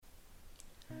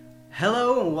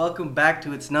Hello and welcome back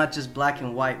to It's Not Just Black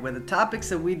and White, where the topics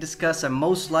that we discuss are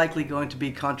most likely going to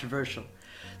be controversial.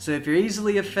 So if you're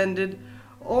easily offended,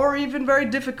 or even very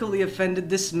difficultly offended,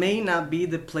 this may not be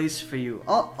the place for you.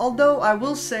 Although I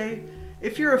will say,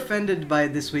 if you're offended by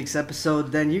this week's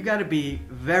episode, then you gotta be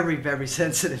very, very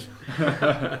sensitive.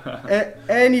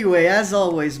 Anyway, as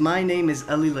always, my name is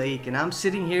Ali Laik, and I'm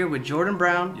sitting here with Jordan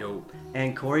Brown Yo.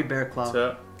 and Corey Bearclaw. What's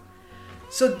up?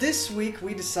 So this week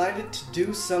we decided to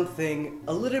do something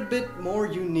a little bit more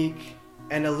unique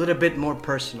and a little bit more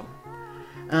personal.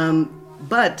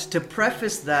 But to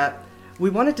preface that, we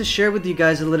wanted to share with you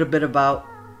guys a little bit about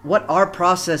what our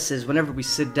process is whenever we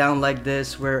sit down like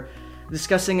this. We're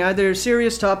discussing either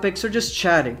serious topics or just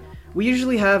chatting. We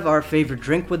usually have our favorite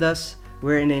drink with us.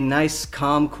 We're in a nice,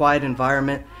 calm, quiet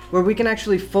environment where we can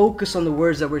actually focus on the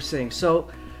words that we're saying. So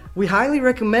we highly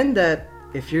recommend that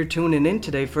if you're tuning in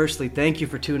today, firstly, thank you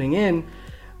for tuning in.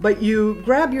 But you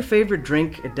grab your favorite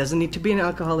drink. It doesn't need to be an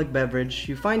alcoholic beverage.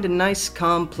 You find a nice,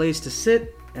 calm place to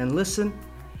sit and listen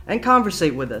and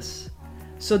conversate with us.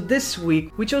 So this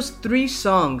week, we chose three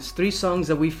songs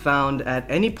that we found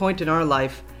at any point in our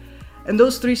life. And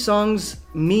those three songs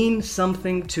mean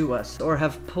something to us or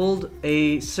have pulled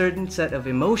a certain set of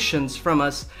emotions from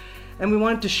us. And we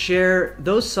wanted to share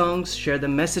those songs, share the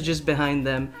messages behind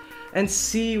them, and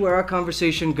see where our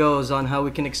conversation goes on how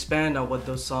we can expand on what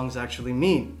those songs actually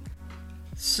mean.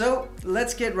 So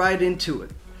let's get right into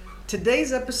it.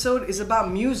 Today's episode is about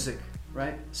music,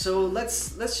 right? So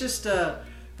let's just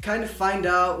kind of find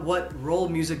out what role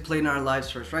music played in our lives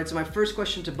first, right? So my first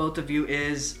question to both of you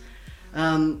is,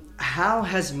 how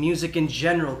has music in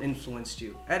general influenced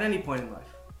you at any point in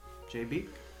life? JB?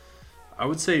 I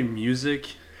would say music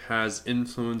has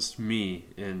influenced me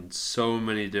in so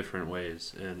many different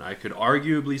ways, and I could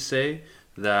arguably say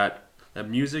that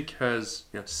music has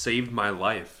saved my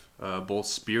life, both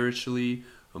spiritually,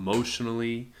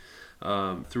 emotionally.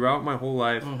 Throughout my whole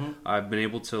life, I've been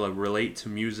able to relate to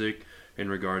music in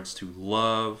regards to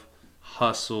love,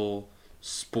 hustle,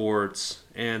 sports,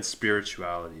 and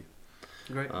spirituality.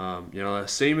 Great.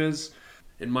 Same as,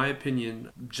 in my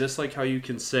opinion, just like how you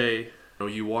can say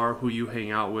you are who you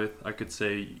hang out with, I could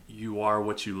say you are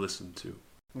what you listen to.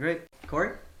 Great.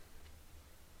 Corey?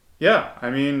 Yeah,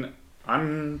 I mean,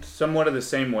 I'm somewhat of the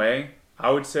same way. I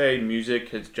would say music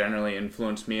has generally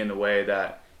influenced me in the way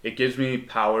that it gives me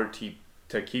power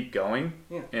to keep going.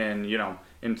 Yeah. And,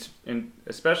 in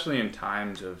especially in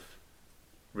times of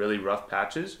really rough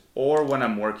patches or when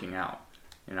I'm working out.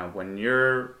 When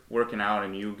you're working out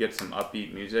and you get some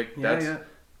upbeat music, that's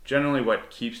generally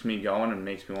what keeps me going and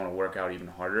makes me want to work out even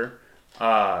harder.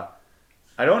 I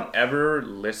don't ever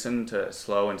listen to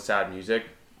slow and sad music.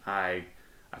 I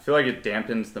feel like it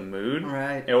dampens the mood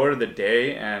or the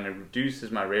day, and it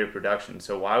reduces my rate of production.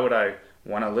 So why would I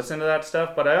want to listen to that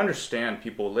stuff? But I understand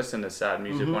people listen to sad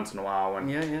music once in a while when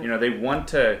they want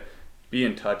to be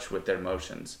in touch with their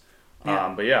emotions.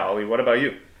 But yeah, Ollie, what about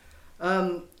you?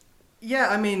 Yeah,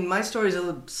 I mean, my story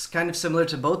is kind of similar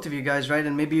to both of you guys, right?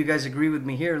 And maybe you guys agree with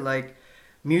me here. Like,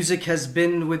 music has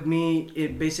been with me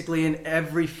basically in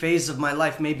every phase of my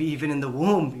life, maybe even in the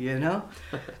womb,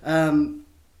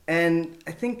 And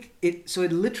I think it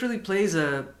literally plays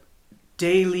a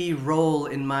daily role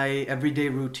in my everyday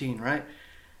routine, right?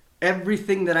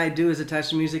 Everything that I do is attached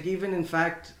to music. Even, in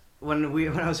fact, when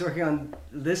I was working on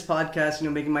this podcast,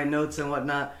 making my notes and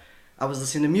whatnot, I was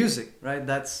listening to music, right?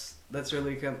 That's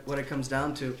really what it comes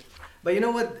down to. But you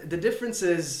know what? The difference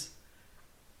is,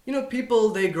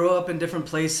 people, they grow up in different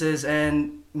places,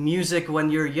 and music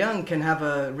when you're young can have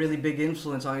a really big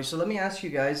influence on you. So let me ask you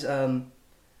guys,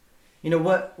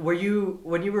 what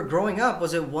when you were growing up,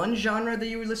 was it one genre that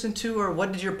you were listening to, or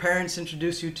what did your parents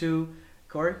introduce you to,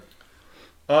 Corey?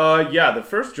 The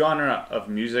first genre of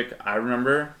music I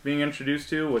remember being introduced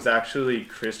to was actually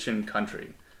Christian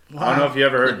country. Wow. I don't know if you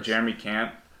ever heard Jeremy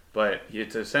Camp. But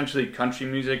it's essentially country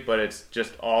music, but it's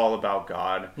just all about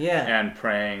God and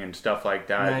praying and stuff like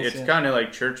that. Nice, it's kind of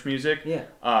like church music. Yeah.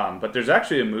 But there's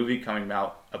actually a movie coming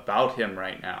out about him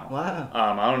right now. Wow.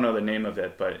 I don't know the name of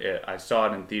it, but I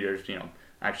saw it in theaters.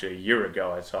 Actually a year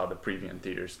ago I saw the preview in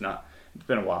theaters. It's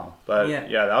been a while, but that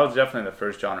was definitely the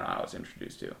first genre I was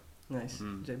introduced to. Nice.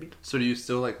 JB? So do you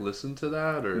still listen to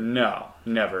that, or? No,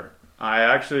 never. I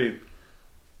actually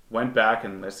went back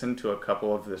and listened to a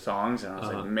couple of the songs, and I was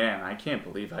like, man, I can't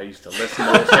believe I used to listen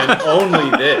to this and only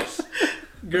this.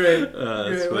 Great.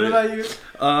 What about you?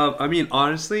 I mean,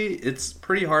 honestly, it's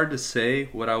pretty hard to say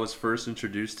what I was first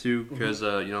introduced to because,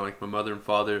 my mother and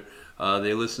father,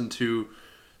 they listened to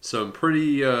some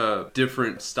pretty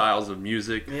different styles of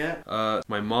music. Yeah.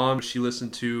 My mom, she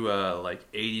listened to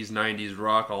like 80s, 90s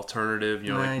rock, alternative,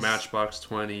 you know, Nice. like Matchbox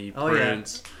 20, Oh,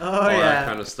 Prince, yeah. all that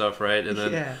kind of stuff, right? And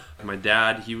then Yeah. my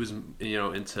dad, he was, you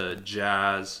know, into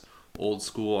jazz, old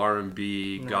school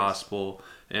R&B, Nice. gospel,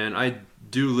 and I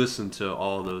do listen to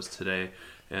all of those today,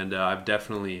 and I've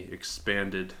definitely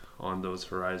expanded on those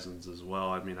horizons as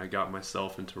well. I mean, I got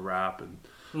myself into rap and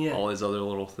Yeah. all these other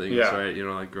little things, Yeah. right? You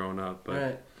know, like growing up,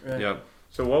 but Right. yeah.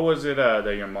 So what was it that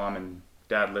your mom and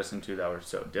dad listened to that were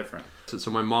so different?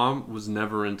 So my mom was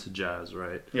never into jazz,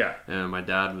 right? Yeah. And my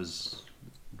dad was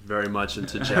very much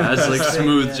into jazz, like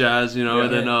smooth Yeah. jazz, you know, Yeah.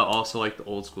 and then also like the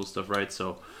old school stuff, right?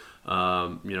 So,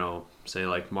 you know, say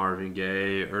like Marvin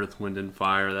Gaye, Earth, Wind and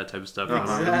Fire, that type of stuff.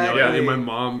 Uh-huh. You know, Exactly. and my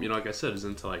mom, you know, like I said, is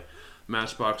into like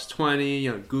Matchbox 20,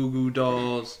 you know, Goo Goo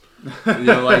Dolls, you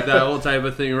know, like that whole type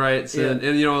of thing, right? So, Yeah.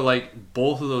 and you know, like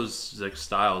both of those like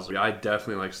styles, I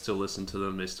definitely like still listen to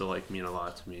them. They still like mean a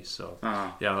lot to me. So,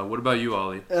 yeah. What about you,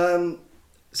 Ollie?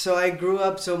 So I grew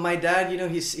up. So my dad, you know,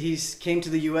 he's came to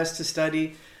the U.S. to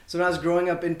study. So when I was growing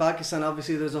up in Pakistan,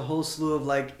 obviously there's a whole slew of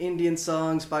like Indian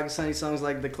songs, Pakistani songs,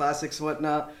 like the classics and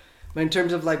whatnot. But in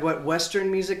terms of like what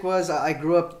Western music was, I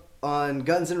grew up on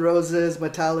Guns N' Roses,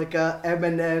 Metallica,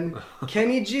 Eminem,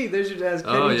 Kenny G. There's your dad's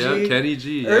Kenny Oh yeah, G. Kenny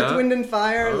G. Earth, Yeah. Wind and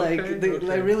Fire, Okay,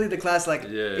 like really the class, like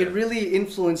Yeah. it really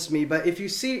influenced me. But if you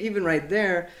see even right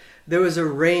there was a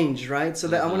range, right? So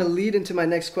that I want to lead into my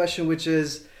next question, which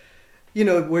is, you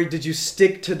know, where did you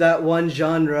stick to that one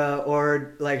genre,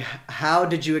 or like how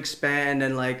did you expand,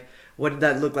 and like what did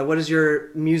that look like? What does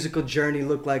your musical journey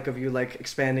look like of you like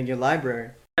expanding your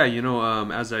library? Yeah, you know,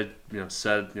 as I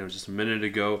said, just a minute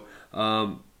ago,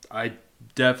 I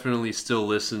definitely still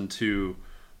listen to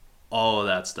all of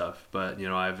that stuff, but you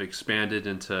know, I've expanded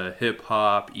into hip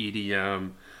hop,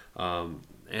 EDM,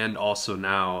 and also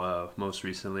now, most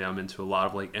recently, I'm into a lot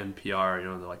of like NPR, you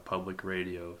know, the like public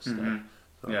radio stuff. Mm-hmm.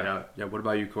 So, Yeah. yeah. What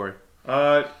about you, Corey?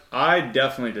 I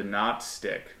definitely did not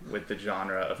stick with the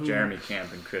genre of Jeremy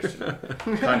Camp and Christian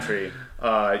country.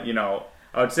 You know,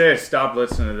 I would say I stopped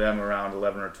listening to them around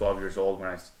 11 or 12 years old when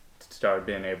I started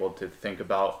being able to think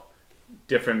about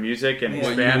different music and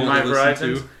expand my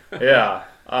horizons. Yeah.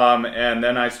 And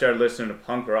then I started listening to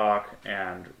punk rock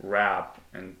and rap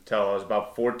until I was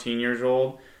about 14 years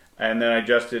old. And then I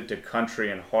adjusted to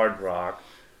country and hard rock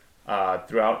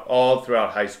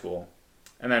throughout high school.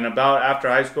 And then about after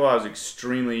high school, I was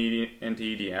extremely into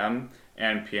EDM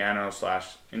and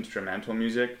piano/instrumental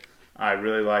music. I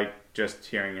really like just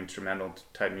hearing instrumental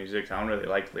type music. I don't really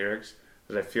like lyrics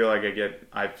because I feel like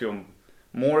I feel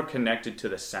more connected to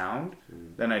the sound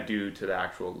than I do to the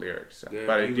actual lyrics. Yeah,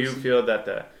 but I do feel that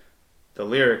the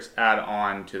lyrics add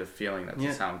on to the feeling that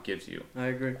the sound gives you. I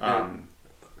agree.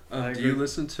 Do you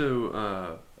listen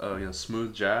to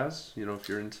smooth jazz? You know, if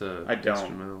you're into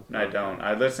instrumental. I don't.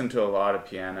 I listen to a lot of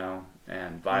piano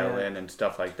and violin and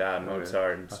stuff like that,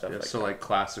 Mozart and stuff like that. So like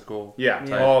classical. Yeah,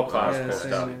 Yeah. all classical same,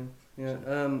 stuff. man. Yeah.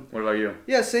 What about you?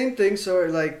 Yeah, same thing. So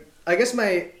like, I guess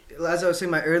as I was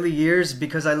saying, my early years,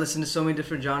 because I listened to so many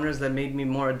different genres that made me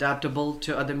more adaptable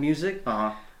to other music.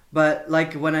 But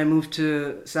like when I moved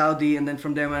to Saudi, and then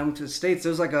from there when I moved to the States,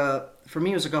 for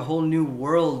me it was like a whole new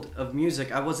world of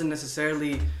music. I wasn't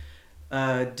necessarily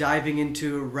diving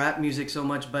into rap music so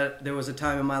much, but there was a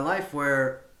time in my life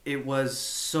where it was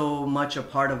so much a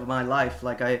part of my life.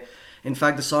 In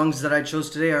fact, the songs that I chose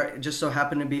today are just so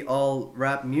happen to be all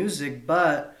rap music.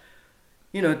 But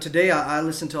you know, today I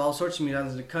listen to all sorts of music. I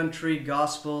listen to country,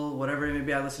 gospel, whatever it may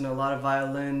be. I listen to a lot of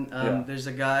violin. There's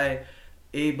a guy,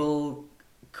 Abel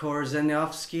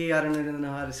Korzeniowski. I don't even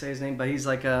know how to say his name, but he's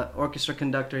like a orchestra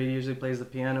conductor. He usually plays the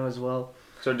piano as well.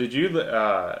 So did you,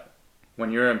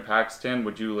 when you're in Pakistan,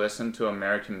 would you listen to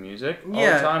American music all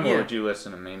Yeah, the time, or yeah. would you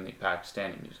listen to mainly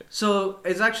Pakistani music? So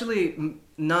it's actually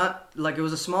not like it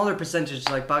was a smaller percentage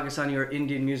like Pakistani or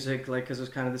Indian music, like because it was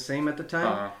kind of the same at the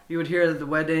time. You would hear the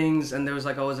weddings, and there was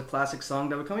like always a classic song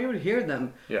that would come. You would hear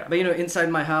them. Yeah. But you know, inside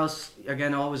my house,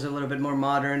 again, always a little bit more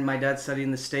modern. My dad studied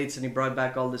in the States, and he brought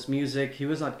back all this music. He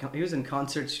was in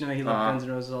concerts. You know, he loved Guns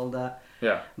N' Roses, all that.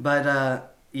 Yeah. But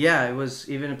yeah, it was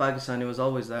even in Pakistan. It was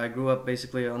always that. I grew up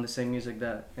basically on the same music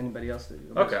that anybody else did.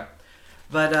 Okay.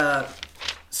 But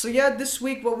so yeah, this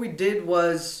week what we did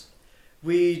was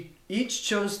we each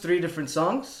chose 3 different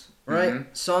songs, right?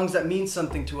 Mm-hmm. Songs that mean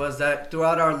something to us, that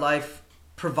throughout our life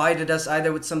provided us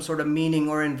either with some sort of meaning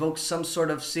or invoked some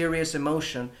sort of serious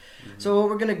emotion. Mm-hmm. So what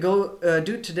we're gonna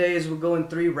do today is we'll go in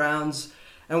 3 rounds,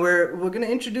 and we're gonna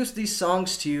introduce these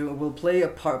songs to you. We'll play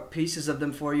pieces of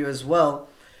them for you as well.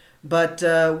 But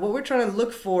what we're trying to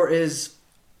look for is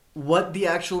what the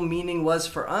actual meaning was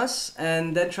for us,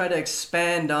 and then try to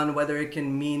expand on whether it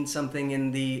can mean something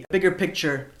in the bigger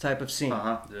picture type of scene.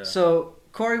 Yeah. So,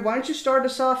 Corey, why don't you start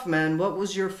us off, man? What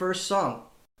was your first song?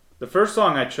 The first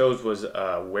song I chose was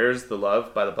Where's the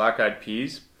Love by the Black Eyed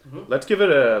Peas. Let's give it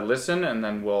a listen, and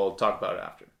then we'll talk about it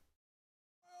after.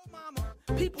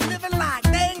 People living like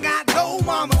they ain't got no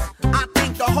mamas. I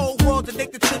think the whole world's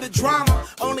addicted to the drama,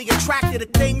 only attracted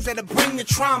to things that'll bring the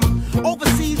trauma.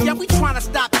 Overseas, yeah, we trying to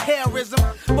stop terrorism,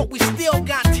 but we still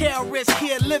got terrorists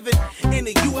here living in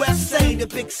the USA, the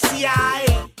big CIA,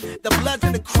 the Bloods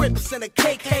and the Crips and the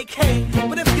KKK.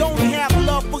 But if you only have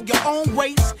love for your own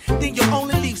race, then you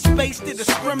only leave space to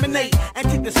discriminate, and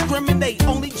to discriminate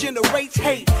only generates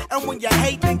hate. And when you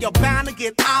hate, then you're bound to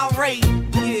get irate.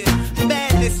 Yeah,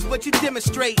 madness is what you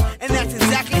demonstrate, and that's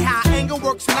exactly how anger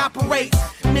works and operates.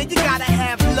 Man, you gotta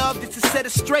have love just to set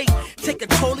it straight. Take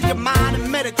control of your mind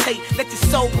and meditate. Let your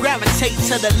soul gravitate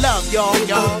to the love, y'all.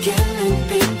 People killing,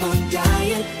 people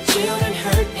dying, children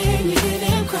hurt and you hear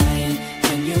them crying.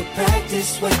 When you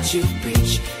practice what you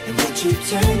preach and what you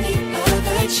turn the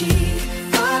other cheek.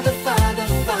 Father, Father,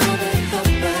 Father, help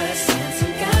us, send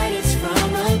some guidance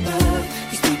from above.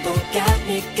 These people got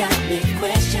me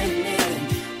questioning.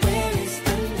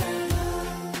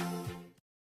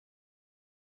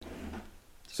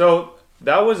 So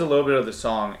that was a little bit of the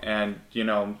song, and you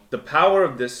know, the power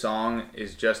of this song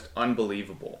is just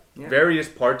unbelievable. Yeah. Various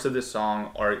parts of this song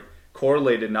are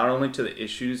correlated not only to the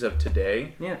issues of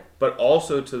today, but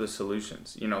also to the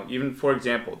solutions. You know, even for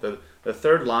example, the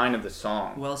third line of the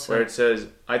song, where it says,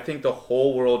 "I think the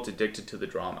whole world's addicted to the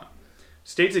drama,"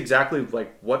 states exactly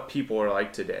like what people are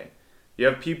like today. You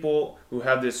have people who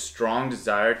have this strong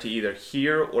desire to either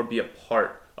hear or be a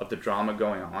part of the drama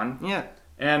going on. Yeah.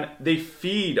 And they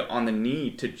feed on the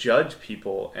need to judge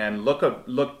people and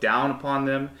look down upon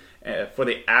them for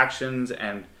the actions.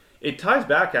 And it ties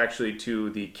back actually to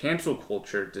the cancel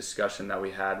culture discussion that we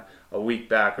had a week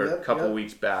back or a couple of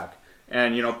weeks back.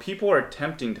 And, you know, people are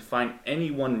attempting to find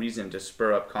any one reason to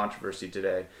spur up controversy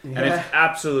today. Yeah. And it's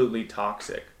absolutely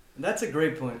toxic. That's a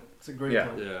great point. It's a great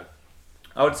point. Yeah.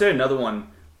 I would say another one,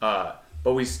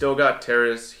 but we still got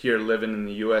terrorists here living in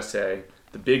the USA.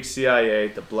 The big CIA,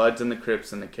 the Bloods and the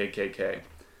Crips and the KKK.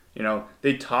 You know,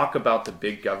 they talk about the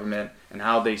big government and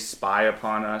how they spy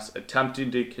upon us,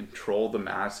 attempting to control the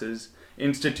masses,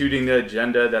 instituting the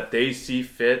agenda that they see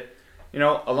fit. You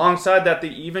know, alongside that, they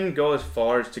even go as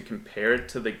far as to compare it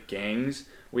to the gangs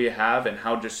we have and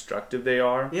how destructive they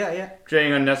are. Yeah.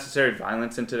 Creating unnecessary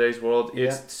violence in today's world. Yeah.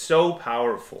 It's so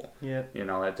powerful. Yeah. You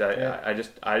know, I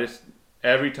just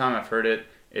every time I've heard it,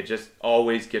 it just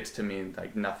always gets to me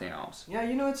like nothing else. Yeah,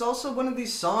 you know, it's also one of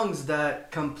these songs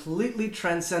that completely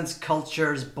transcends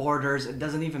cultures, borders. It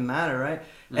doesn't even matter, right?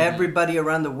 Mm-hmm. Everybody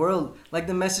around the world, like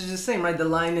the message is the same, right? The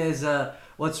line is,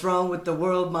 what's wrong with the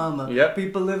world, mama? Yep.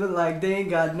 People living like they ain't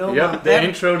got no mama. The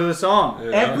intro to the song.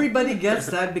 Yeah. Everybody gets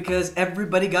that because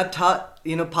everybody got taught,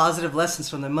 you know, positive lessons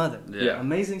from their mother. Yeah.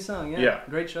 Amazing song, yeah.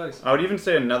 Great choice. I would even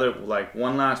say another, like,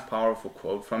 one last powerful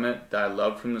quote from it that I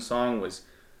loved from the song was,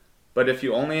 "But if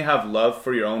you only have love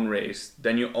for your own race,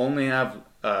 then you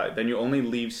only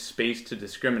leave space to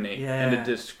discriminate. Yeah. And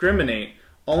to discriminate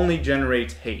only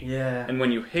generates hate. Yeah. And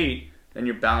when you hate, then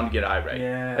you're bound to get irate."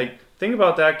 Yeah. Like, think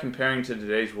about that comparing to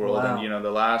today's world. Wow. And, you know,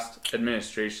 the last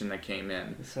administration that came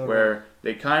in, so where right.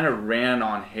 they kind of ran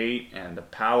on hate and the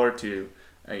power to,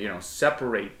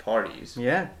 separate parties.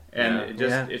 Yeah. And it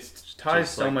just it ties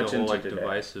just so like much the whole, into like, today.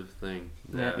 divisive thing.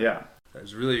 Yeah.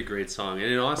 It's really a great song,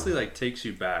 and it honestly like takes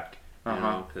you back, you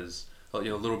know, because a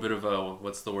little bit of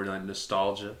what's the word, like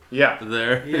nostalgia. Yeah.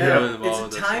 There. Yeah.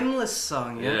 It's a timeless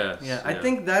song. Yeah. Yes, I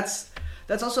think that's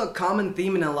also a common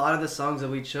theme in a lot of the songs that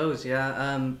we chose.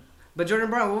 Yeah. But Jordan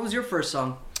Brown, what was your first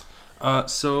song?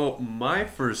 So my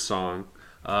first song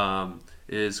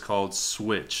is called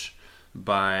 "Switch"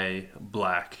 by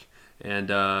Black, and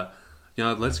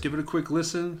let's give it a quick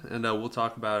listen, and we'll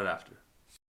talk about it after.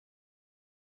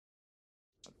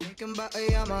 Thinking about a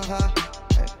Yamaha.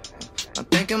 I'm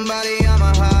thinking about a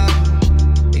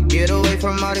Yamaha. To get away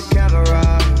from all the cameras.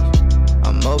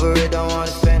 I'm over it, don't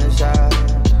wanna fantasize.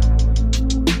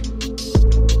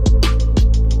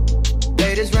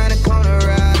 They just ran a corner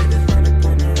right.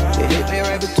 It hit me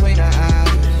right between the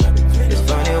eyes. It's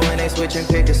funny when they switch and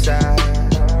pick a side.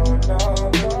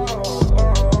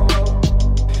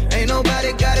 Ain't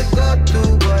nobody gotta go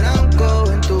through what I'm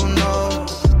going through, no.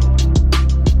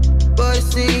 But it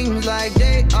seems like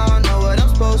they all know what I'm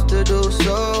supposed to do,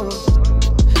 so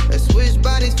let's switch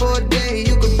bodies for a day.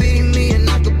 You could be me and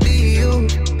I could be you.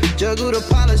 Juggle the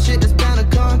pile of shit that's bound to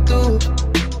come through.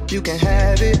 You can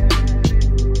have it,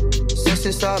 since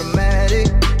it's automatic.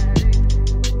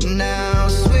 Now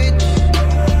switch.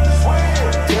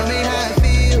 Tell me how it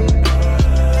feel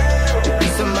to be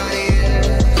somebody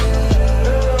else.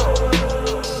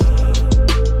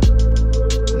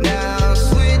 Now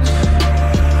switch.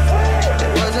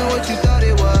 It wasn't what you thought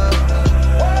it was.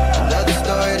 Another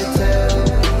story to tell.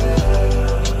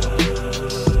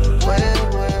 Well.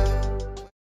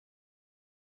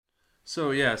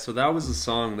 So yeah, so that was the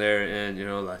song there, and you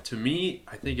know, like, to me,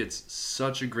 I think it's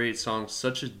such a great song,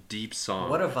 such a deep song.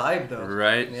 What a vibe, though.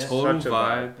 Right? Yeah. Total Such a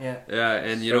vibe. Yeah. Yeah,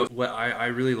 and you know what I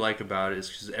really like about it is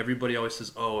because everybody always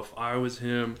says, "Oh, if I was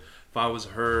him, if I was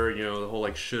her," you know, the whole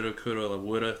like shoulda, coulda, like,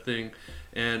 woulda thing,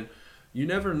 and you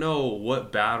never know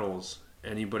what battles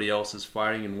anybody else is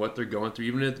fighting and what they're going through.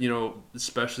 Even if, you know,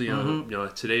 especially you know,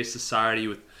 today's society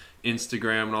with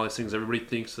Instagram and all these things, everybody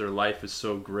thinks their life is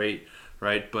so great,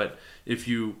 right? But if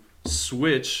you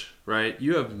switch, right,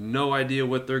 you have no idea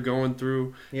what they're going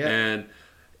through, Yeah. and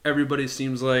everybody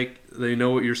seems like they know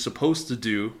what you're supposed to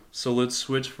do, so let's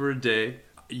switch for a day.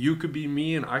 You could be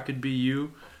me and I could be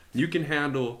you. You can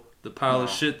handle the pile of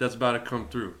shit that's about to come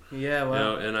through. Yeah, You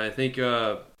well. know, and I think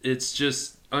it's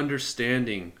just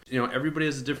understanding. You know, everybody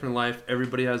has a different life.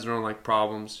 Everybody has their own like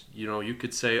problems. You know, you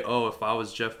could say, "Oh, if I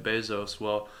was Jeff Bezos,"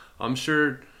 well, I'm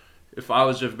sure if I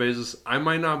was Jeff Bezos, I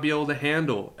might not be able to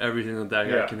handle everything that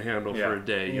guy Yeah. can handle Yeah. for a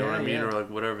day. You know what I Yeah, mean? yeah. Or like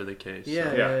whatever the case.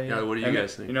 Yeah, So, yeah, yeah, what do you And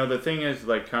guys think? You know, the thing is,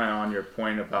 like, kind of on your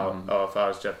point about, oh, if I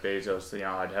was Jeff Bezos, you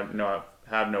know, I'd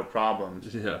have no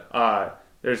problems. Yeah.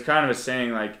 There's kind of a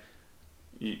saying, like,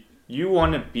 you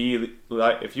want to be,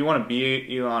 like, if you want to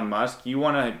be Elon Musk, you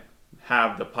want to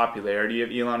have the popularity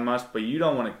of Elon Musk, but you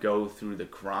don't want to go through the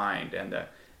grind and the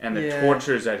Yeah.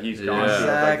 tortures that he's gone Yeah. through,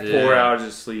 like Exactly. 4 Yeah. hours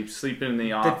of sleep, sleeping in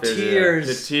the office,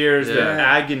 tears. the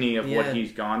Yeah. agony of what Yeah.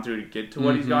 he's gone through to get to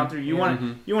what he's gone through. You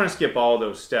Mhm. want to skip all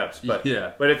those steps, but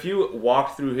Yeah. but if you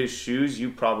walked through his shoes,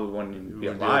 you probably wouldn't even be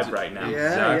Wouldn't alive able to- right now. Yeah.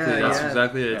 Exactly. That's yeah.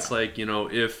 exactly it. It's Yeah. like, you know,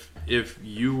 if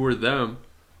you were them,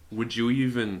 would you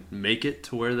even make it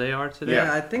to where they are today?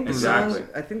 Yeah, I think the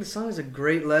exactly. song is a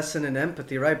great lesson in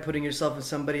empathy, right? Putting yourself in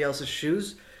somebody else's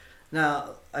shoes.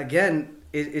 Now, again,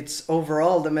 it's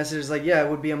overall the message is like, yeah, it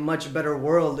would be a much better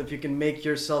world if you can make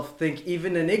yourself think.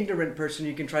 Even an ignorant person,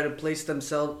 you can try to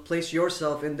place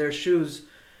yourself in their shoes,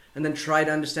 and then try to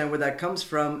understand where that comes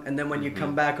from. And then when you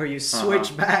come back or you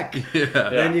switch back, Yeah.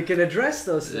 then you can address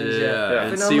those things. Yeah,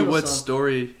 and see Phenomenal what song.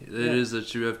 story it Yeah. is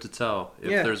that you have to tell,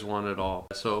 if Yeah. there's one at all.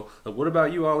 So, what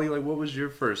about you, Ollie? Like, what was your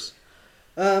first?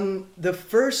 The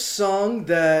first song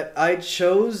that I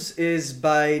chose is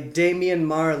by Damian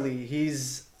Marley.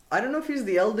 I don't know if he's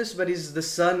the eldest, but he's the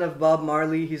son of Bob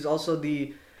Marley. He's also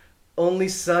the only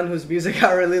son whose music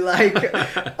I really like.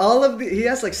 He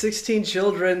has like 16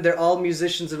 children. They're all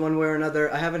musicians in one way or another.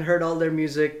 I haven't heard all their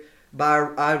music,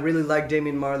 but I really like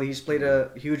Damian Marley. He's played a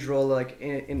huge role like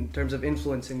in terms of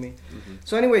influencing me.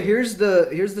 So anyway, here's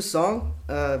the song.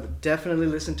 Definitely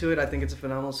listen to it. I think it's a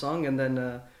phenomenal song, and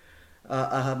then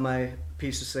I'll have my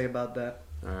piece to say about that.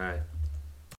 All right.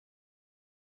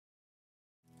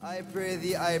 I pray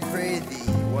thee,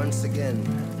 once again.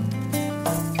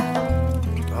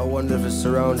 How wonderful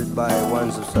surrounded by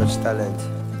ones of such talent.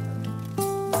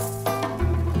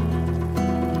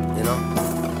 You know?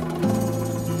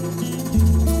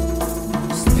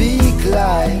 Speak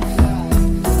life.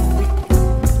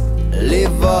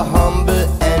 Live a humble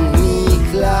and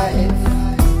meek life.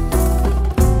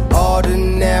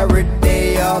 Ordinary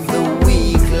day of the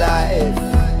week life.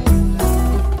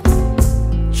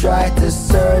 Try to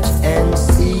search and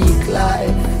seek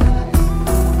life.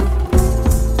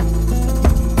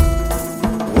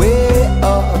 Way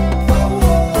up.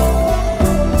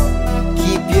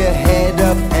 Keep your head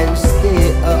up and stay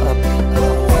up.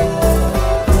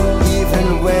 Even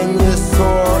when you're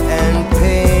sore and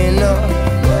pain up.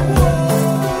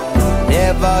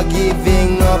 Never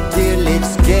giving up till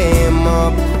it's game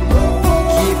up.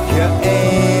 Keep your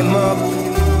aim up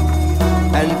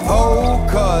and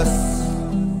focus.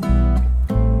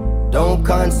 Don't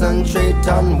concentrate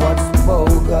on what's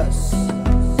bogus.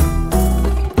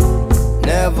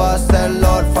 Never sell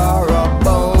out for a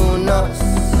bonus.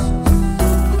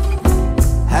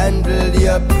 Handle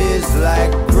your biz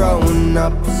like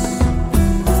grown-ups.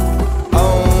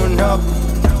 Own up,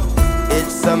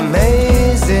 it's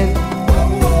amazing.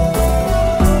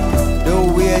 The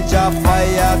wage of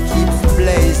fire keeps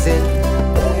blazing.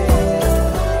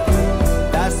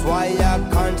 That's why I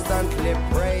constantly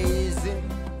praising.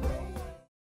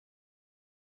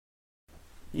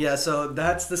 Yeah, so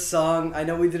that's the song. I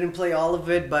know we didn't play all of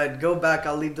it, but go back.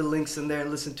 I'll leave the links in there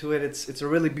and listen to it. It's a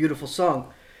really beautiful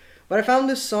song. But I found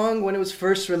this song when it was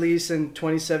first released in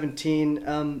 2017.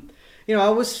 I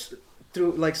was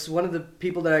through like one of the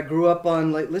people that I grew up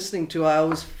on like listening to, I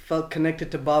always felt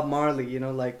connected to Bob Marley, you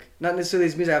know, like not necessarily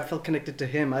his music, I felt connected to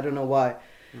him. I don't know why.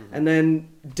 And then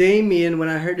Damien, when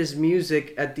I heard his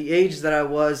music at the age that I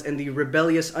was and the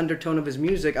rebellious undertone of his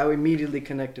music, I immediately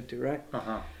connected to, right?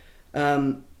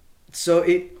 So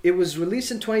it was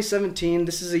released in 2017.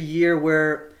 This is a year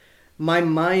where my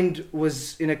mind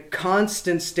was in a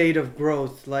constant state of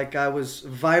growth. Like I was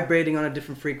vibrating on a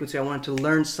different frequency. I wanted to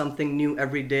learn something new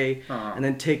every day and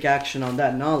then take action on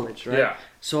that knowledge, right? Yeah.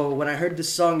 So when I heard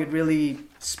this song, it really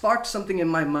sparked something in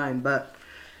my mind. But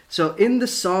so in the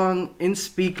song, in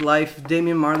Speak Life,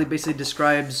 Damian Marley basically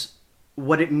describes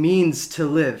what it means to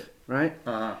live, right?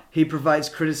 He provides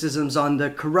criticisms on the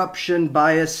corruption,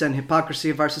 bias, and hypocrisy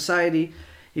of our society.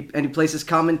 He places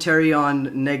commentary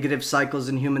on negative cycles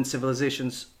in human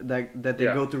civilizations that they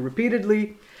go through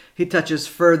repeatedly. He touches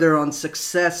further on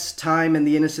success, time, and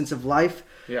the innocence of life.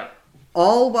 Yeah.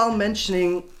 All while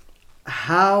mentioning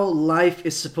how life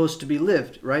is supposed to be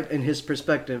lived, right? In his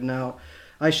perspective. Now,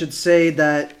 I should say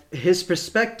that his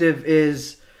perspective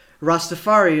is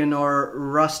Rastafarian or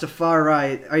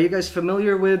Rastafari. Are you guys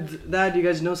familiar with that? Do you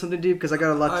guys know something deep? Because I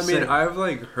got a lot to say. I mean, I've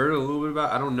like heard a little bit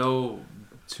about it. I don't know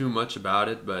too much about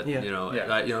it, but you know,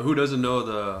 who doesn't know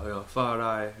the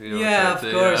Farai? Of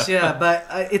course, but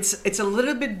it's a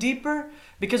little bit deeper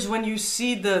because when you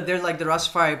see they're like the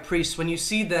Rastafari priests. When you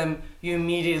see them, you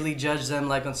immediately judge them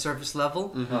like on surface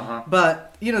level.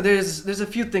 But you know, there's a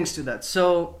few things to that.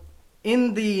 So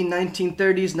in the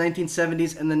 1930s,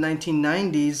 1970s, and the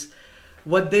 1990s,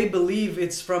 what they believe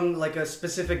it's from like a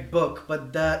specific book,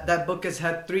 but that book has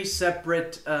had 3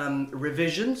 separate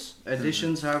revisions,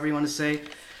 editions, however you want to say,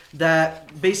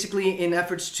 that basically in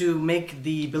efforts to make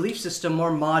the belief system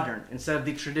more modern instead of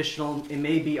the traditional, it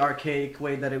may be archaic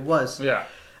way that it was. Yeah.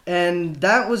 And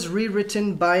that was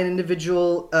rewritten by an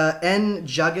individual, N.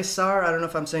 Jagesar. I don't know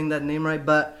if I'm saying that name right,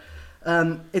 but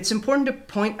it's important to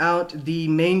point out the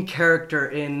main character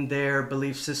in their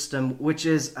belief system, which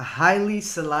is Haile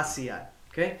Selassie.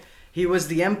 Okay, he was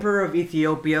the emperor of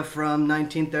Ethiopia from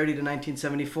 1930 to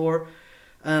 1974.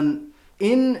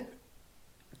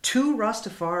 To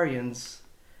Rastafarians,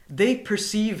 they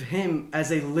perceive him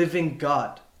as a living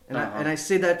god, and I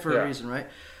say that for a reason, right?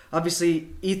 Obviously,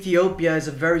 Ethiopia is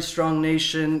a very strong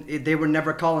nation. They were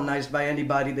never colonized by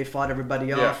anybody. They fought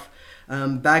everybody off.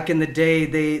 Back in the day,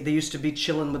 they used to be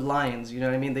chilling with lions. You know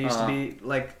what I mean? They used to be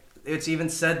like, it's even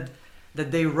said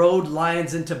that they rode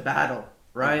lions into battle,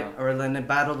 right? Or then they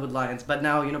battled with lions. But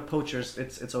now, you know, poachers,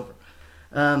 it's over.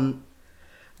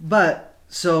 But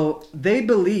so they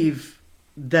believe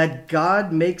that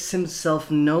God makes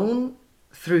himself known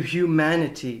through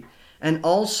humanity. And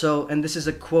also, and this is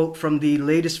a quote from the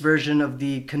latest version of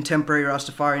the Contemporary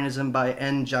Rastafarianism by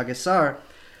N. Jagesar,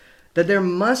 that there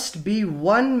must be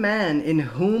one man in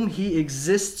whom he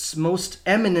exists most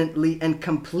eminently and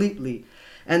completely,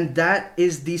 and that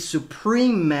is the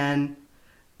supreme man,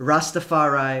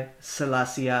 Rastafari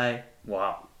Selassie.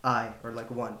 Wow. I, or like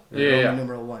one. Yeah.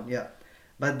 Numeral 1, yeah.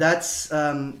 But that's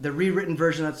the rewritten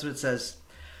version, that's what it says.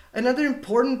 Another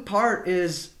important part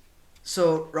is,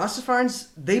 so Rastafarians,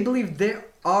 they believe they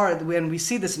are, when we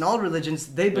see this in all religions,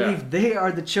 they believe they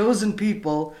are the chosen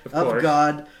people of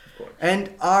God and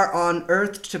are on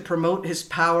earth to promote his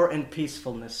power and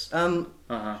peacefulness.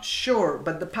 Sure,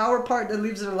 but the power part, that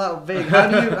leaves it a lot vague.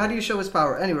 How do you show his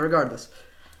power? Anyway, regardless.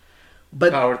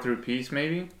 But power through peace,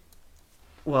 maybe?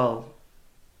 Well,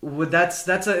 that's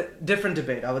a different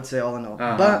debate, I would say, all in all.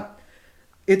 But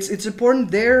it's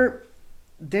important their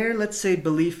let's say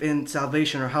belief in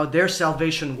salvation, or how their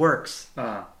salvation works.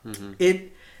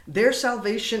 Their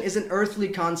salvation is an earthly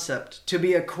concept to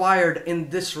be acquired in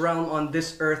this realm, on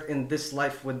this earth, in this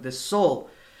life with this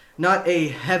soul, not a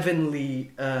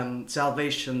heavenly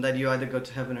salvation that you either go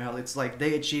to heaven or hell. It's like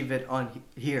they achieve it on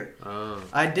here.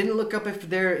 I didn't look up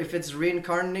if it's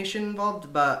reincarnation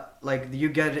involved, but like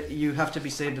you have to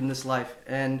be saved in this life.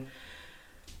 And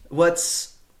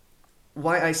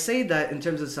why I say that in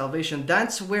terms of salvation,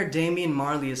 that's where Damian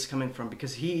Marley is coming from,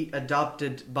 because he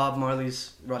adopted Bob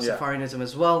Marley's Rastafarianism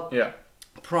as well. Yeah.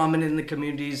 Prominent in the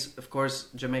communities, of course,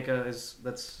 Jamaica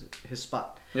that's his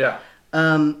spot. Yeah.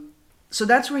 So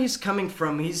that's where he's coming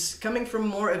from. He's coming from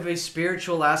more of a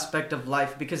spiritual aspect of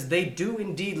life, because they do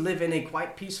indeed live in a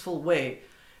quite peaceful way.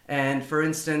 And for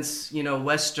instance, you know,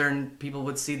 Western people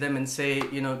would see them and say,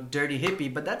 you know, dirty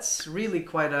hippie, but that's really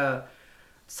quite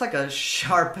it's like a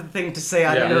sharp thing to say.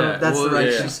 I don't know if that's the right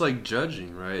It's thing. just like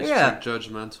judging, right? It's like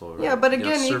judgmental, right? Yeah, but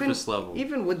again, surface level.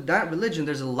 even with that religion,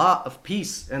 there's a lot of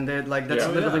peace, and they're like that's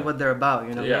literally what they're about,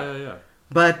 you know. Yeah.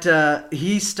 But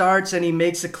he starts and he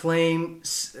makes a claim.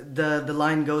 The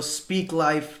line goes, "Speak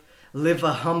life, live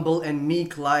a humble and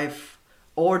meek life,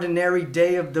 ordinary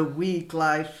day of the week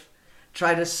life.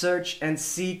 Try to search and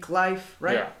seek life,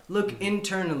 right? Yeah. Look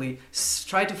internally.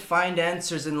 Try to find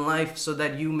answers in life so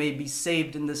that you may be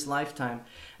saved in this lifetime.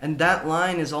 And that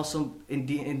line is also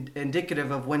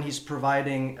indicative of when he's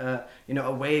providing,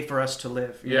 a way for us to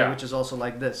live, you know, which is also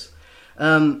like this.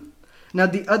 Now,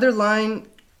 the other line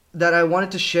that I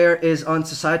wanted to share is on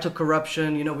societal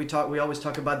corruption. You know, we always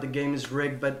talk about the game is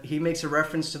rigged, but he makes a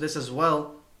reference to this as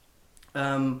well.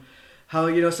 How,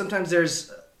 you know, sometimes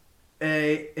there's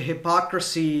a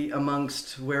hypocrisy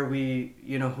amongst where we,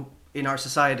 you know, in our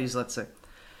societies, let's say.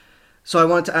 So I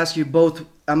wanted to ask you both,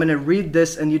 I'm going to read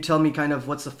this and you tell me kind of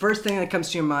what's the first thing that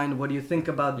comes to your mind, what do you think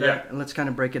about that, Yeah. and let's kind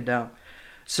of break it down.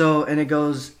 So, and it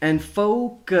goes, and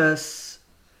focus,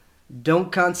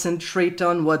 don't concentrate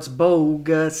on what's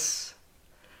bogus,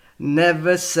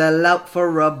 never sell out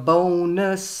for a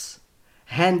bonus,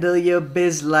 handle your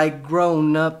biz like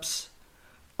grown-ups,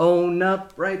 own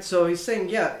up, right? So he's saying,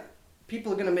 yeah,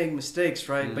 people are going to make mistakes,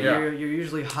 right? But you're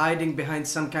usually hiding behind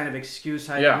some kind of excuse,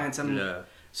 behind some... Yeah.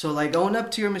 So, like, own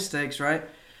up to your mistakes, right?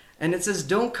 And it says,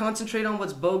 don't concentrate on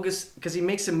what's bogus, because he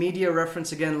makes a media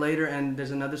reference again later, and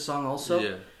there's another song also.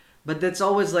 Yeah. But that's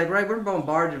always like, right, we're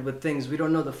bombarded with things. We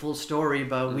don't know the full story,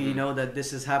 but we know that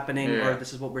this is happening, or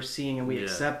this is what we're seeing, and we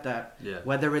accept that. Yeah.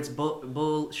 Whether it's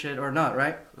bullshit or not,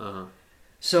 right? Uh-huh.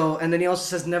 So, and then he also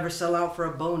says, never sell out for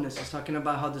a bonus. He's talking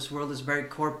about how this world is very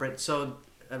corporate. So,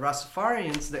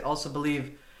 Rastafarians, they also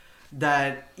believe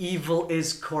that evil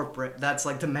is corporate. That's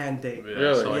like the mandate. Yeah,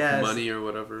 Really? so like Yes. money or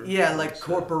whatever. Yeah, like So-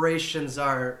 corporations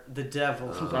are the devil,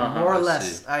 Uh-huh. more or I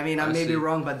less. see. I mean, I may be see.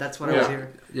 wrong, but that's what I was Yeah.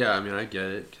 hearing. Yeah, I mean, I get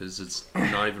it because it's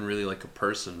not even really like a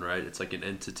person, right? It's like an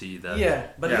entity that. Yeah,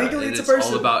 but Yeah, legally and it's a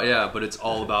person. all about but it's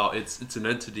all about it's an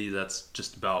entity that's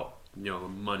just about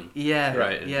money. Yeah,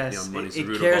 Right, and, yes. money's It the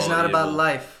root of cares all not about evil.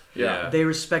 life. Yeah. They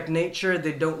respect nature.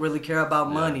 They don't really care about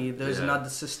money. Those are Yeah. not the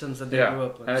systems that they grew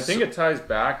up with. And I think it ties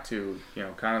back to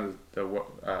kind of the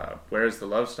where's the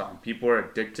love song? People are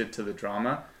addicted to the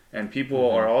drama, and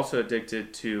people are also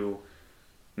addicted to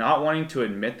not wanting to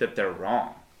admit that they're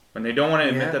wrong. When they don't want to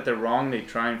admit that they're wrong, they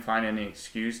try and find any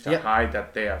excuse to hide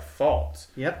that they have faults.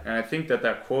 Yep. And I think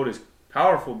that quote is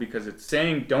powerful because it's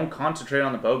saying don't concentrate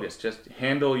on the bogus. Just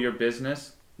handle your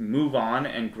business, move on,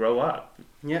 and grow up.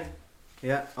 Yeah.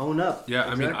 Yeah. Own up. Yeah,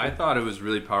 I mean, I Exactly. thought it was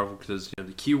really powerful because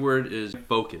the key word is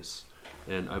focus,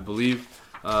 and I believe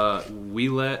we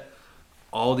let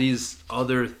all these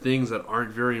other things that aren't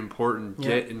very important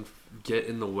get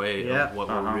in the way of what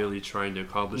we're really trying to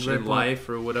accomplish Great in point. life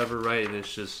or whatever, right? And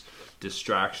it's just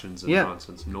distractions and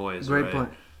nonsense, noise. Great right? point.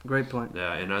 Great point.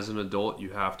 Yeah, and as an adult,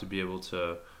 you have to be able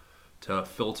to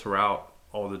filter out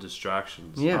all the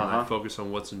distractions. Yeah. And focus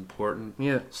on what's important.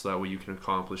 Yeah. So that way you can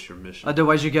accomplish your mission.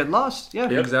 Otherwise, you get lost. Yeah.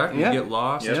 Exactly. Yeah. You get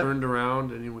lost, Yep. turned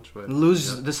around any which way.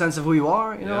 Lose the sense of who you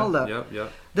are. You know, all that.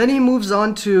 Yep. Then he moves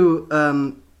on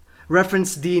to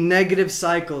reference the negative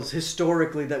cycles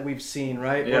historically that we've seen,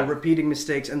 right? Yeah. Or repeating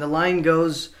mistakes. And the line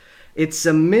goes, it's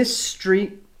a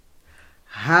mystery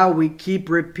how we keep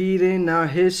repeating our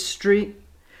history,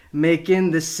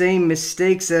 making the same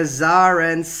mistakes as our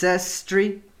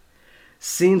ancestry.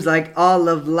 Seems like all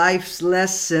of life's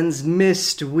lessons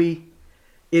missed we.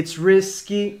 It's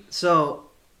risky. So,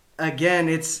 again,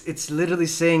 it's literally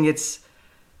saying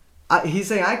he's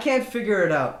saying, I can't figure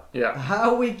it out. Yeah.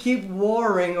 How we keep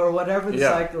warring or whatever the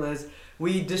Yeah. cycle is.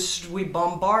 We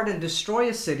bombard and destroy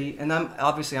a city, and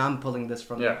I'm pulling this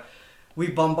from Yeah. We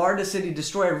bombard a city,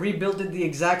 destroy it, rebuild it the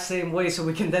exact same way so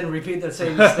we can then repeat the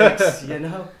same mistakes, you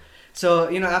know? So,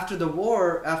 after the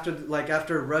war, after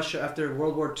Russia, after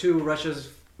World War II, Russia's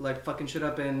like fucking shit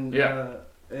up in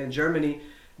Germany.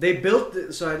 They built,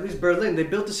 at least Berlin, they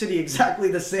built the city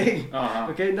exactly the same. Uh-huh.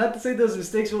 Okay, not to say those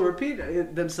mistakes will repeat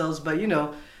themselves, but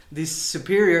these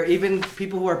superior, even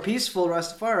people who are peaceful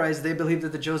Rastafaris, they believe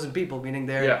that the chosen people, meaning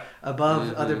they're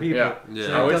above other people. Yeah.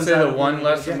 So I it would comes say out the of one being-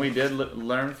 lesson again. we did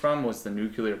learn from was the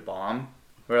nuclear bomb.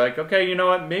 We're like, okay, you know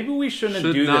what? Maybe we shouldn't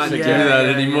Should do not this do again. that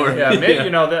anymore. Yeah, maybe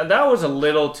that was a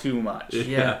little too much.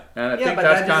 Yeah. And I Yeah, think but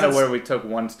that's that kind of doesn't- where we took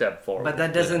one step forward. But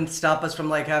that doesn't stop us from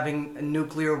having a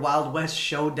nuclear Wild West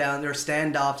showdown or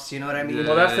standoffs. You know what I mean? Yeah.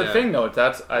 Well, that's the thing, though.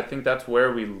 I think that's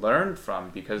where we learned from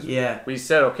because we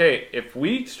said, okay, if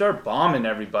we start bombing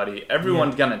everybody,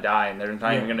 everyone's gonna die, and there's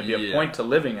not even gonna be a point to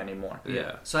living anymore.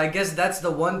 Yeah. So I guess that's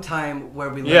the one time where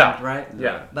we learned, Yeah. right?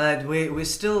 Yeah. But we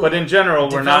still. But in general,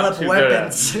 we're not develop too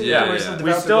weapons. good. Yeah, We're yeah. We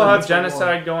developing still have weapons for war.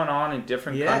 genocide going on in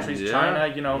different countries. Yeah.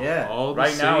 China, Yeah. All the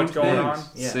right now same it's going on. things.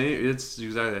 Yeah. Same, it's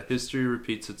exactly history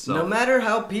repeats itself. No matter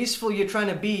how peaceful you're trying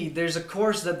to be, there's a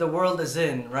course that the world is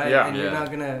in, right? Yeah. And Yeah.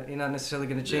 you're not necessarily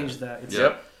gonna change that. It's,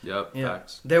 Yep. Yep, Yeah.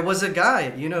 facts. There was a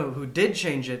guy, you know, who did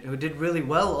change it, who did really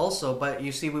well also, but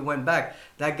you see, we went back.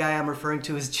 That guy I'm referring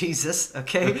to is Jesus,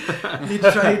 okay? He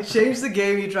changed the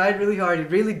game, he tried really hard, he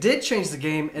really did change the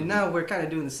game, and now we're kind of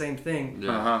doing the same thing.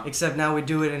 Yeah. Uh-huh. Except now we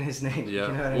do it in his name. Yeah.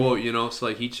 You know what I Well, mean? you know, so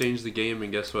like he changed the game,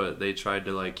 and guess what? They tried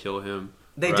to like kill him.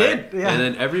 They right? did, yeah. And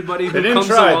then everybody who They didn't comes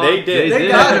try, along, they did. They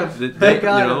got him. They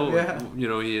got him, yeah. You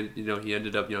know, he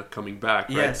ended up coming back,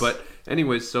 right? Yes. But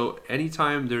anyways, so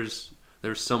anytime there's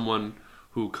someone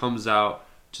who comes out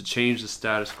to change the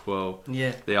status quo,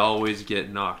 Yeah. they always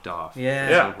get knocked off. Yeah.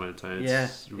 At Yeah. some point in time. Yeah,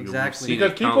 We've exactly. seen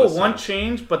Because it people countless want times.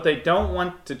 change, but they don't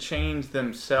want to change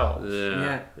themselves.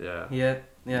 Yeah. Yeah,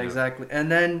 Yeah. exactly.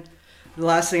 And then the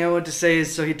last thing I want to say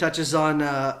is, so he touches on,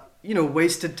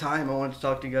 wasted time. I want to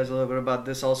talk to you guys a little bit about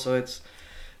this also.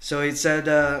 So he said,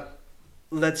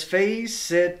 let's face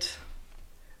it,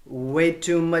 way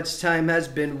too much time has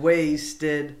been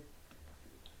wasted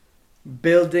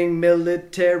building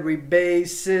military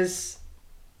bases,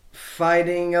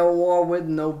 fighting a war with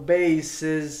no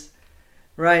bases.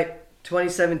 Right.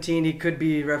 2017, he could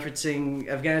be referencing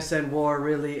Afghanistan war,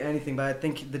 really anything, but I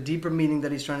think the deeper meaning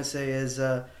that he's trying to say is,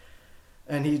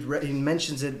 and he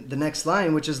mentions it the next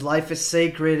line, which is life is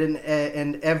sacred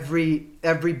and every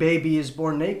baby is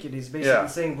born naked. He's basically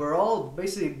saying we're all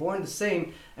basically born the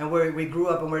same, and we grew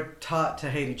up and we're taught to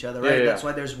hate each other, right? Yeah. That's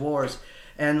why there's wars.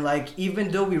 And like, even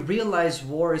though we realize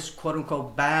war is quote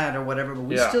unquote bad or whatever, but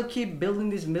we still keep building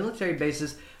these military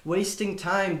bases, wasting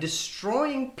time,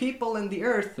 destroying people and the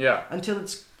earth until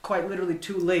it's quite literally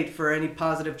too late for any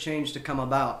positive change to come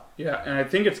about. Yeah, and I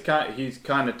think he's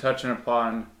kind of touching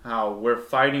upon how we're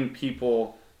fighting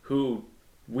people who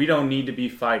we don't need to be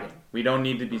fighting. We don't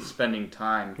need to be spending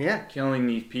time killing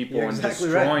these people You're and exactly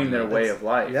destroying right. their way of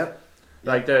life. Yep.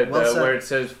 Like Well said. where it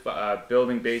says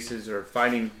building bases or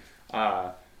fighting,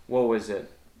 what was it?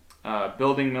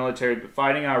 Building military,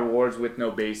 fighting our wars with no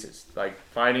bases. Like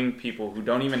fighting people who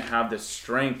don't even have the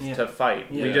strength to fight.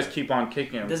 Yeah. We just keep on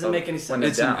kicking them. Doesn't make any sense. when they're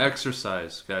It's down. an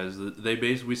exercise, guys.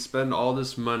 We spend all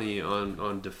this money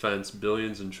on defense,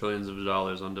 billions and trillions of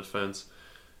dollars on defense.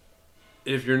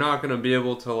 If you're not going to be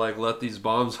able to like let these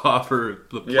bombs off or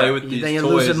play with these Then you're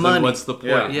toys, losing then money. what's the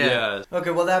point? Yeah. Okay,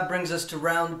 well that brings us to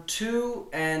round 2,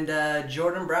 and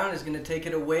Jordan Brown is going to take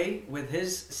it away with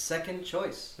his second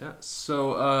choice. Yeah.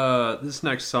 So this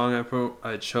next song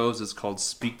I chose is called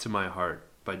 "Speak to My Heart"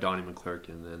 by Donnie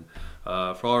McClurkin, and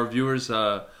for all our viewers,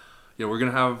 we're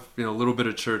gonna have a little bit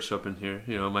of church up in here.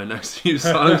 My next few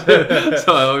songs,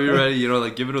 so I hope you're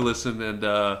ready. Give it a listen, and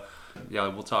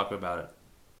we'll talk about it.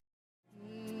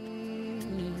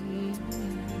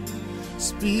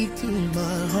 Speak to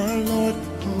my heart, Lord.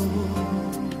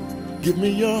 Oh, give me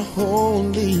your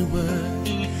holy word.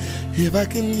 If I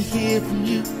can hear from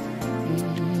you,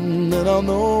 then I'll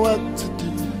know what to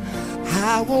do.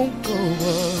 I won't go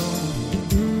on.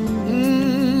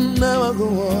 Never go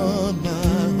on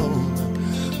my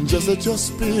own. Just let your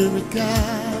spirit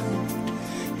guide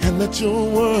and let your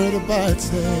word abide.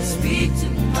 Speak to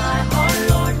my heart,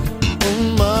 Lord.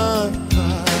 Oh, my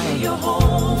heart. Give me your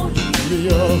holy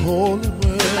Your holy word.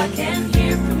 If I can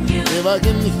hear from you, if I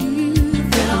can hear,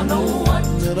 then I'll know what to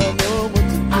then I'll know what to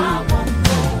do. I won't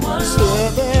go alone. So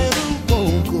that I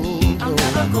won't go. I'll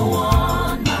never go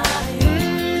on my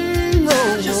own. No,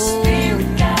 Let your spirit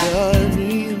guide. guide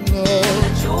me, Lord.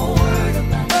 Let your word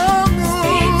abide.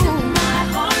 Speak to my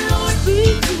heart, Lord.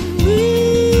 Speak to me.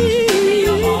 Give me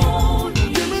your holy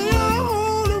Give me your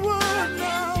holy word I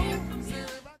now. can't hear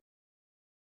from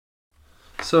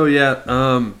you. So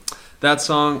that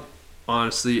song,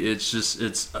 honestly,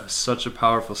 it's such a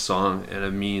powerful song, and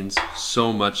it means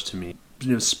so much to me.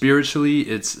 Spiritually,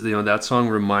 it's that song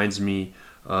reminds me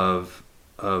of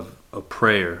a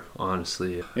prayer.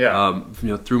 Honestly,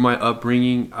 through my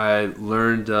upbringing, I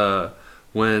learned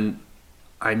when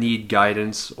I need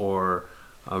guidance or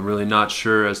I'm really not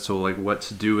sure as to like what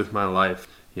to do with my life.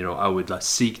 I would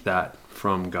seek that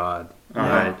from God,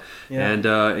 right? Yeah. And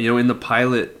in the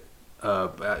pilot.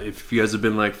 If you guys have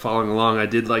been following along, I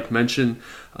did mention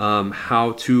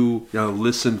how to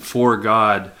listen for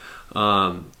God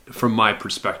from my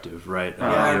perspective, right?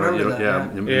 I remember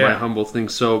that. My humble thing.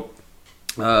 So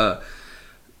the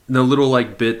little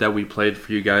bit that we played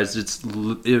for you guys, it's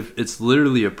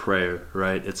literally a prayer,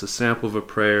 right? It's a sample of a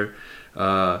prayer.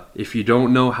 If you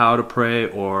don't know how to pray,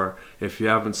 or if you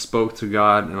haven't spoke to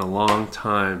God in a long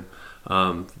time,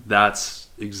 that's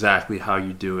exactly how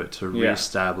you do it to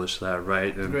reestablish that,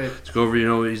 right? And to go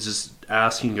over, he's just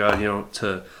asking God,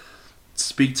 to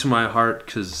speak to my heart,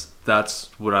 because that's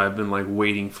what I've been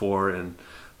waiting for, and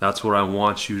that's what I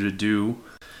want you to do.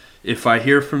 If I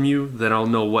hear from you, then I'll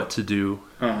know what to do.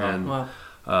 And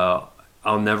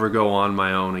I'll never go on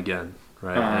my own again,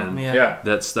 right? And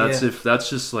that's if that's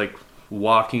just like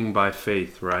walking by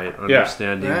faith, right?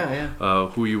 Understanding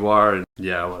who you are. And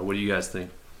what do you guys think?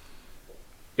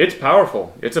 It's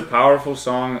powerful. It's a powerful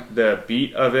song. The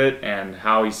beat of it and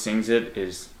how he sings it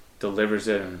delivers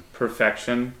it in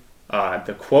perfection.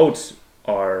 The quotes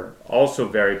are also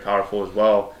very powerful as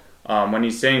well. When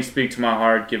he's saying, "Speak to my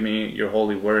heart, give me your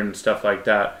holy word," and stuff like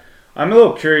that. I'm a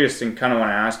little curious and kind of want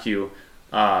to ask you,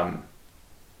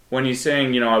 when he's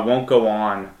saying, I won't go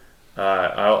on,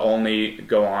 I'll only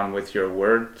go on with your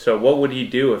word. So what would he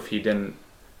do if he didn't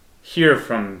hear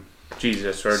from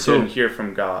Jesus or didn't hear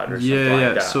from God or something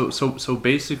like that? So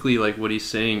basically, like what he's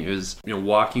saying is,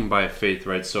 walking by faith,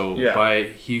 right? So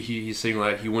he's saying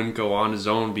like he wouldn't go on his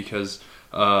own because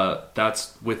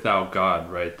that's without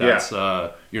God, right? That's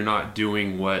you're not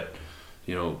doing what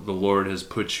the Lord has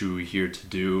put you here to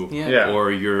do,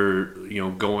 or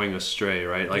you're going astray,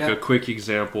 right? Like a quick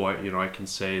example I can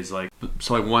say is like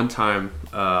one time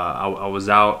I was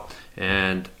out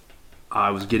and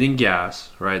I was getting gas,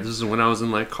 right? This is when I was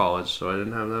in like college, so I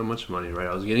didn't have that much money, right?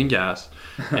 I was getting gas,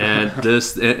 and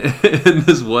this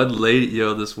one lady,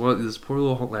 this poor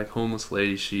little like homeless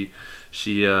lady, she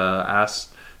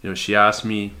asked, she asked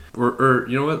me, or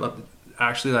you know what?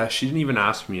 Actually, she didn't even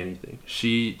ask me anything.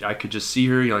 I could just see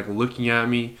her like looking at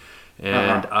me,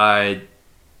 and I,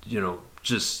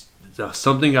 just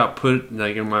something got put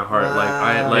like in my heart.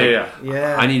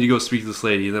 I need to go speak to this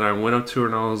lady. And then I went up to her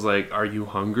and I was like, "Are you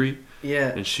hungry?" Yeah.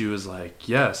 And she was like,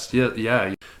 "Yes,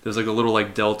 yeah." There's like a little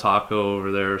like Del Taco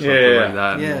over there or something like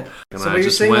that. And so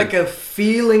you're saying like a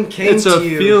feeling came to you. It's a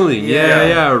feeling,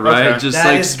 right? Okay. Just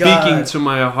that like is speaking God. to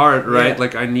my heart, right?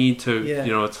 Like I need to,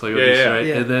 it's like this, right?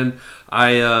 And then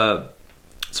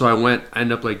so I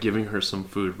ended up like giving her some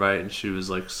food, right? And she was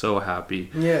like so happy.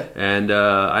 Yeah. And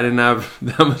I didn't have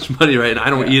that much money, right? And I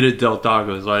don't eat at Del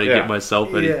Taco, so I didn't get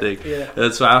myself anything.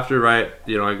 And so after, right,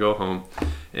 I go home.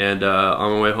 And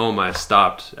on my way home, I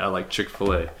stopped at like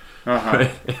Chick-fil-A.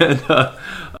 Right? And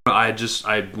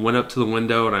I went up to the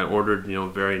window and I ordered,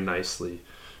 very nicely,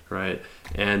 right?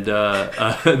 And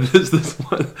this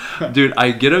one dude,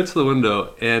 I get up to the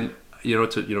window and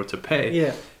to pay.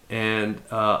 Yeah. And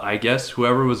I guess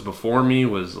whoever was before me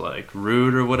was like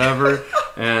rude or whatever,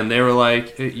 and they were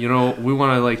like, we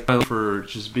want to like for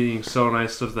just being so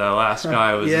nice to that last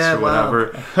guy was this or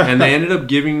whatever, and they ended up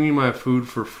giving me my food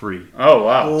for free. Oh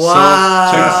wow! So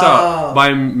check this out.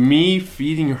 By me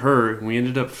feeding her, we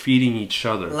ended up feeding each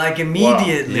other. Like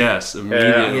immediately. Wow. Yes,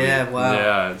 immediately. Yeah. Wow.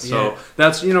 Yeah. So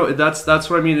that's that's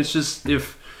what I mean. It's just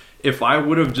if I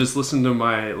would have just listened to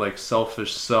my like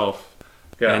selfish self,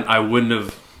 and I wouldn't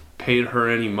have paid her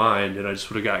any mind, and I just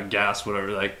would have got gas, whatever.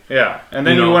 Like and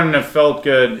then you wouldn't have felt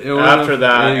good after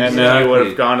that, and then you would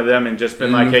have gone to them and just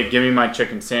been like, "Hey, give me my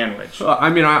chicken sandwich."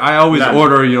 I mean, I always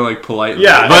order, like politely.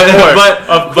 Yeah,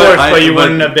 but you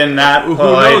wouldn't have been that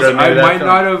polite. Who knows? I might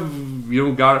not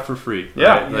have got it for free.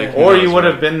 Yeah, right? Or you would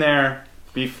have been there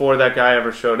before that guy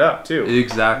ever showed up too.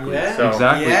 Exactly. Yeah. So,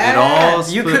 exactly. Yeah.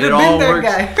 You could have been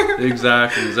that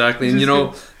guy. Exactly.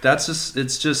 And that's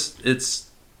just it's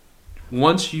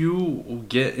once you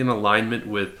get in alignment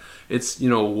with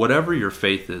whatever your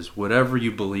faith is, whatever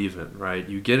you believe in, right?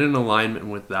 You get in alignment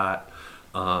with that,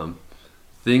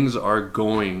 things are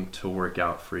going to work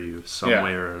out for you some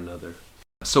way or another.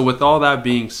 So with all that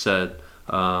being said,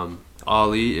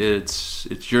 Ollie,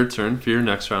 it's your turn for your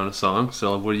next round of songs.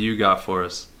 So what do you got for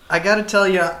us? I gotta tell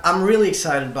you, I'm really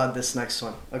excited about this next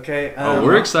one. Okay.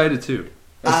 We're excited too.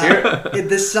 Let's hear it.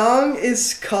 The song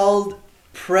is called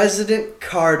 "President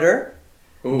Carter"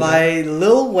 by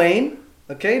Lil Wayne.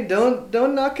 Okay, don't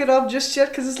knock it off just yet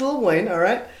because it's Lil Wayne. All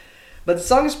right, but the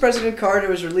song is "President Carter." It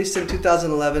was released in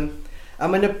 2011.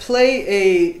 I'm gonna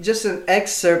play just an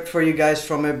excerpt for you guys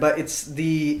from it, but it's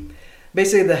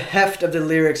basically the heft of the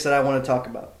lyrics that I want to talk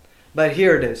about. But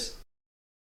here it is.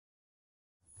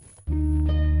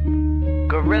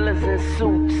 Gorillas in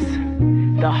suits,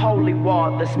 the holy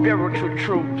war, the spiritual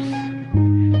troops,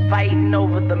 fighting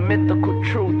over the mythical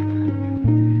truth,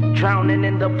 drowning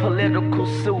in the political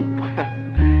soup.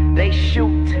 They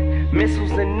shoot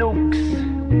missiles and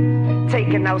nukes,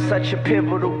 taking out such a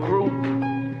pivotal group.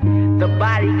 The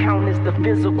body count is the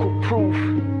physical proof,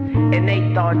 and they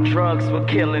thought drugs were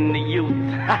killing the youth.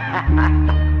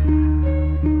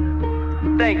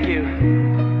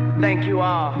 Thank you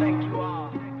all.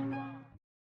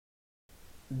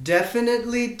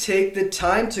 Definitely take the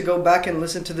time to go back and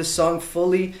listen to this song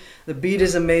fully. The beat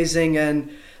is amazing, and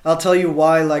I'll tell you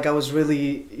why. Like, I was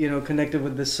really, connected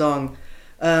with this song.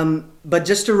 But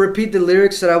just to repeat the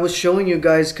lyrics that I was showing you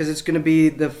guys, because it's going to be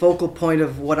the focal point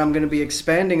of what I'm going to be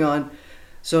expanding on.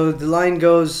 So the line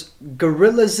goes,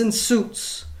 guerrillas in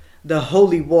suits, the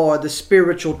holy war, the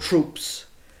spiritual troops,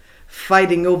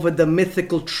 fighting over the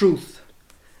mythical truth,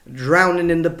 drowning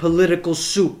in the political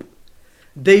soup.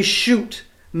 They shoot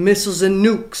missiles and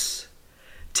nukes,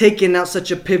 taking out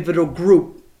such a pivotal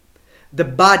group. The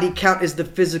body count is the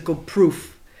physical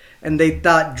proof, and they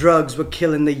thought drugs were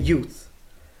killing the youth.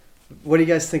 What do you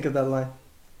guys think of that line?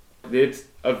 It's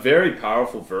a very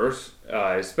powerful verse,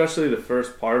 especially the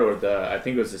first part, or I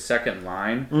think it was the second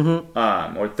line,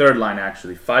 or third line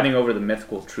actually, fighting over the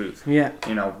mythical truth. Yeah.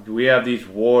 You know, we have these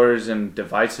wars and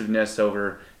divisiveness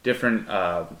over different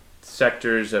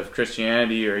sectors of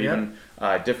Christianity, or even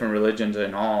different religions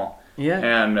and all. Yeah.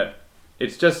 And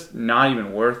it's just not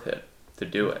even worth it to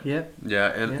do it. Yeah. Yeah,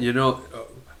 and you know,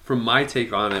 from my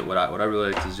take on it, what I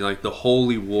really like is like the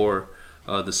holy war,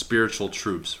 the spiritual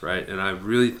troops, right? And I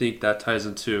really think that ties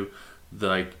into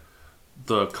the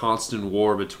constant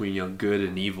war between good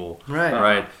and evil,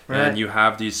 right? And you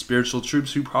have these spiritual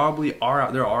troops who probably are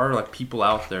out there, are like people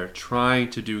out there trying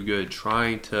to do good,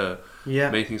 trying to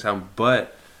make things happen,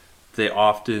 but they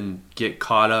often get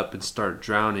caught up and start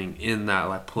drowning in that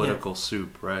like political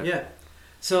soup, right? Yeah.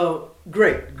 So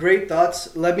great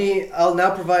thoughts. I'll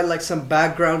now provide like some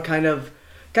background, kind of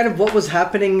what was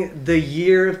happening the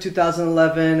year of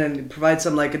 2011, and provide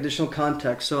some like additional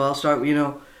context. So I'll start,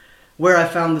 where I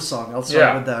found the song. I'll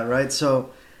start with that, right?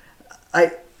 So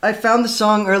I found the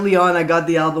song early on. I got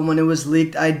the album when it was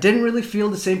leaked. I didn't really feel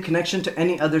the same connection to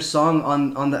any other song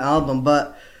on the album,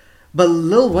 but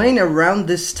Lil Wayne, around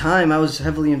this time, I was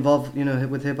heavily involved,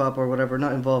 with hip hop or whatever.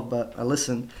 Not involved, but I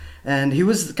listened. And he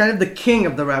was kind of the king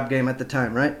of the rap game at the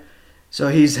time, right? So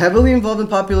he's heavily involved in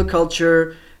popular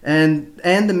culture and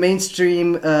the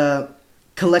mainstream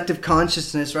collective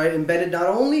consciousness, right? Embedded not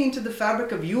only into the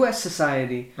fabric of U.S.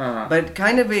 society, but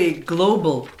kind of a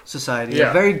global society,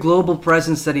 a very global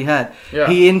presence that he had. Yeah.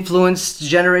 He influenced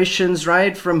generations,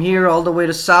 right, from here all the way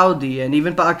to Saudi and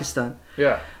even Pakistan.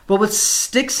 Yeah. But what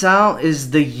sticks out is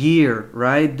the year,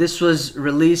 right? This was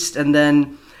released, and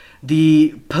then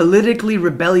the politically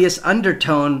rebellious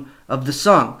undertone of the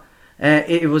song.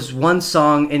 It was one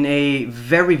song in a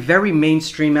very, very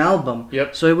mainstream album.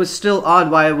 Yep. So it was still odd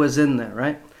why it was in there,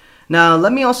 right? Now,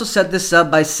 let me also set this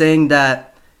up by saying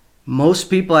that most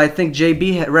people, I think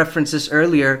JB had referenced this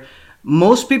earlier,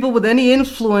 most people with any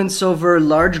influence over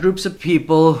large groups of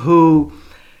people who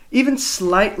even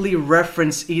slightly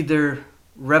reference either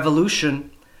revolution,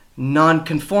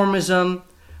 nonconformism,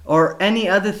 or any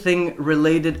other thing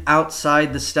related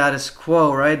outside the status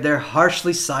quo, right? They're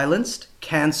harshly silenced,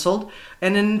 canceled,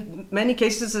 and in many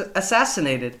cases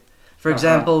assassinated. For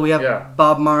example, we have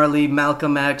Bob Marley,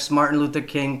 Malcolm X, Martin Luther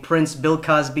King, Prince, Bill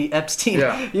Cosby, Epstein.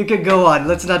 Yeah. You could go on.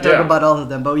 Let's not talk about all of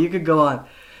them, but you could go on.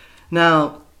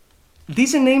 Now,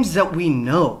 these are names that we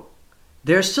know.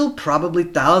 There are still probably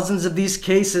thousands of these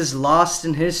cases lost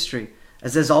in history,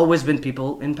 as there's always been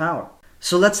people in power.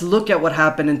 So let's look at what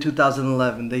happened in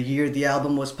 2011, the year the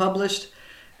album was published,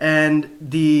 and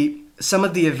some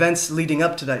of the events leading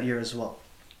up to that year as well.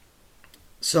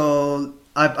 So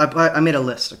I made a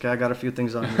list, okay? I got a few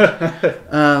things on here.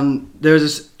 There's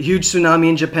this huge tsunami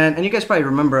in Japan, and you guys probably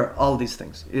remember all these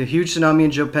things. A huge tsunami in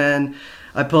Japan.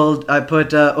 I put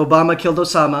Obama killed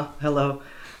Osama. Hello.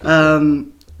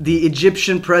 The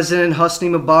Egyptian president, Hosni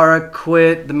Mubarak,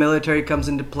 quit. The military comes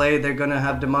into play. They're going to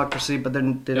have democracy, but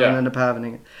then they don't end up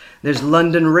having it. There's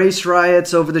London race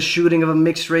riots over the shooting of a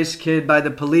mixed-race kid by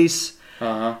the police.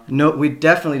 No, we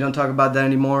definitely don't talk about that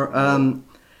anymore.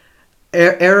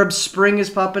 Arab Spring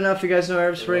is popping up. You guys know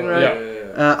Arab Spring,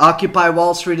 right? Occupy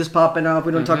Wall Street is popping up.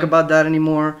 We don't talk about that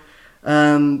anymore.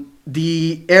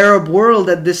 The Arab world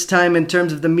at this time, in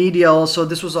terms of the media also,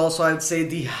 this was also, I would say,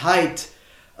 the height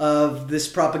of this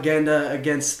propaganda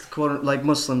against quote like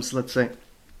Muslims, let's say.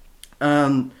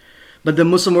 But the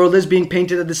Muslim world is being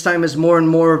painted at this time as more and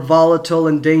more volatile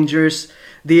and dangerous.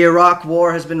 The Iraq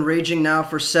War has been raging now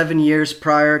for 7 years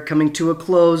prior, coming to a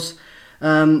close.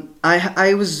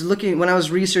 I was looking, when I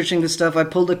was researching this stuff, I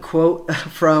pulled a quote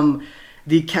from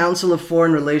the Council of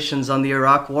Foreign Relations on the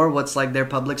Iraq War, what's like their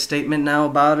public statement now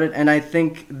about it, and I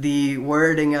think the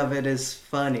wording of it is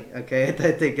funny, okay?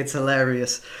 I think it's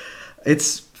hilarious.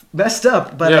 It's messed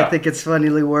up, but I think it's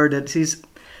funnily worded.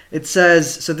 It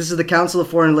says, so this is the Council of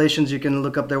Foreign Relations. You can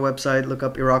look up their website, look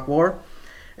up Iraq War.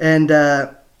 And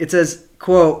it says,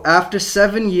 quote, after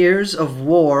 7 years of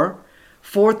war,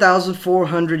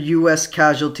 4,400 U.S.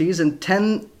 casualties and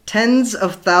tens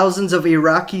of thousands of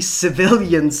Iraqi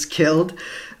civilians killed,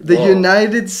 the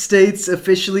United States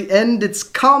officially ended its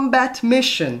combat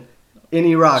mission in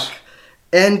Iraq.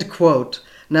 End quote.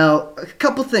 Now, a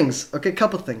couple things.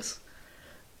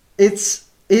 It's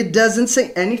It doesn't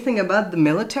say anything about the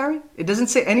military. It doesn't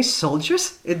say any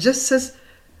soldiers. It just says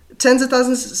tens of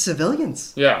thousands of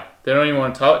civilians. Yeah, they don't even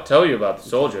want to tell you about the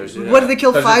soldiers. What did they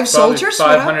kill? 5 soldiers?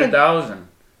 What happened? 500,000.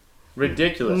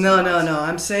 Ridiculous. No.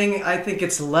 I'm saying I think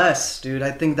it's less, dude.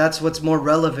 I think that's what's more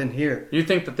relevant here. You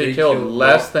think that they killed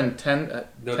less than 10,000?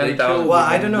 They killed Well,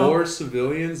 I don't know. more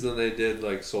civilians than they did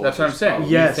like soldiers. That's what I'm saying.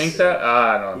 probably. Yes. You think that?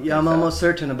 I don't. Yeah, I'm almost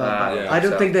certain about that. yeah, I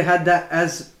don't so. think they had that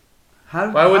as.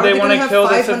 Why would they wanna kill the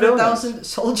 500,000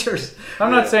 soldiers?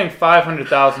 I'm not saying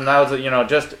 500,000. That was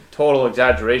just total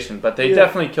exaggeration. But they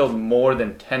definitely killed more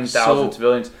than 10,000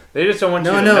 civilians. They just don't want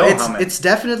you to know how many. It's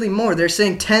definitely more. They're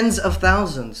saying tens of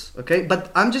thousands. Okay, but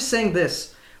I'm just saying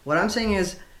this. What I'm saying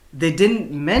is they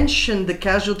didn't mention the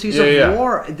casualties of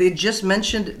war. They just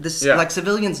mentioned this like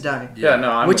civilians dying. Yeah,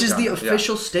 no, I'm which is the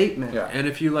official statement. Yeah. And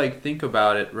if you like think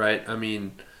about it, right? I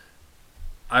mean,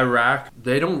 Iraq,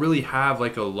 they don't really have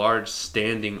like a large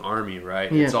standing army,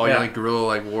 right? Yeah. It's all like guerrilla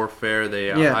like warfare. They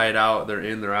hide out, they're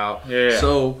in, they're out. Yeah.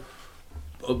 So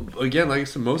again, like I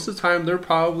said, most of the time they're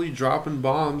probably dropping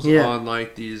bombs on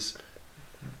like these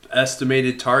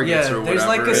estimated targets or whatever. There's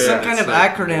like some kind of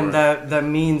like acronym that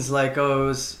means like, oh, it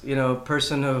was,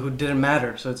 person who didn't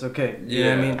matter, so it's okay. You know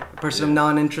what I mean? A person of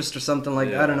non-interest or something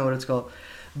like that. I don't know what it's called.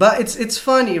 But it's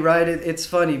funny, right? It's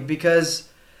funny because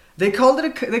they called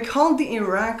the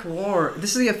Iraq war.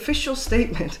 This is the official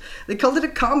statement. They called it a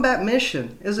combat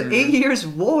mission. It was an 8 years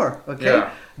war. Okay,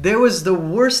 there was the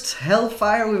worst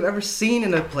hellfire we've ever seen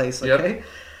in a place. Okay,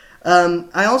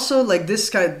 I also like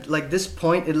this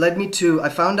point. It led me to I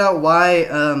found out why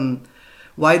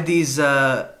these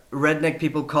redneck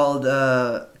people called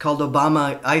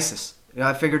Obama ISIS.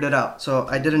 I figured it out. So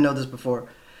I didn't know this before.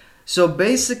 So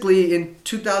basically, in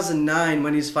 2009,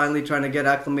 when he's finally trying to get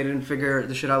acclimated and figure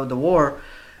the shit out with the war,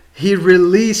 he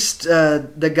released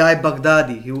the guy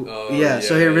Baghdadi.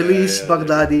 So he released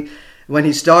Baghdadi when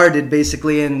he started,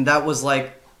 basically, and that was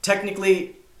like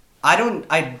technically, I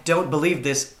don't believe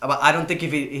this, but I don't think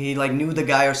if he like knew the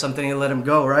guy or something, he let him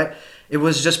go, right? It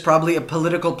was just probably a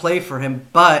political play for him,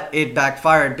 but it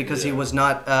backfired because he was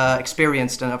not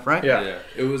experienced enough, right? Yeah.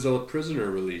 It was a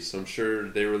prisoner release. I'm sure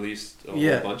they released a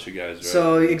whole bunch of guys, right?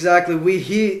 So exactly,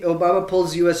 Obama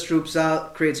pulls U.S. troops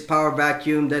out, creates power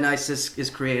vacuum, then ISIS is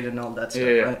created and all that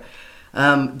stuff,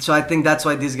 right? So I think that's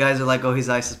why these guys are like, oh, he's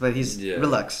ISIS, but he's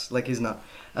relax, like he's not.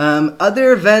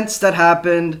 Other events that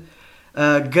happened.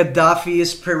 Gaddafi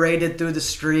is paraded through the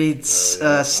streets.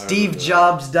 Steve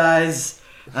Jobs dies.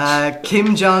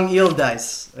 Kim Jong-il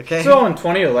dies. Okay. So in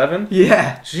 2011.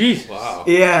 Yeah. Jeez. Wow.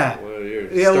 Yeah. What a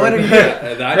year. Yeah. What a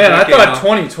year. Man, I thought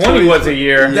 2020 was a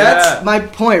year. That's my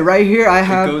point right here. I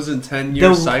have. It goes in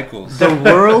 10-year cycles. The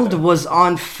world was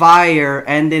on fire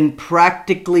and in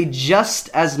practically just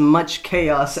as much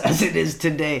chaos as it is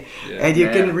today. Yeah, and you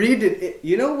can read it.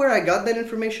 You know where I got that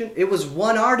information? It was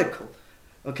one article.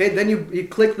 Okay, then you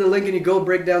click the link and you go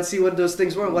break down, see what those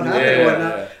things were, what happened and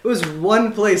whatnot. Yeah. It was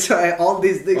one place, right? All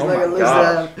these things like I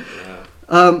listed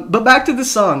out. But back to the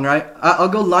song, right? I'll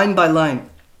go line by line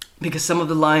because some of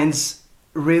the lines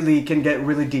really can get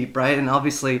really deep, right? And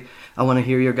obviously, I want to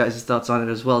hear your guys' thoughts on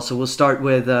it as well. So we'll start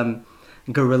with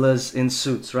gorillas in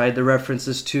suits, right? The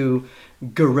references to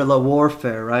guerrilla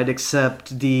warfare, right?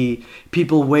 Except the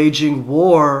people waging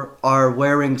war are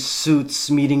wearing suits,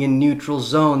 meeting in neutral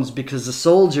zones, because the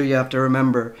soldier, you have to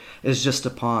remember, is just a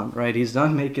pawn, right? He's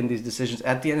not making these decisions.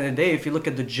 At the end of the day, if you look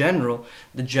at the general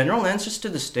answers to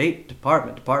the State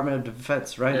Department of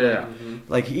Defense, right? Yeah.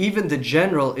 Like even the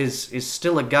general is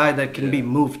still a guy that can be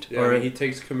moved. Yeah, or he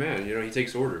takes command. He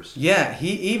takes orders. Yeah,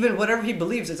 he even whatever he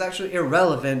believes is actually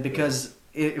irrelevant because.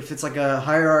 If it's like a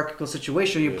hierarchical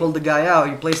situation, you pull the guy out,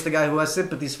 you place the guy who has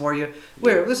sympathies for you.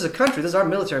 This is a country, this is our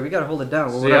military, we gotta hold it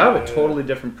down. See, I have a totally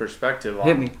different perspective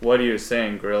on what he was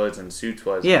saying guerrillas in suits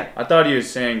was. Yeah. I thought he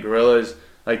was saying guerrillas,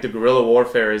 like the guerrilla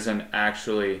warfare isn't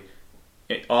actually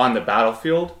on the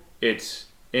battlefield, it's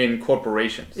in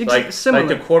corporations. Like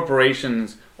the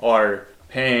corporations are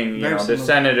paying, the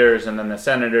senators, and then the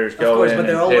senators go in and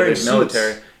pay the military.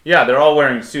 Suits. Yeah, they're all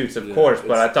wearing suits, of course,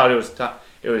 but I thought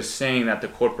it was saying that the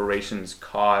corporations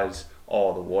cause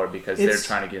all the war because they're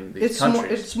trying to get in these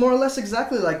countries. It's more or less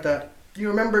exactly like that. You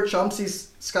remember Chomsky's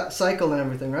cycle and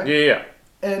everything, right? Yeah.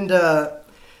 And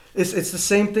it's the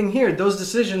same thing here. Those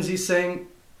decisions he's saying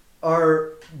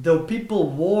are the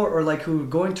people who are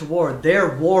going to war,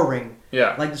 they're warring.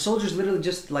 Yeah. Like the soldiers literally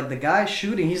just like the guy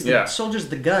shooting, the soldier's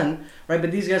the gun, right? But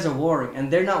these guys are warring,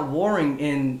 and they're not warring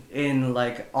in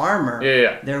like armor.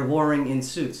 Yeah. They're warring in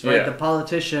suits, right? Yeah. The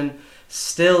politician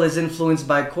still is influenced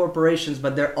by corporations,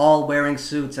 but they're all wearing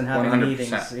suits and having 100%.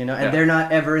 meetings, and they're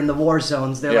not ever in the war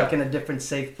zones. They're like in a different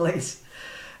safe place.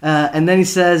 And then he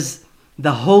says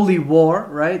the holy war,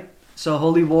 right? So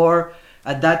holy war,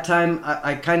 at that time,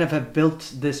 I kind of have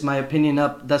built my opinion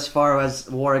up thus far as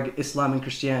war against Islam and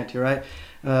Christianity, right?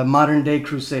 Modern day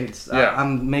crusades. Yeah.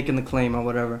 I'm making the claim or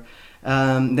whatever.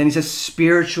 Then he says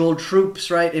spiritual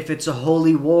troops, right? If it's a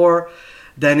holy war,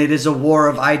 then it is a war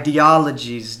of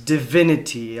ideologies,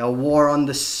 divinity, a war on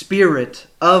the spirit,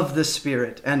 of the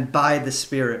spirit, and by the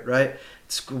spirit, right?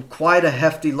 It's quite a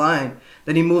hefty line.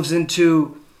 Then he moves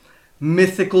into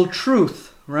mythical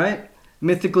truth, right?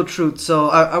 Mythical truth. So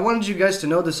I wanted you guys to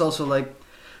know this also, like,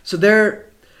 so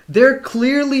there are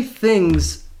clearly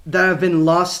things that have been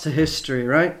lost to history,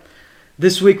 right?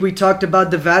 This week we talked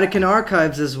about the Vatican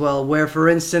archives as well, where, for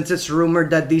instance, it's rumored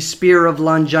that the spear of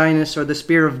Longinus, or the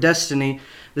spear of destiny,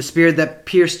 the spear that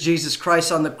pierced Jesus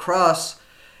Christ on the cross,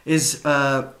 is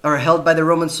or held by the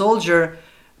Roman soldier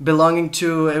belonging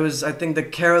to, it was, I think, the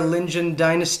Carolingian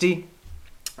dynasty.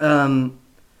 That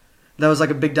was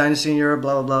like a big dynasty in Europe,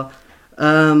 blah, blah,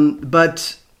 blah.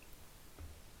 But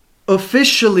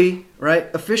officially, right,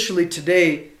 officially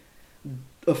today,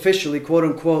 officially, quote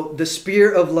unquote, the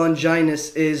spear of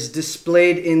Longinus is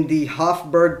displayed in the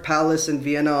Hofburg Palace in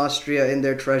Vienna, Austria, in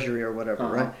their treasury or whatever,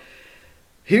 right?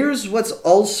 Here's what's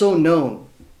also known,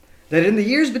 that in the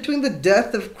years between the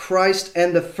death of Christ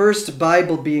and the first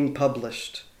Bible being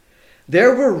published,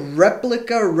 there were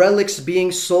replica relics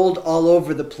being sold all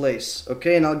over the place.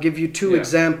 Okay, and I'll give you two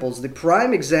examples. The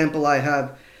prime example I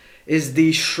have is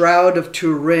the Shroud of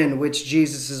Turin, which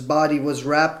Jesus' body was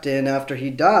wrapped in after he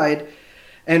died.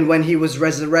 And when he was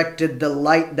resurrected, the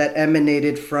light that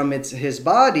emanated from his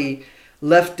body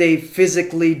left a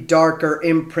physically darker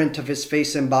imprint of his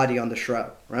face and body on the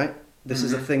shroud, right? This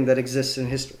is a thing that exists in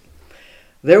history.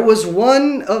 There was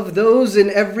one of those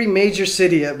in every major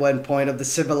city at one point of the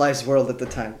civilized world at the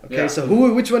time. Okay, so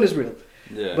which one is real?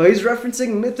 Yeah. But he's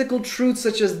referencing mythical truths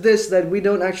such as this that we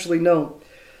don't actually know.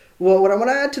 Well, what I want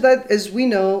to add to that is we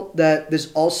know that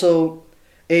there's also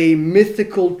a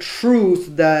mythical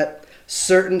truth that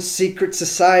certain secret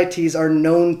societies are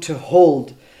known to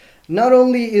hold. Not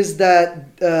only is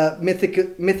that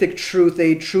mythic truth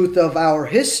a truth of our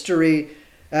history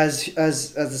as a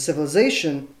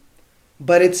civilization,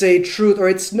 but it's a truth, or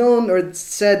it's known or it's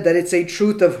said that it's a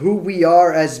truth of who we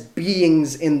are as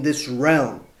beings in this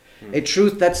realm. A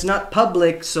truth that's not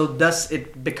public, so thus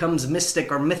it becomes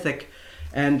mystic or mythic.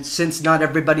 And since not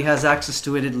everybody has access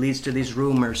to it, it leads to these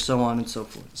rumors, so on and so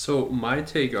forth. So my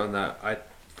take on that,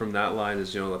 from that line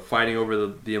is, fighting over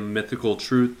the mythical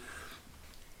truth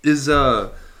is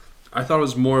I thought it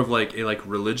was more of like a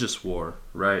religious war,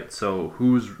 right? So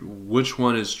which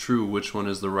one is true, which one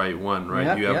is the right one, right?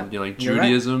 Yep, you have like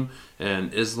Judaism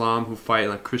and Islam who fight,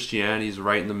 like Christianity is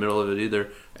right in the middle of it either.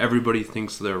 Everybody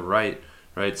thinks they're right?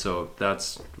 So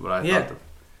that's what I thought.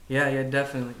 Yeah,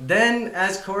 definitely. Then,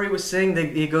 as Corey was saying,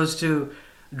 he goes to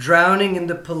drowning in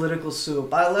the political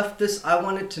soup. I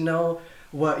wanted to know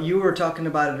what you were talking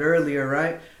about it earlier,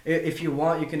 right? If you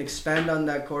want, you can expand on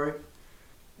that, Corey.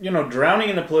 Drowning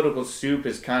in the political soup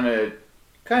is kind of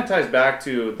ties back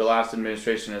to the last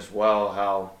administration as well.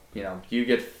 How you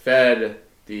get fed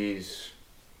these,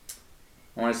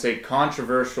 I want to say,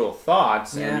 controversial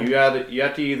thoughts, and you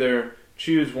have to either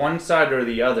choose one side or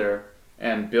the other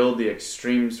and build the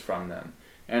extremes from them.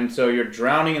 And so you're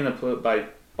drowning in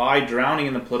by drowning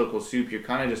in the political soup. You're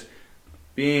kind of just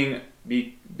being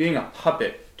a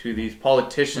puppet to these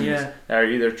politicians that are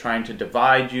either trying to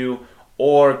divide you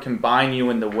or combine you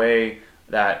in the way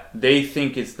that they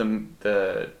think is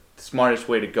the smartest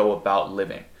way to go about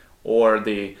living, or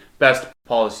the best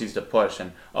policies to push.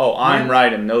 And I'm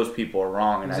right and those people are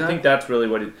wrong. And I think that's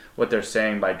really what they're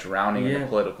saying by drowning in the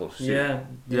political soup.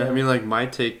 Yeah. I mean, like, my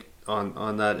take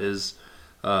on that is,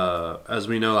 as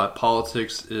we know, that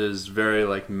politics is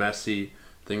very messy.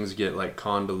 Things get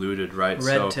convoluted, right?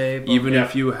 Red tape. Even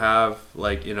if you have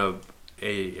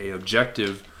a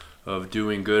objective of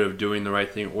doing good, of doing the right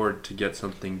thing, or to get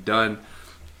something done,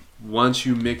 once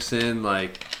you mix in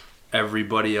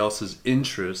everybody else's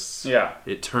interests,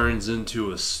 it turns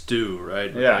into a stew,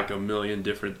 right? With a million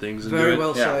different things into Very it.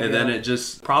 well said. And then it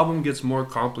just problem gets more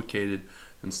complicated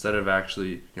instead of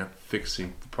actually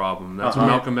fixing the problem. That's what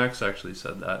Malcolm X actually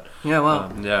said that. Yeah,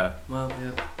 well. Well,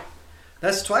 yeah.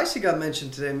 That's twice he got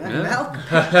mentioned today, man.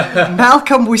 Yeah.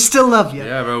 Malcolm, we still love you.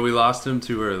 Yeah, bro, we lost him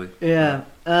too early. Yeah.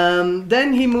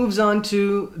 Then he moves on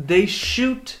to, they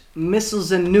shoot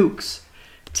missiles and nukes,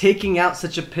 taking out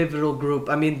such a pivotal group.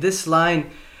 I mean, this line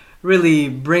really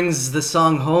brings the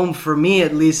song home for me,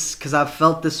 at least, because I've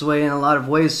felt this way in a lot of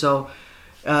ways. So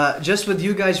just with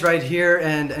you guys right here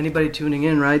and anybody tuning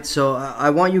in, right? So I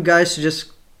want you guys to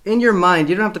just, in your mind,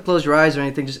 you don't have to close your eyes or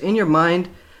anything, just in your mind,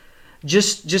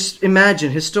 Just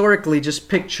imagine, historically, just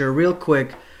picture real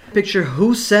quick. Picture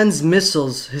who sends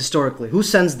missiles historically. Who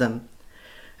sends them?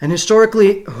 And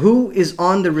historically, who is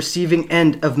on the receiving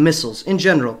end of missiles in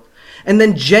general? And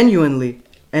then genuinely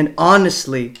and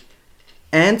honestly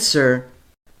answer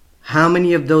how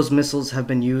many of those missiles have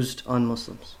been used on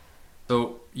Muslims.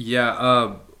 So,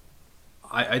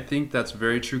 I think that's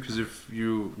very true, because if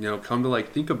you come to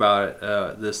like think about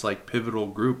it, this like pivotal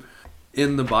group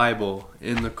in the Bible,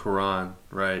 in the Quran,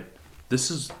 right? This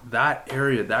is that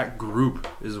area, that group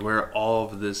is where all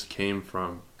of this came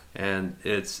from. And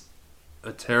it's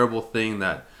a terrible thing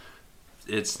that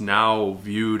it's now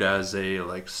viewed as a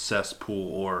like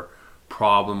cesspool or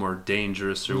problem or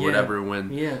dangerous or whatever, when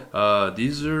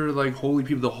these are like holy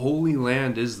people. The Holy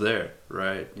Land is there,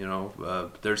 right?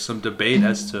 There's some debate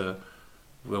as to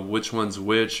which one's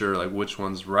which, or like which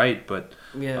one's right, but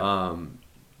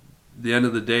the end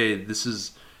of the day, this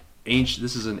is ancient.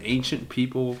 This is an ancient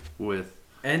people with,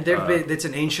 and it's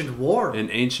an ancient war. An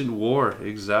ancient war,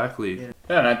 exactly. Yeah,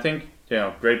 and I think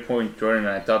great point, Jordan.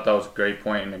 And I thought that was a great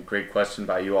point and a great question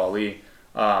by you, Ali.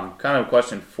 Kind of a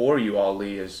question for you,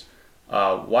 Ali, is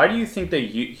why do you think that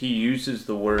he uses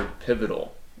the word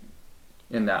pivotal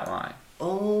in that line?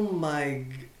 Oh my,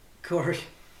 Corey,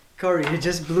 you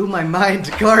just blew my mind,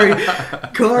 Corey.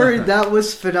 Corey, that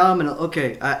was phenomenal.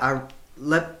 Okay,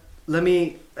 let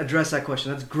me address that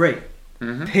question. That's great.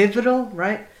 Mm-hmm. Pivotal,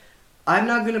 right? I'm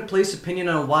not going to place opinion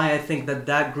on why I think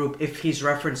that group, if he's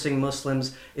referencing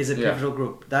Muslims, is a pivotal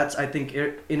group. That's, I think,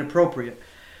 inappropriate.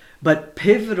 But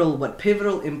pivotal, what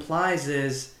pivotal implies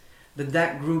is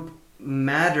that group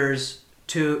matters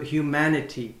to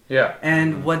humanity. Yeah.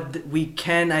 And what we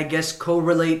can, I guess,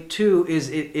 correlate to is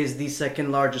it is the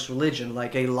second largest religion.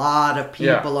 Like, a lot of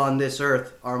people on this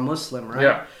earth are Muslim, right?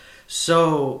 Yeah.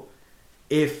 So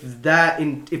if the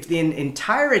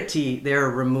entirety they're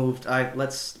removed,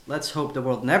 let's hope the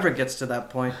world never gets to that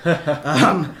point.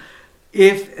 Then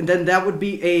that would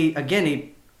be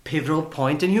a pivotal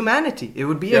point in humanity. It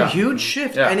would be a huge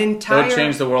shift. Yeah. It would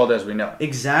change the world as we know.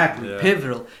 Exactly. Yeah.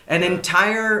 Pivotal. An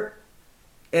entire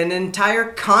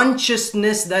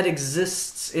consciousness that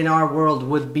exists in our world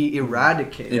would be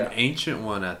eradicated. An ancient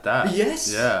one at that.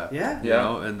 Yes. Yeah.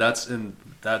 Yeah.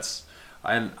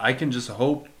 And I can just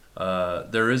hope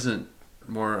there isn't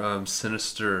more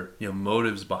sinister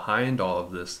motives behind all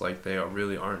of this. Like, they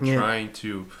really aren't trying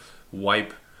to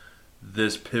wipe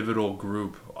this pivotal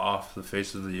group off the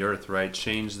face of the earth, right?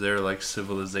 Change their like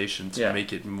civilization to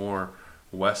make it more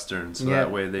Western, so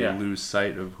that way they lose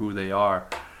sight of who they are.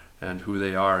 And who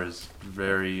they are is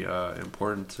very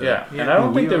important to... And I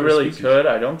don't think they really could.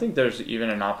 I don't think there's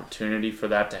even an opportunity for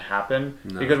that to happen.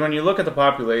 No. Because when you look at the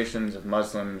populations of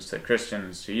Muslims to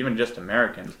Christians to even just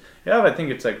Americans, you have, I think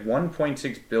it's like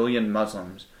 1.6 billion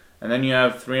Muslims. And then you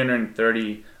have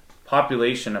 330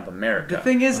 population of America. The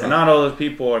thing is... And not all those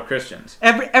people are Christians.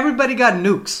 Everybody got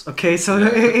nukes, okay? So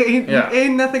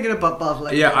ain't nothing gonna pop off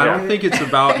like that. I don't think it's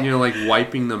about, like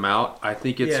wiping them out. I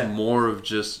think it's more of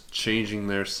just changing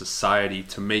their society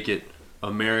to make it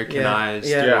Americanized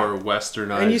or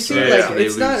Westernized. And you see,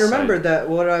 it's not... Remember that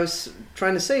what I was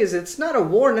trying to say is it's not a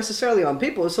war necessarily on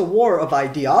people. It's a war of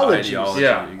ideologies.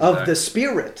 Of the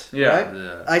spirit, right?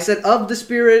 Yeah. I said of the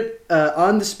spirit,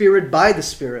 on the spirit, by the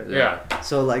spirit. Yeah.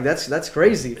 So, like, that's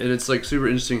crazy. And it's, like, super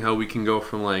interesting how we can go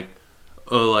from, like,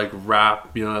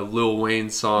 rap, a Lil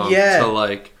Wayne song to,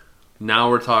 like...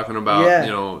 Now we're talking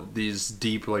about, these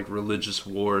deep, like, religious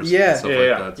wars and stuff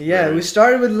like that. We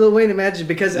started with Lil Wayne, imagine,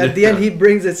 because at the end he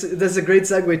brings it. That's a great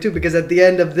segue, too, because at the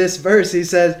end of this verse he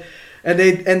says, and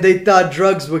they thought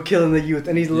drugs were killing the youth,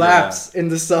 and he laughs in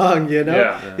the song,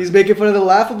 He's making fun of the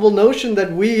laughable notion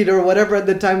that weed or whatever at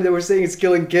the time they were saying is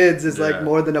killing kids is, like,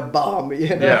 more than a bomb,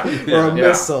 or a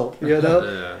missile,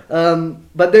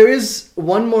 But there is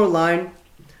one more line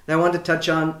that I want to touch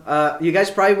on. You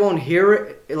guys probably won't hear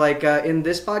it in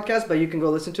this podcast, but you can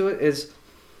go listen to it. Is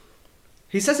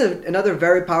he says another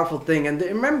very powerful thing, and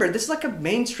remember, this is like a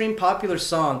mainstream popular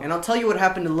song, and I'll tell you what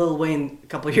happened to Lil Wayne a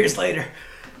couple of years later.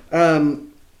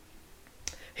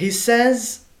 He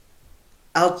says,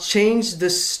 "I'll change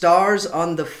the stars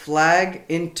on the flag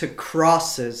into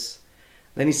crosses."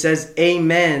 Then he says,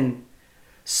 "Amen.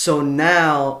 So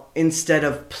now instead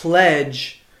of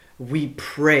pledge, we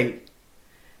pray."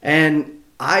 And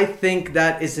I think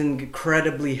that is an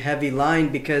incredibly heavy line,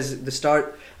 because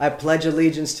I pledge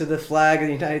allegiance to the flag of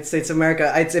the United States of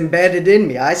America. It's embedded in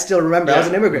me. I still remember. I was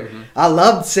an immigrant. Mm-hmm. I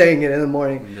loved saying it in the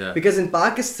morning. Yeah. Because in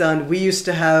Pakistan, we used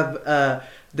to have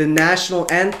the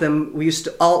national anthem. We used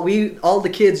to all the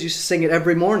kids used to sing it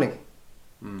every morning.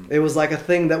 It was like a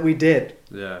thing that we did.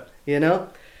 Yeah.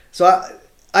 So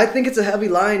I think it's a heavy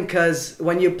line because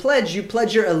when you pledge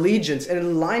your allegiance. And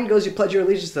the line goes, you pledge your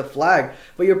allegiance to the flag,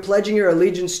 but you're pledging your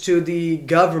allegiance to the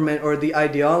government or the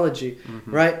ideology,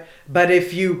 right? But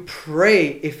if you pray,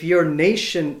 if your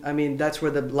nation, I mean, that's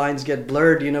where the lines get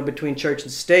blurred, you know, between church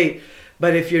and state.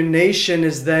 But if your nation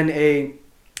is then a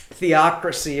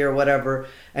theocracy or whatever,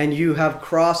 and you have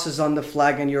crosses on the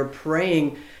flag and you're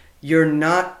praying, you're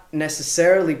not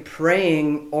necessarily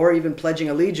praying or even pledging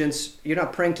allegiance. You're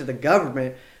not praying to the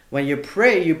government. When you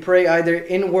pray either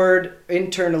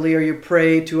internally, or you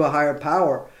pray to a higher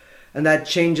power. And that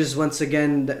changes once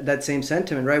again that same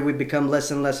sentiment, right? We become less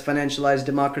and less financialized,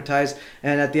 democratized,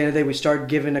 and at the end of the day we start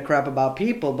giving a crap about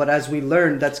people. But as we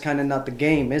learn, that's kind of not the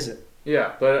game, is it?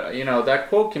 Yeah, but you know, that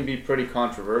quote can be pretty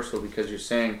controversial because you're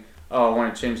saying, oh, I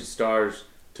want to change the stars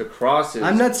to crosses.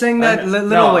 I'm not saying that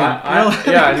literally.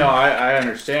 I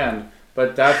understand,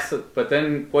 but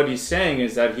then what he's saying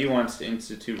is that he wants to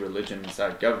institute religion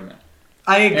inside government.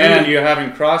 I agree. And you're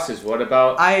having crosses. What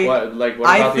about the other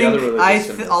religious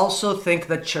symbols? Also think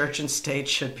that church and state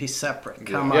should be separate.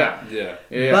 Come on. Yeah.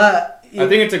 But I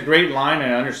think it's a great line,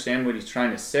 and I understand what he's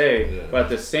trying to say. Yeah. But at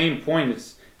the same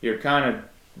point, you're kind of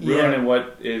ruining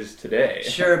what is today.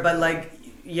 Sure, but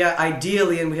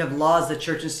ideally, and we have laws that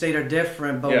church and state are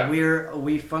different, but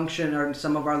we function, or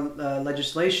some of our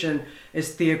legislation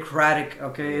is theocratic.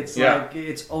 Okay, it's like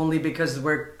it's only because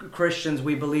we're Christians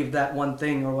we believe that one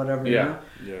thing or whatever. You know?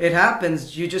 It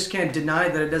happens. You just can't deny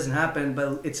that it doesn't happen,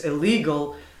 but it's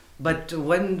illegal. But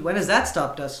when has that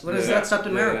stopped us? When has that stopped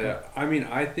America? I mean,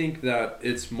 I think that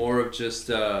it's more of just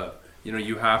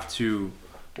you have to,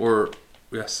 or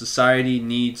society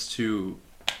needs to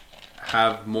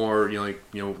have more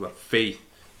faith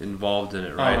involved in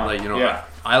it, right?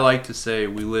 I like to say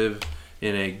we live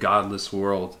in a godless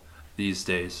world these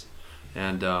days,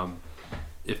 and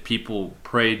if people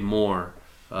prayed more,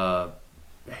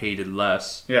 hated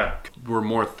less, were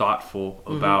more thoughtful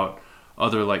about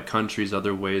other countries,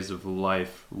 other ways of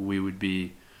life, we would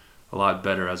be a lot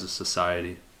better as a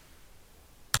society.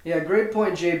 Yeah, great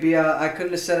point, JB. I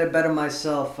couldn't have said it better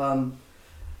myself.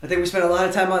 I think we spent a lot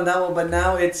of time on that one, but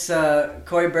now it's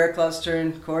Corey Bearclaw's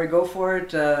turn. Corey, go for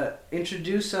it.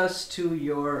 Introduce us to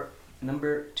your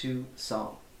number 2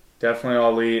 song. Definitely,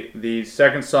 Ali. The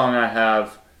second song I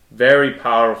have, very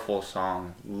powerful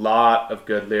song. Lot of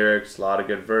good lyrics, a lot of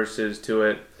good verses to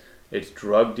it. It's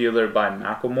Drug Dealer by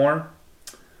Macklemore.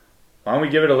 Why don't we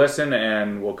give it a listen,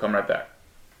 and we'll come right back.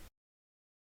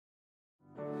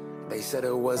 They said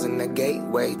it wasn't a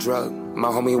gateway drug. My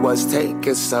homie was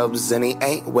taking subs and he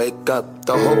ain't wake up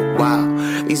the whole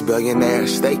while. These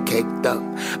billionaires, they caked up,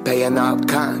 paying up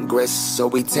Congress, so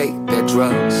we take their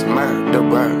drugs.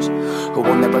 Murderers who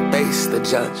will never face the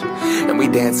judge. And we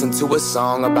dancing to a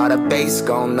song about a bass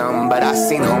gone numb. But I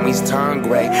seen homies turn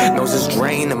gray, noses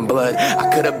draining blood. I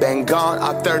could have been gone,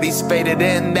 our 30s faded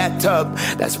in that tub.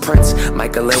 That's Prince,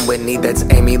 Michael and Whitney, that's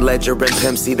Amy Ledger and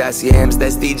Pimp C, that's Yams,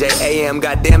 that's DJ AM.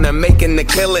 Goddamn, they're making the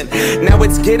killing. Now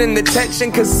it's getting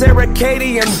attention cause Sarah,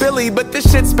 Katie and Billy. But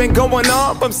this shit's been going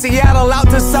on from Seattle out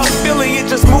to South Philly. It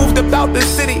just moved about the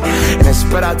city and it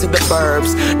spread out to the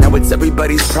burbs. Now it's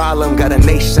everybody's problem, got a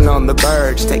nation on the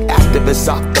verge. Take activists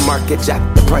off the market, jack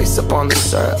the price up on the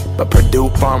syrup. But Purdue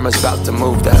Pharma's about to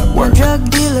move that work. My drug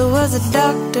dealer was a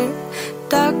doctor.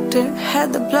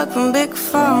 Had the plug from Big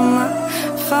Pharma.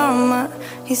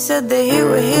 He said that he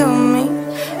would heal me,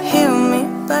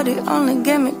 but he only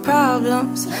gave me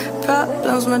problems.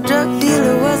 My drug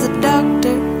dealer was a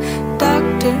doctor.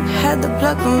 Had the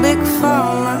plug from Big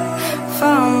Pharma.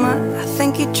 I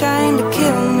think he trying to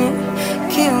kill me.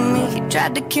 He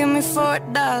tried to kill me for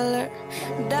 $1.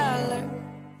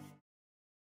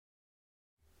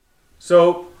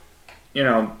 So,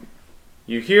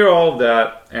 you hear all of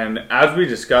that, and as we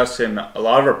discussed in a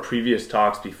lot of our previous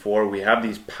talks before, we have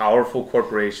these powerful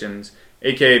corporations,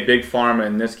 aka Big Pharma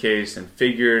in this case, and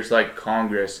figures like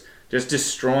Congress, just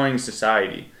destroying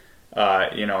society.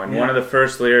 In one of the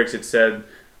first lyrics it said,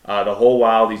 the whole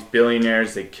while these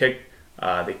billionaires, they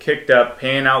kicked up,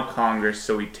 paying out Congress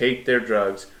so we take their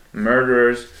drugs,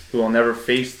 murderers who will never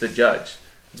face the judge.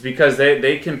 It's because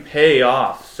they can pay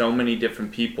off so many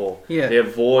different people. Yeah. They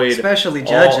avoid, especially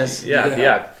judges.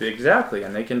 Yeah, exactly.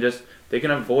 And they can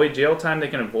avoid jail time. They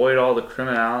can avoid all the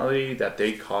criminality that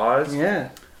they cause.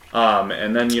 Yeah.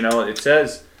 And then it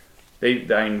says it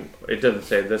doesn't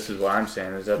say, this is what I'm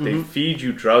saying, is that they feed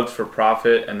you drugs for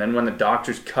profit, and then when the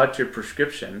doctors cut your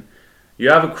prescription, you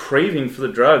have a craving for the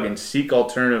drug and seek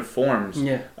alternative forms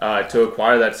to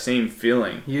acquire that same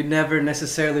feeling. You never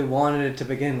necessarily wanted it to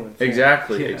begin with.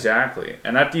 Exactly.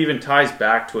 And that even ties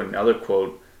back to another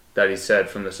quote that he said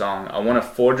from the song. I want to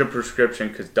forge a prescription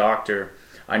because, doctor,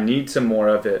 I need some more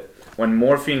of it. When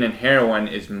morphine and heroin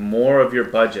is more of your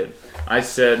budget, I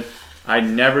said, I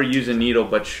never use a needle,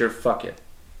 but sure, fuck it.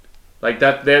 Like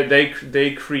that,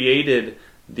 they created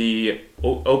the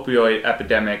opioid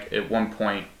epidemic at one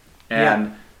point,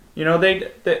 and you know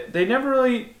they never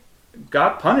really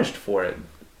got punished for it.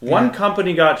 One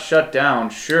company got shut down,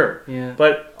 sure,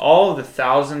 but all of the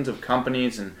thousands of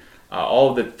companies and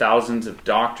all of the thousands of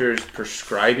doctors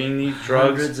prescribing these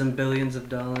drugs, hundreds and billions of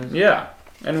dollars. Yeah,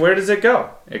 and where does it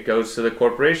go? It goes to the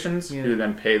corporations who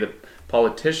then pay the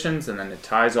politicians, and then it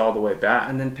ties all the way back,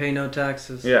 and then pay no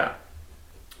taxes. Yeah,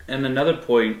 and another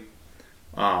point,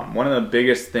 one of the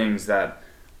biggest things that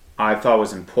I thought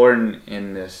was important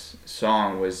in this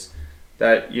song was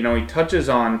that, you know, he touches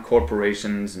on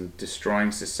corporations and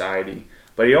destroying society,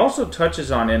 but he also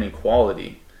touches on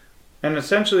inequality. And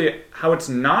essentially how it's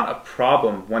not a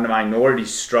problem when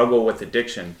minorities struggle with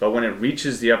addiction, but when it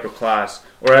reaches the upper class,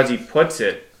 or as he puts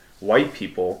it, white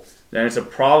people, then it's a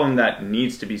problem that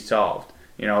needs to be solved.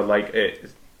 You know, like,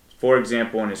 for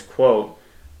example, in his quote,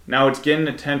 now it's getting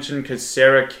attention because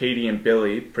Sarah, Katie, and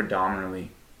Billy,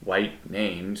 predominantly white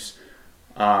names,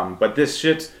 but this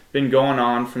shit's been going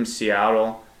on from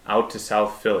Seattle out to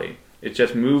South Philly. It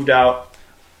just moved out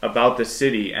about the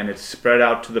city and it's spread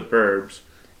out to the burbs.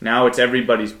 Now it's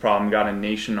everybody's problem, got a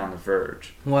nation on the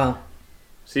verge. Wow.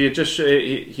 See,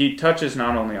 he touches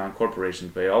not only on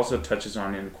corporations, but he also touches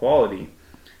on inequality.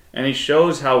 And he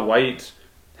shows how whites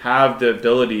have the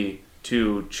ability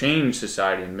to change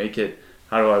society and make it,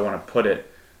 how do I want to put it?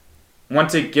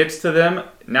 Once it gets to them,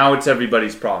 now it's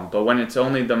everybody's problem. But when it's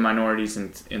only the minorities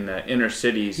in the inner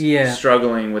cities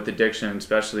struggling with addiction,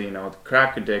 especially, you know, with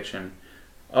crack addiction,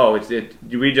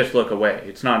 we just look away.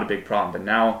 It's not a big problem. But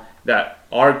now that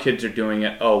our kids are doing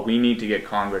it, we need to get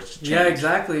Congress to change. Yeah,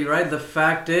 exactly, right? The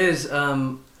fact is,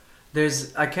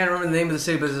 I can't remember the name of the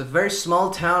city, but it's a very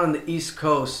small town on the East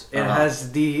Coast. It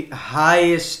has the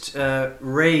highest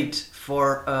rate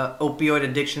for opioid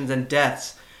addictions and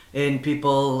deaths in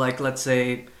people, like, let's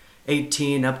say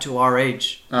 18 up to our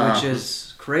age, which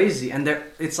is crazy. And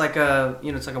it's like a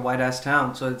white ass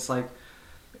town, so it's like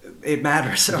it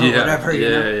matters or whatever. You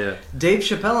know? Dave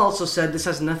Chappelle also said this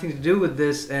has nothing to do with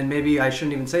this, and maybe I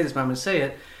shouldn't even say this, but I'm going to say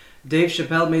it. Dave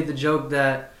Chappelle made the joke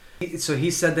that, so he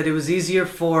said that it was easier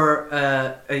for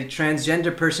a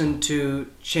transgender person to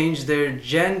change their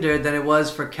gender than it was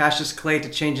for Cassius Clay to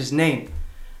change his name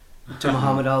to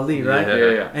Muhammad Ali, right?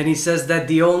 And he says that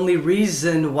the only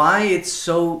reason why it's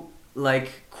so,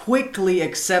 like, quickly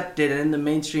accepted in the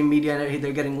mainstream media and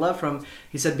they're getting love from,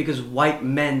 he said, because white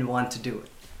men want to do it.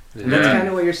 That's kind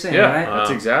of what you're saying, right?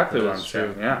 That's exactly what I'm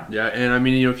saying. Yeah, and I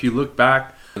mean, you know, if you look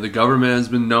back, the government has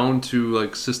been known to,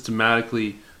 like,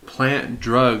 systematically plant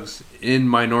drugs in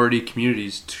minority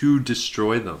communities to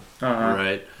destroy them,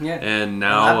 right? Yeah. And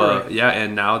now,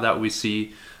 and now that we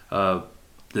see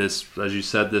this, as you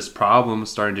said, this problem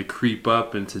starting to creep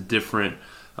up into different,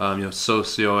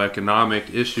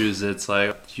 socioeconomic issues, it's like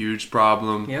a huge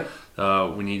problem.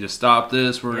 We need to stop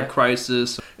this. We're in a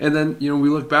crisis. And then, you know, we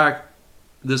look back,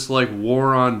 this, like,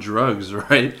 war on drugs,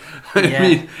 right? I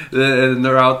mean, and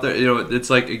they're out there, you know, it's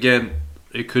like, again,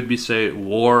 it could be, say,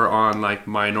 war on, like,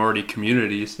 minority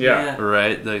communities,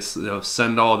 right? They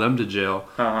send all of them to jail.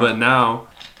 But now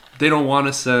they don't want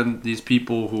to send these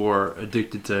people who are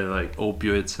addicted to, like,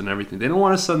 opiates and everything. They don't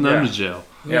want to send them to jail.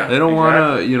 They don't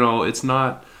want to, you know,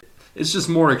 it's just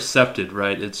more accepted,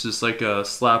 right? It's just like a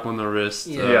slap on the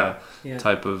wrist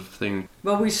type of thing.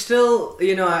 But we still,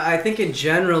 you know, I think in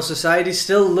general, society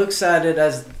still looks at it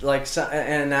as, like,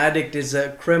 an addict is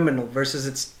a criminal versus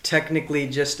it's technically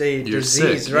just a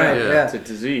disease, sick. right? It's a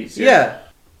disease.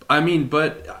 I mean,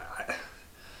 but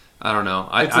I don't know.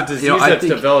 It's a disease that's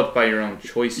developed by your own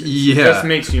choices. It just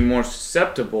makes you more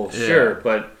susceptible, sure,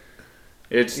 but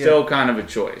it's still kind of a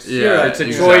choice. It's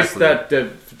a choice that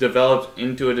develops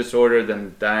into a disorder,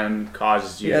 then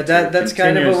causes you. That's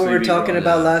kind of what we were talking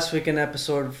about last week in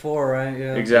episode 4,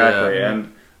 right? Exactly.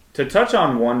 And to touch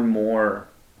on one more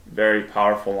very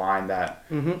powerful line that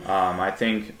I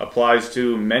think applies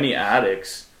to many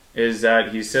addicts is that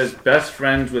he says, "Best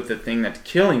friends with the thing that's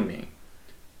killing me,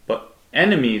 but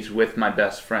enemies with my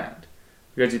best friend."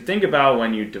 Because you think about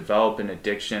when you develop an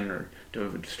addiction or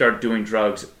to start doing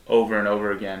drugs over and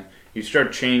over again, you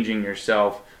start changing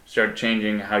yourself, start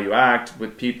changing how you act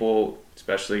with people,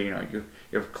 especially, you know,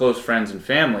 your close friends and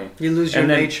family. You lose your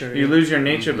nature. You lose your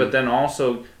nature, but then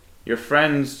also your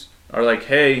friends are like,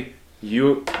 "Hey,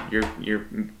 you're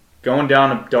going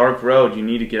down a dark road. You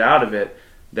need to get out of it."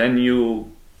 Then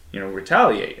you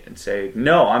retaliate and say,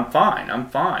 "No, I'm fine.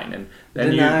 And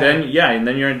then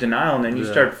you're in denial, and then you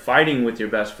start fighting with your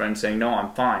best friend, saying, "No,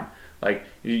 I'm fine." Like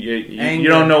you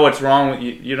don't know what's wrong with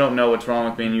you. You don't know what's wrong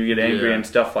with me, and you get angry and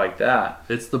stuff like that.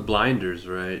 It's the blinders,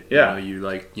 right? Yeah.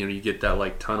 You get that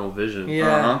like tunnel vision.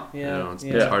 Yeah.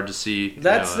 It's hard to see.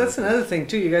 That's another thing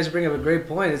too. You guys bring up a great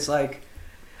point. It's like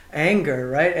anger,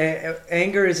 right?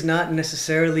 Anger is not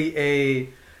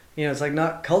necessarily it's like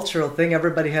not cultural thing.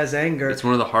 Everybody has anger. It's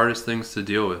one of the hardest things to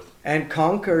deal with. And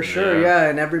conquer, sure,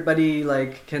 and everybody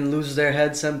like can lose their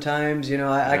head sometimes.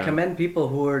 I commend people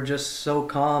who are just so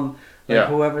calm. Like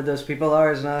whoever those people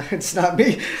are it's not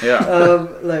me.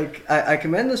 Yeah. I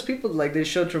commend those people. Like they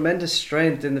show tremendous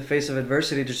strength in the face of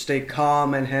adversity to stay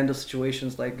calm and handle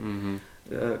situations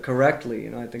correctly.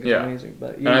 I think it's amazing.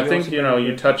 But I think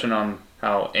you touching on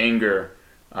how anger.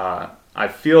 I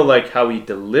feel like how he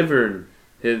delivered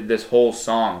this whole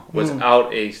song was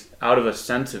out of a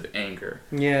sense of anger.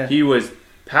 Yeah. He was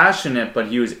passionate, but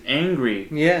he was angry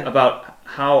about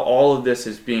how all of this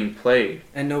is being played.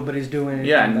 And nobody's doing anything.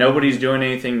 Yeah, nobody's doing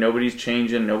anything, nobody's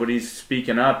changing, nobody's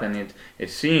speaking up, and it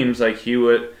seems like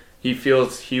he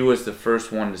feels he was the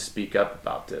first one to speak up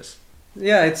about this.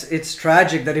 Yeah, it's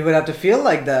tragic that he would have to feel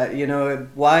like that.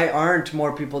 Why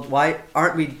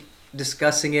aren't we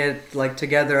discussing it like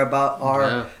together about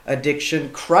our addiction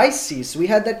crises? We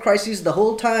had that crisis the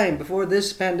whole time before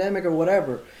this pandemic or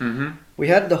whatever. Mm-hmm. We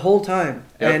had it the whole time,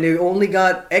 and it only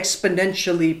got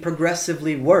exponentially,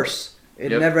 progressively worse.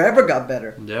 It never ever got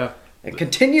better. Yeah, it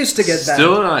continues to get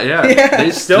still better. Not. Yeah,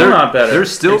 they're still not better. They're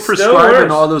still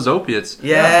prescribing all those opiates.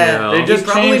 Yeah, they just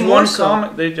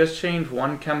changed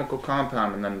one chemical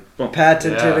compound and then boom,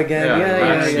 patented again.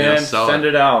 Yeah. Send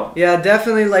it out. Yeah,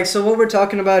 definitely. So what we're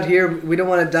talking about here, we don't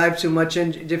want to dive too much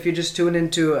in. If you just tune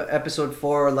into episode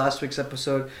 4 or last week's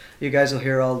episode, you guys will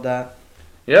hear all that.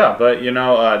 Yeah, but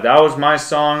that was my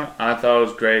song. I thought it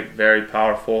was great, very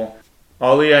powerful.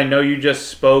 Ali, I know you just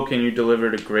spoke and you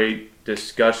delivered a great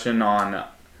discussion on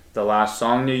the last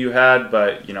song that you had,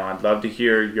 but I'd love to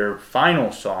hear your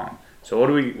final song. So what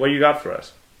do you got for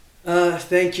us?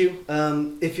 Thank you.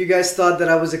 If you guys thought that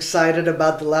I was excited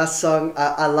about the last song,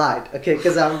 I lied. Okay,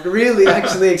 because I'm really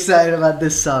actually excited about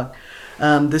this song.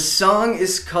 The song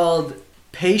is called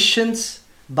 "Patience"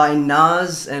 by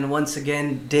Nas, and once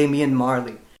again, Damian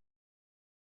Marley.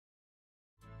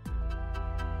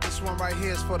 This one right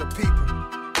here is for the people.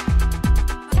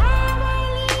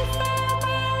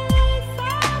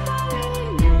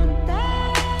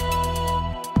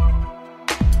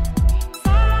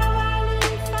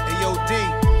 Hey, yo, D.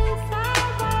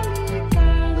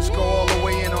 Let's go all the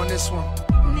way in on this one.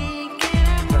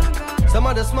 Some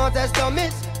of the smartest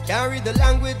dummies can't read the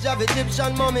language of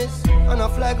Egyptian mummies. On a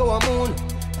flag or a moon,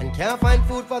 and can't find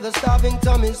food for the starving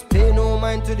tummies. Pay no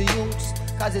mind to the youths,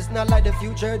 cause it's not like the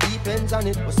future depends on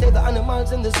it. We'll save the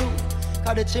animals in the zoo,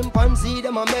 cause the chimpanzee,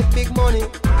 them a make big money.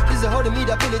 This is how the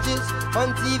media villages,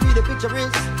 on TV the picture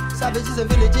is savages and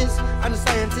villages, and the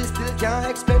scientists still can't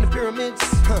explain the pyramids.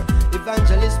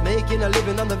 Evangelists making a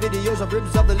living on the videos of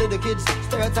ribs of the little kids,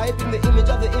 stereotyping the image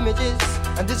of the images,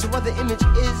 and this is what the image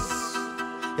is.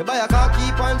 You buy a car,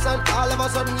 key pants, and all of a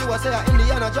sudden you are say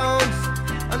Indiana Jones.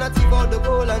 And I thief out the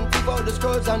gold and thief out the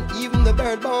scrolls and even the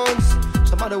bird bones.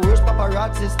 Some of the worst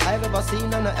paparazzis I've ever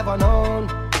seen and I ever known.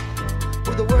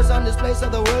 With the worst on display so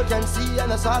the world can see, and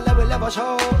that's all that will ever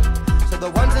show. So the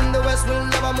ones in the west will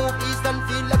never move east and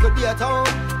feel like it'll be a town.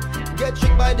 Get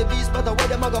tricked by the beast, but the way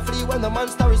them a go flee when the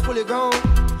monster is fully grown.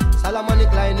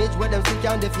 Solomonic lineage where them still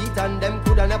can defeat and them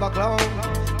coulda never clone.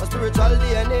 A spiritual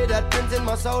DNA that prints in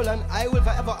my soul and I will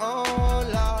forever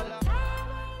own, Lord.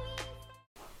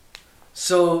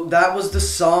 So that was the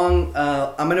song.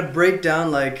 I'm going to break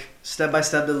down like step by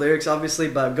step the lyrics obviously,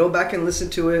 but go back and listen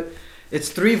to it. It's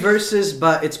 3 verses,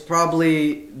 but it's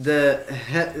probably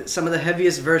some of the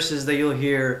heaviest verses that you'll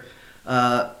hear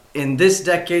in this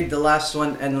decade, the last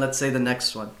one, and let's say the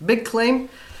next one. Big claim,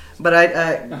 but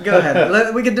I go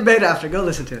ahead. We can debate after. Go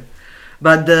listen to it.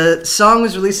 But the song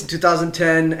was released in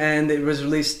 2010, and it was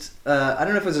released, I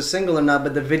don't know if it was a single or not,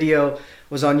 but the video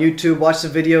was on YouTube. Watch the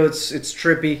video. It's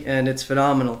trippy, and it's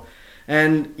phenomenal.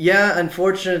 And yeah,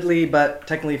 unfortunately, but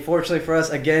technically fortunately for us,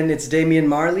 again, it's Damian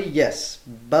Marley, yes.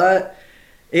 But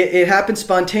it happened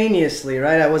spontaneously,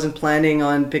 right? I wasn't planning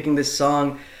on picking this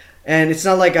song. And it's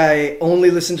not like I only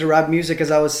listen to rap music,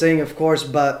 as I was saying, of course,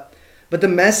 but the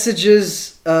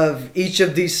messages of each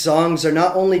of these songs are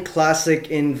not only classic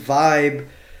in vibe,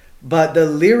 but the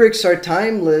lyrics are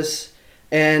timeless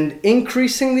and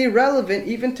increasingly relevant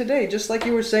even today, just like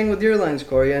you were saying with your lines,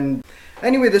 Corey. And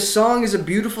anyway, the song is a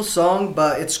beautiful song,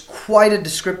 but it's quite a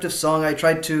descriptive song. I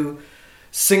tried to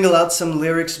single out some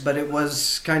lyrics, but it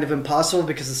was kind of impossible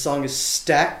because the song is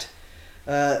stacked.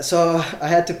 So I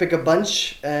had to pick a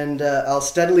bunch, and I'll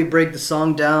steadily break the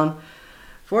song down.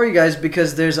 for you guys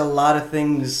because there's a lot of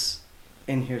things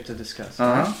in here to discuss.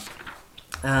 I'll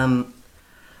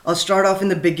start off in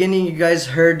the beginning. You guys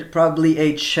heard probably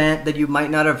a chant that you might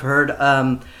not have heard.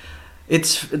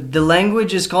 It's the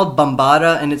language is called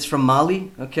Bambara and it's from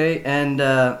Mali. Okay, and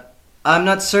I'm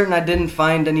not certain. I didn't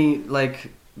find any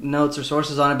like notes or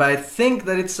sources on it, but I think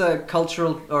that it's a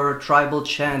cultural or a tribal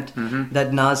chant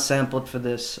that Nas sampled for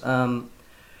this.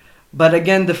 But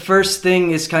again, the first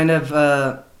thing is kind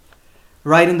of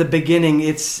right in the beginning.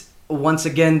 It's once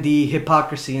again the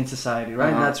hypocrisy in society,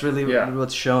 right? And that's really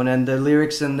what's shown. And the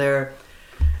lyrics in there,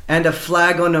 and a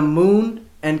flag on a moon,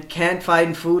 and can't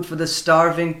find food for the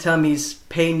starving tummies,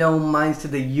 pay no mind to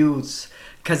the youths,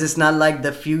 cause it's not like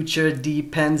the future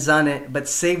depends on it, but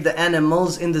save the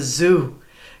animals in the zoo,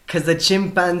 cause the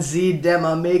chimpanzee them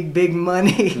a make big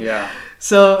money. Yeah.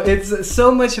 So it's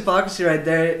so much hypocrisy right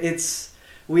there.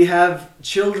 We have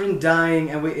children dying,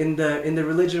 and we in the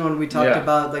religion one we talked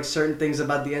about like certain things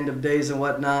about the end of days and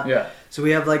whatnot. Yeah. So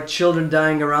we have like children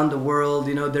dying around the world.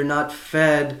 You know, they're not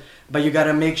fed, but you got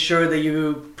to make sure that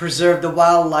you preserve the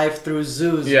wildlife through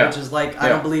zoos, which is like I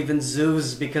don't believe in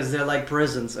zoos because they're like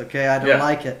prisons. Okay, I don't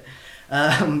like it.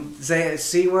 Say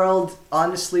SeaWorld,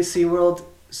 honestly, SeaWorld,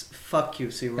 fuck you,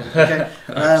 SeaWorld. Okay.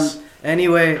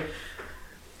 Anyway,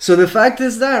 so the fact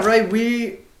is that right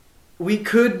we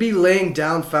could be laying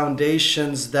down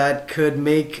foundations that could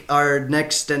make our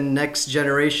next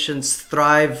generations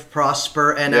thrive,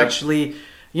 prosper, and actually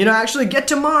get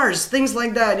to Mars, things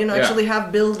like that. Actually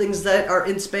have buildings that are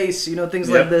in space, things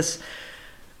like this.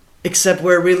 Except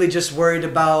we're really just worried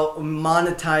about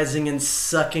monetizing and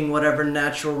sucking whatever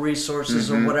natural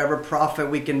resources or whatever profit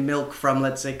we can milk from,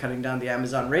 let's say, cutting down the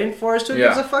Amazon rainforest. Who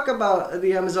gives a fuck about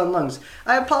the Amazon lungs?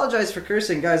 I apologize for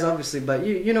cursing, guys, obviously, but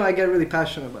you know I get really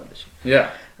passionate about this shit.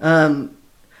 Yeah. Then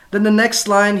the next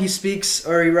line he speaks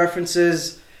or he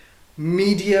references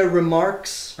media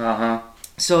remarks.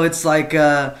 So it's like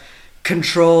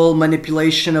control,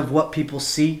 manipulation of what people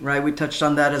see, right? We touched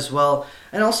on that as well.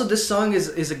 And also this song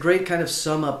is a great kind of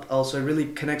sum up also. It really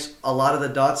connects a lot of the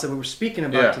dots that we were speaking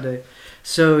about today.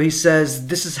 So he says,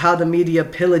 this is how the media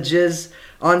pillages.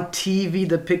 On TV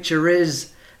the picture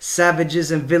is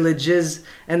savages and villages,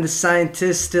 and the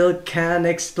scientists still can't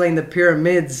explain the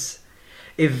pyramids.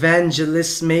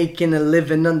 Evangelists making a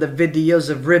living on the videos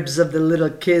of ribs of the little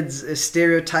kids,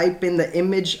 stereotyping the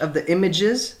image of the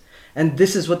images. And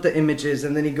this is what the image is.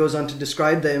 And then he goes on to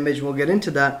describe the image. We'll get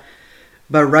into that.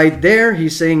 But right there,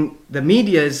 he's saying the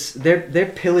media is,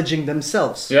 they're pillaging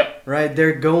themselves. Yeah. Right?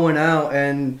 They're going out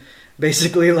and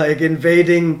basically like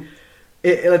invading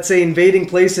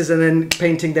places and then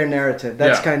painting their narrative.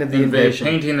 That's kind of the invasion.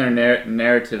 They're painting their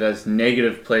narrative as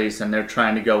negative place, and they're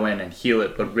trying to go in and heal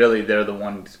it, but really they're the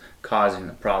ones causing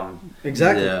the problem.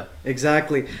 Exactly. Yeah.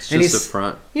 Exactly. It's just the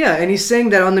front. Yeah, and he's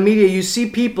saying that on the media, you see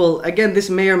people, again, this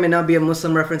may or may not be a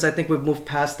Muslim reference. I think we've moved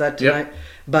past that tonight.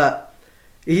 But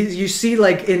you see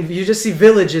you just see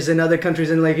villages in other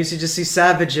countries, and like you just see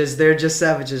savages. They're just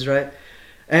savages, right?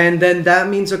 And then that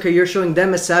means, okay, you're showing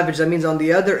them as savage. That means on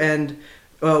the other end,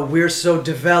 we're so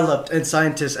developed and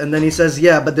scientists. And then he says,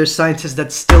 yeah, but there's scientists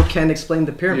that still can't explain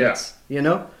the pyramids,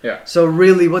 Yeah. So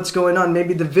really what's going on?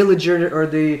 Maybe the villager or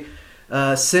the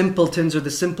simpletons or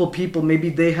the simple people, maybe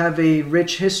they have a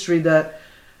rich history that,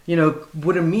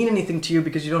 wouldn't mean anything to you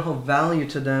because you don't hold value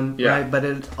to them, right? But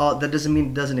that doesn't mean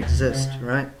it doesn't exist,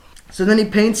 right? So then he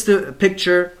paints the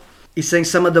picture. He's saying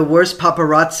some of the worst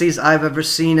paparazzis I've ever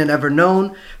seen and ever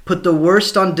known. Put the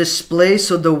worst on display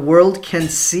so the world can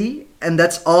see, and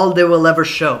that's all they will ever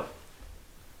show.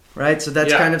 Right? So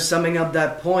that's kind of summing up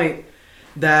that point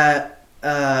that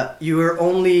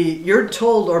you're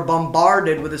told or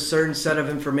bombarded with a certain set of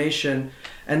information,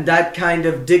 and that kind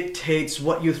of dictates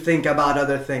what you think about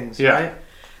other things, right?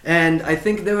 And I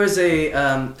think there was a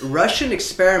Russian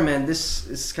experiment. This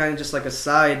is kind of just like a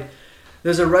side.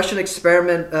 There's a Russian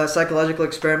experiment, psychological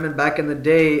experiment back in the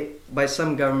day by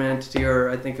some government entity,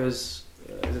 or I think it was,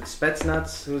 is it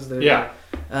Spetsnaz? Who's the...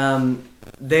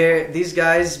 These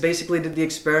guys basically did the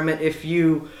experiment. If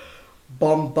you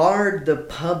bombard the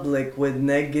public with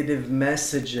negative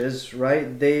messages,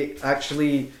 right, they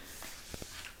actually...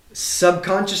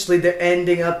 subconsciously they're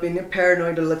ending up in a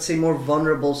paranoid or let's say more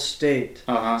vulnerable state.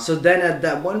 So then at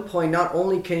that one point, not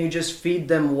only can you just feed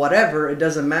them whatever, it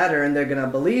doesn't matter, and they're gonna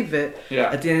believe it.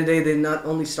 At the end of the day, they not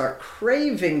only start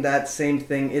craving that same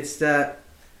thing, it's that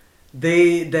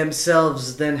they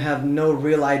themselves then have no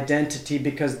real identity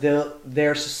because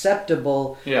they're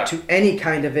susceptible to any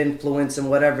kind of influence in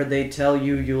whatever they tell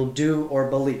you you'll do or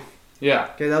believe.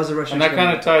 Okay, that was a Russian. And that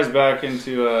kind of ties back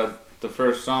into the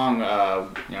first song,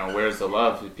 Where's the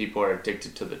Love? People are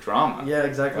addicted to the drama. Yeah,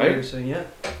 exactly right? what you're saying,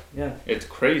 Yeah. It's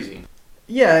crazy.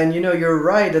 Yeah, and you're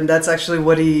right, and that's actually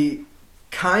what he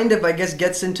kind of, I guess,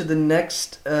 gets into the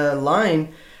next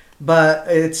line. But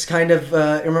it's kind of,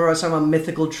 remember I was talking about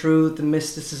mythical truth and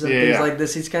mysticism, things like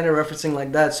this. He's kind of referencing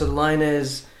like that. So the line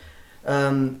is,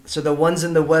 so the ones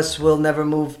in the west will never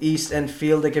move east and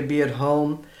feel they could be at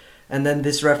home. And then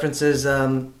this references,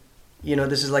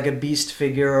 this is like a beast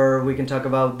figure, or we can talk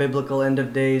about biblical end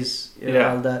of days,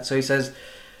 all that. So he says,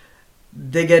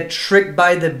 they get tricked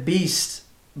by the beast,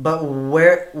 but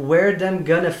where them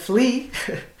gonna flee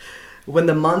when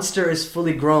the monster is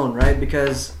fully grown, right?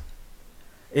 Because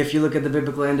if you look at the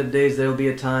biblical end of days, there will be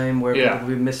a time where people will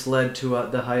be misled to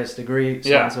the highest degree,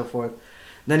 so on and so forth.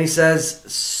 Then he says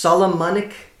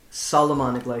Solomonic,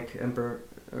 like Emperor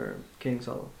or King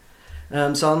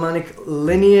Solomon. Solomonic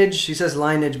lineage, he says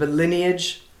lineage, but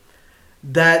lineage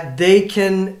that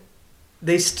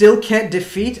they still can't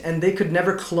defeat, and they could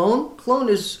never clone. Clone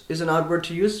is an odd word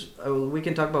to use. We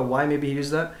can talk about why maybe he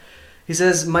used that. He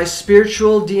says, my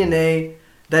spiritual DNA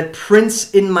that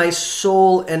prints in my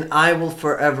soul and I will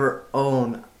forever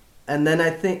own. And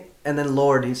then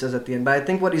Lord, he says at the end. But I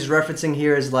think what he's referencing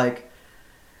here is like,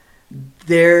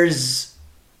 there's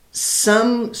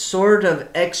some sort of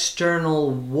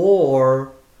external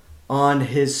war on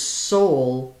his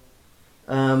soul,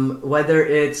 whether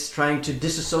it's trying to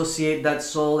disassociate that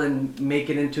soul and make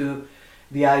it into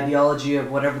the ideology of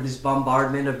whatever this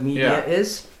bombardment of media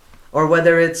is, or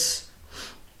whether it's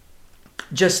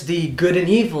just the good and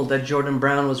evil that Jordan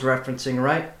Brown was referencing,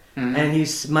 right? Mm-hmm. And he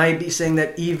might be saying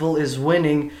that evil is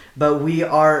winning, but we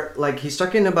are, like, he's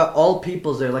talking about all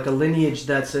peoples there, like a lineage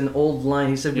that's an old line.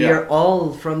 He said we are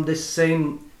all from this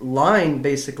same line,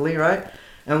 basically, right?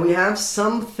 And we have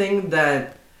something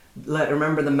that,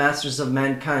 remember the masters of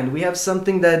mankind, we have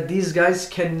something that these guys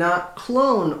cannot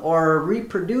clone or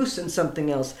reproduce in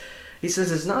something else. He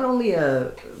says it's not only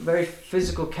a very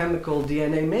physical, chemical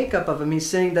DNA makeup of him. He's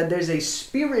saying that there's a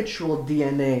spiritual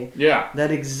DNA that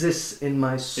exists in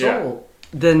my soul.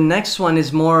 Yeah. The next one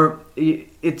is more,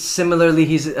 it's similarly,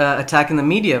 he's attacking the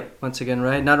media once again,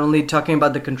 right? Not only talking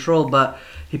about the control, but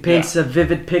he paints a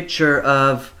vivid picture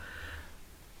of,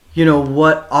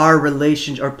 what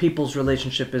our people's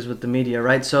relationship is with the media,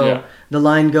 right? So the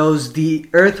line goes, the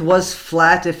earth was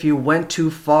flat. If you went too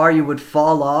far, you would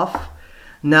fall off.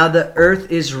 Now the earth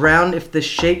is round. If the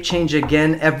shape change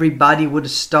again, everybody would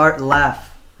start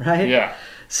laugh, right? Yeah.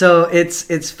 So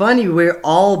it's funny. We're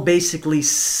all basically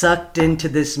sucked into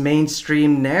this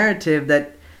mainstream narrative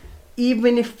that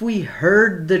even if we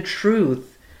heard the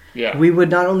truth, we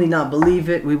would not only not believe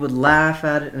it, we would laugh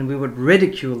at it and we would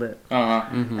ridicule it.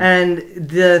 Mm-hmm. And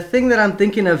the thing that I'm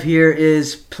thinking of here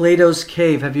is Plato's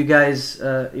Cave. Have you guys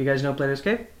know Plato's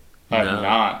Cave?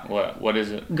 Not. What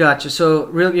is it? Gotcha.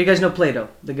 So, you guys know Plato,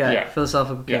 the guy,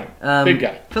 philosophical king. Big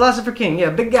guy. Philosopher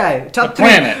king, big guy. Top the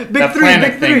planet. Big three,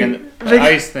 big three. The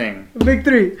ice thing. Big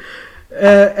three.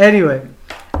 Anyway,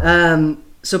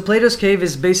 so Plato's Cave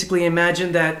is basically,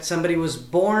 imagine that somebody was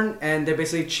born and they're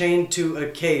basically chained to a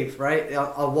cave, right?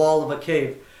 A wall of a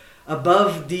cave.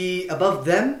 Above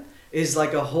them is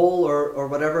like a hole or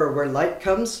whatever where light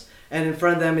comes. And in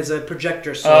front of them is a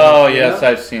projector. Oh, yes,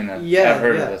 I've seen that. Yeah, I've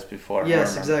heard of this before.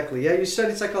 Yes, exactly. Yeah, you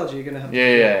studied psychology. You're going to have to.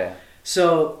 Yeah.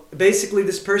 So, basically,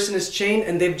 this person is chained,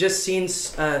 and they've just seen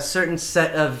a certain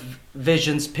set of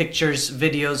visions, pictures,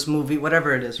 videos, movie,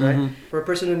 whatever it is, right? Mm-hmm. For a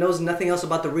person who knows nothing else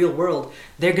about the real world,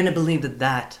 they're going to believe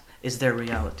that is their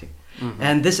reality. Mm-hmm.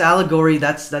 And this allegory,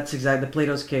 that's exactly the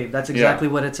Plato's Cave. That's exactly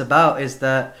what it's about, is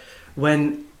that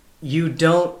when you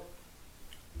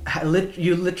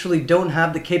literally don't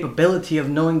have the capability of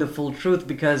knowing the full truth,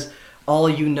 because all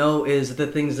you know is the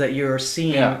things that you're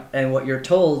seeing and what you're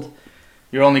told.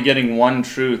 You're only getting one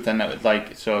truth, and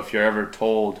so if you're ever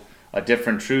told a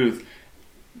different truth,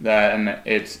 then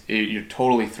you're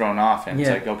totally thrown off, and it's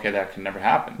like, okay, that can never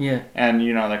happen. Yeah. And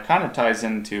that kind of ties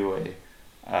into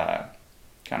a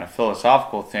kind of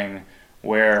philosophical thing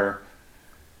where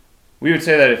we would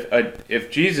say that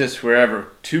if Jesus were ever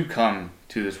to come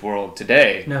to this world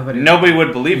today, nobody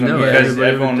would believe him, because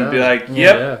everyone would be like,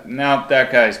 now that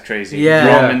guy's crazy. Yeah.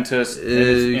 Throw him into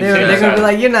they're going to be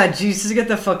like, you're not Jesus, get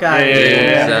the fuck out of here.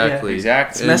 Exactly.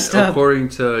 It's messed up. According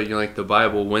to like the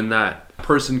Bible, when that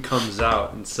person comes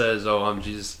out and says, oh, I'm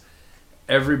Jesus,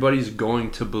 everybody's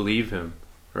going to believe him.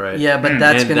 Right. Yeah, but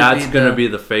that's going to be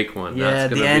the fake one. Yeah,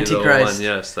 that's the Antichrist. Be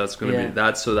the one. Yes, that's going to be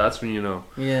that. So that's when you know.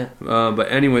 Yeah.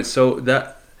 But anyway, so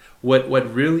that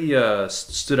what really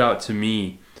stood out to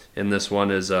me in this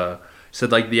one is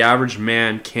said like the average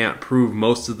man can't prove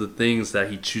most of the things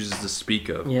that he chooses to speak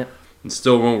of. Yeah. and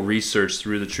still won't research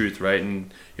through the truth, right?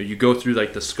 And you go through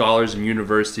like the scholars and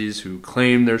universities who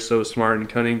claim they're so smart and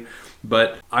cunning.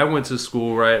 But I went to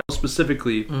school, right?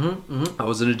 Specifically, I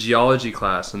was in a geology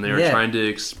class, and they were trying to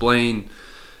explain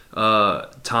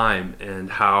time and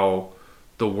how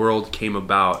the world came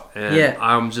about. And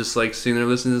I'm just like sitting there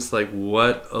listening to this, like,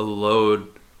 what a load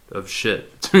of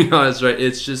shit, to be honest, right?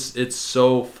 It's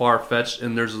so far-fetched,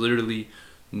 and there's literally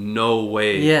no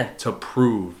way to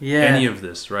prove any of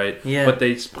this, right? But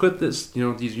they put this,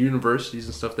 these universities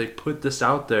and stuff, they put this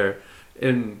out there,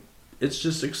 and it's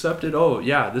just accepted. Oh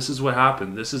yeah, this is what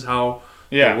happened, this is how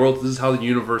the world, this is how the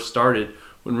universe started,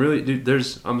 when really, dude,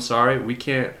 I'm sorry, we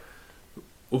can't,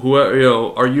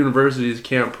 our universities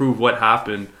can't prove what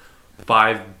happened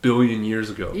 5 billion years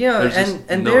ago.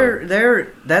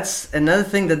 That's another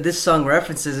thing that this song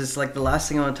references. It's like the last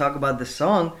thing I want to talk about this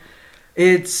song.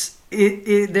 They're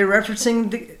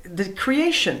referencing the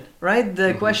creation, right?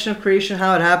 The question of creation,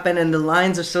 how it happened, and the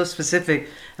lines are so specific,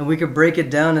 and we could break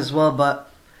it down as well.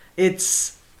 But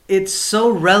it's so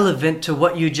relevant to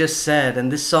what you just said.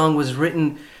 And this song was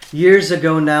written years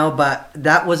ago now, but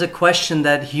that was a question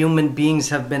that human beings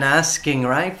have been asking,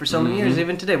 right, for so many years.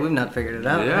 Even today, we've not figured it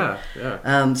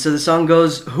out. So the song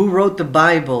goes, who wrote the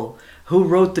Bible? Who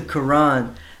wrote the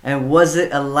Quran? And was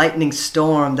it a lightning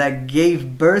storm that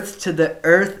gave birth to the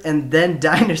earth, and then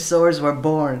dinosaurs were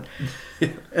born?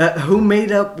 Who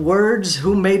made up words?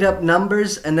 Who made up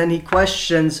numbers? And then he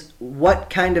questions, what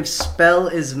kind of spell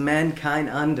is mankind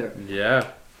under? Yeah,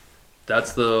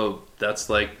 that's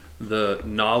like the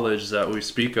knowledge that we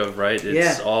speak of, right?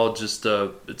 It's all just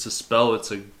it's a spell,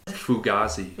 it's a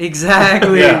fugazi.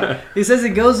 Exactly. He says, it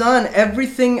goes on,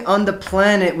 everything on the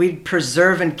planet we'd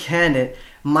preserve and can it,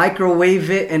 microwave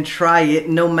it and try it,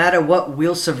 no matter what,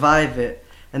 we'll survive it.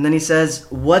 And then he says,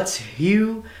 what's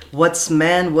hue, what's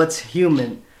man, what's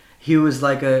human? Hue is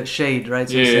like a shade, right?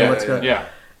 So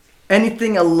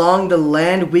anything along the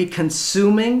land we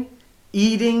consuming,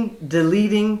 eating,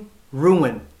 deleting,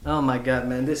 ruin. Oh my God,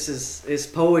 man, this is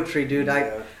poetry, dude.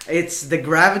 It's the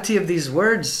gravity of these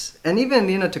words, and even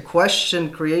to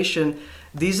question creation.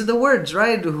 These are the words,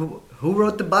 right? Who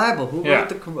wrote the Bible? Who wrote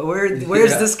the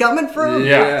where's this coming from?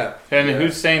 And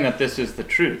who's saying that this is the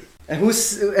truth?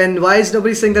 And why is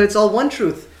nobody saying that it's all one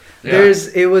truth?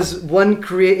 It was one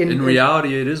in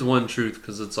reality, it is one truth,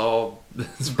 because it's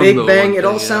Big Bang. It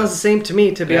all sounds the same to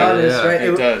me, to be honest, right?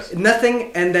 It does.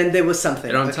 Nothing, and then there was something.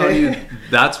 And I'm telling you,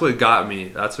 that's what got me.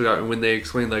 When they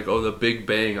explained, like, the Big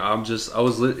Bang.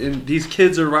 And these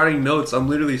kids are writing notes. I'm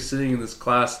literally sitting in this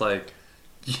class, like,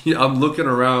 I'm looking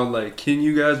around, like, can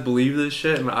you guys believe this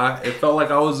shit? And it felt like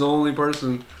I was the only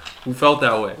person who felt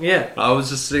that way. Yeah. I was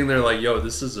just sitting there like, yo,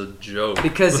 this is a joke.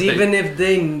 Because even if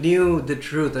they knew the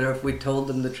truth, or if we told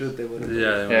them the truth, they wouldn't.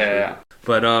 Yeah.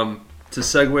 But to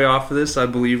segue off of this, I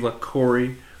believe, like,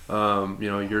 Corey,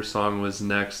 your song was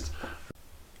next.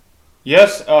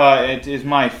 Yes, it is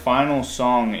my final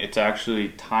song. It's actually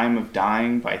Time of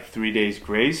Dying by 3 Days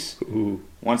Grace. Ooh.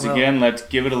 Once again, let's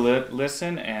give it a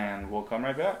listen, and we'll come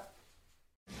right back.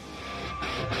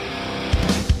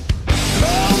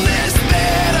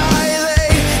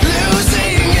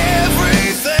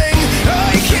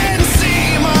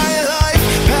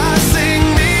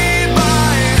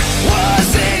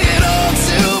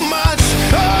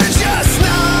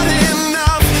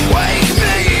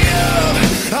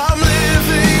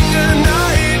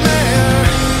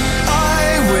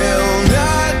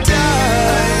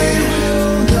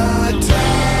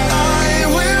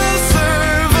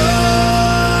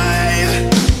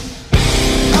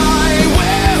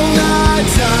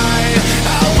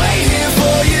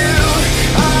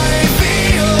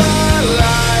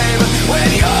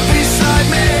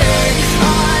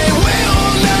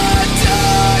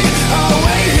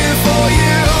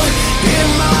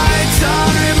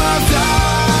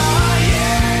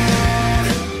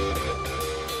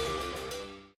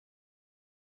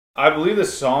 I believe the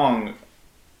song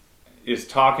is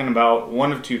talking about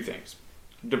one of two things: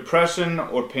 depression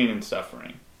or pain and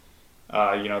suffering.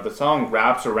 The song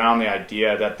wraps around the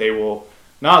idea that they will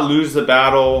not lose the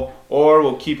battle or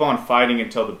will keep on fighting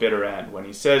until the bitter end. When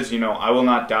he says, I will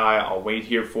not die, I'll wait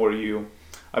here for you,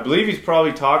 I believe he's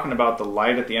probably talking about the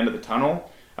light at the end of the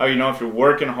tunnel. If you're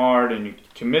working hard and you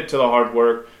commit to the hard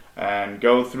work and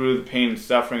go through the pain and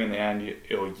suffering, in the end,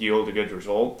 it will yield a good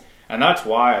result. And that's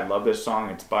why I love this song.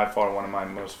 It's by far one of my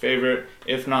most favorite,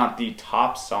 if not the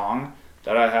top song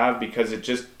that I have, because it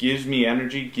just gives me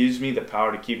energy, gives me the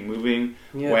power to keep moving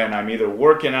when I'm either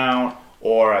working out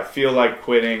or I feel like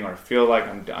quitting or feel like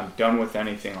I'm done with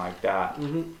anything like that.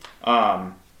 And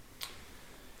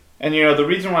the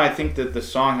reason why I think that the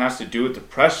song has to do with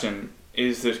depression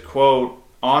is this quote,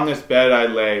 "On this bed I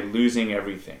lay, losing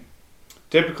everything."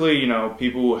 Typically, you know,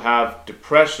 people who have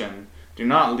depression do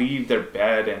not leave their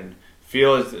bed and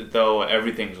feel as though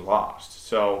everything's lost.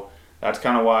 So that's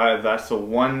kind of why, that's the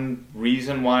one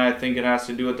reason why I think it has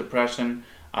to do with depression.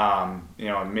 You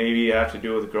know, maybe it has to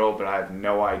do with a girl, but I have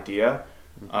no idea.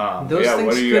 Those yeah, things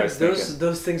what are you could, guys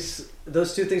thinking?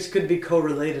 those two things could be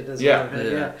correlated as well. Right?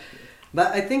 Yeah. But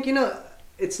I think, you know,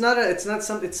 it's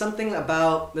something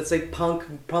about, let's say, punk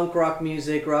rock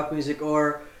music,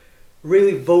 or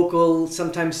really vocal,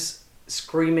 sometimes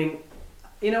screaming.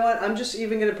 You know what? I'm just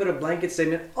even gonna put a blanket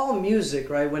statement. All music,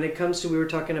 right? When it comes to, we were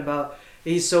talking about,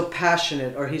 he's so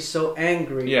passionate or he's so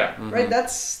angry. Yeah. Right.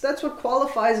 That's what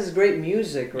qualifies as great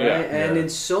music, right? Yeah. And in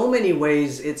so many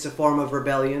ways, it's a form of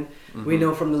rebellion. We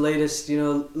know from the latest, you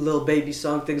know, Lil Baby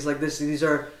song, things like this. These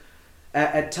are,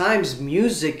 at times,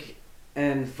 music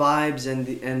and vibes,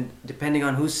 and depending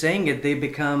on who's saying it, they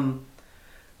become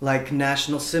like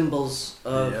national symbols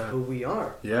of who we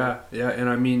are. Yeah, and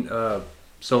I mean,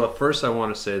 so at first I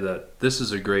want to say that this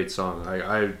is a great song.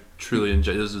 I truly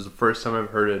enjoy. This is the first time I've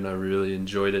heard it, and I really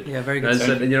enjoyed it. Yeah, very good. And I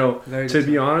said, you know, Very to good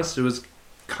be song. honest, it was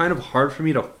kind of hard for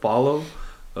me to follow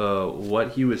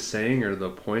what he was saying or the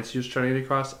points he was trying to get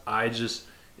across. I just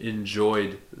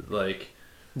enjoyed like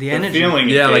The energy. feeling.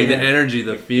 yeah, like the Yeah. energy,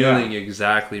 the feeling,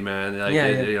 exactly, man. Like Yeah,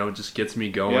 it, yeah. you know, it just gets me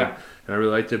going, Yeah. and I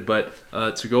really liked it. But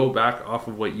to go back off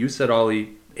of what you said, Ollie,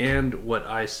 and what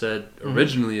I said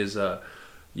originally is,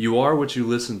 you are what you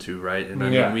listen to, right? And I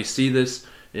Yeah. mean, we see this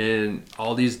in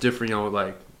all these different, you know,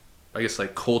 like I guess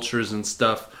like cultures and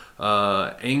stuff.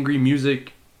 Angry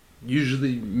music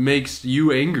usually makes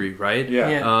you angry, right? Yeah.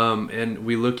 Yeah. And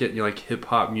we look at, you know, like hip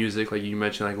hop music, like you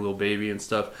mentioned, like Lil Baby and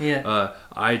stuff. Yeah.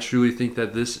 I truly think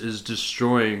that this is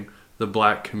destroying the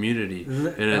black community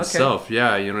in itself.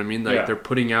 Yeah, you know what I mean? Like Yeah. they're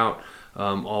putting out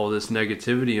all this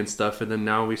negativity and stuff, and then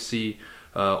now we see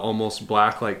almost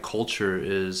black like culture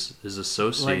is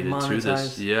associated Like to this.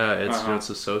 monetized. Yeah, it's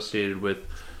associated with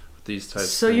these types.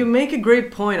 So of you things. make a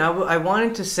great point. I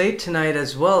wanted to say tonight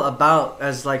as well about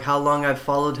as like how long I've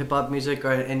followed hip hop music,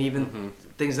 and even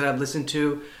things that I've listened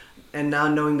to, and now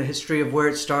knowing the history of where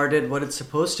it started, what it's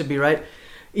supposed to be, right?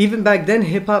 Even back then,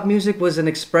 hip hop music was an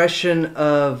expression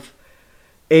of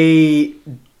a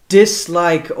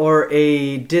dislike or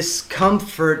a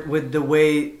discomfort with the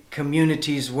way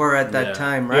communities were at that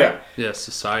time, right? Yeah.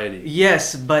 society.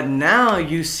 Yes, but now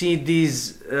you see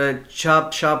these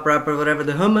chop shop rapper, whatever,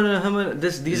 the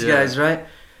these Yeah. guys, right?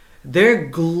 They're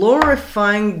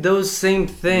glorifying those same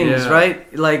things, Yeah.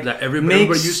 right? Like That everybody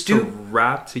used to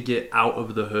rap to get out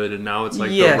of the hood, and now it's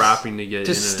like they're rapping to get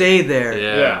to in stay it. there.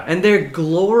 Yeah. And they're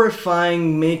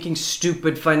glorifying making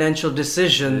stupid financial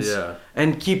decisions Yeah.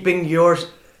 and keeping your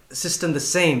system the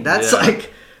same. That's Yeah.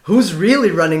 like, who's really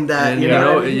running that? And you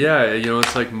know what I mean? yeah, you know,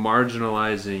 it's like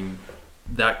marginalizing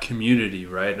that community,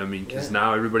 right? I mean, because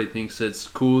now everybody thinks it's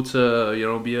cool to, you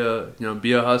know,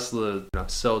 be a hustler, you know,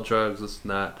 sell drugs, this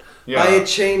and that. Yeah. Buy a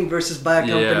chain versus buy a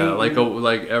company. Yeah,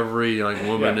 like every like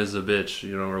woman is a bitch,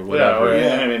 you know, or Yeah, whatever.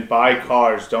 I mean, buy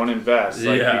cars, don't invest.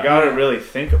 Like, Yeah. you gotta really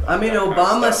think about I mean, that kind of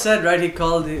Obama stuff. said, right? He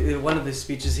called one of his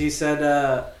speeches. He said,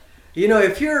 you know,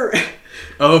 if you're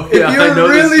Oh if yeah, I you're know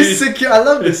really this. secure, I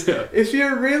love this. Yeah. If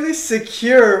you're really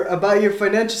secure about your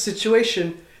financial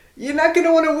situation, you're not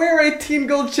gonna want to wear 18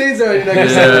 gold chains around your neck or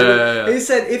something. Yeah. He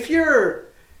said, if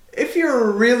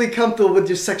you're really comfortable with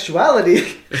your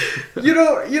sexuality, you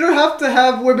don't have to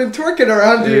have women twerking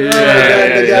around you. Yeah, Oh my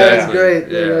God, the guy exactly. was great.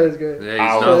 The Yeah. guy was great.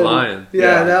 Yeah, he's not lying. Yeah,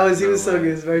 Yeah. that was he Not was so lying. good.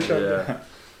 He was very sharp.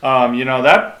 Yeah. You know,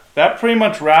 that pretty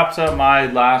much wraps up my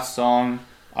last song.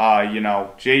 You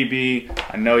know, JB,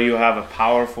 I know you have a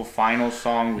powerful final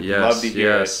song. We'd love to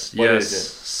hear it. What is it?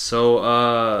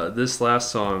 So this last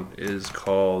song is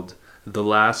called "The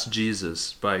Last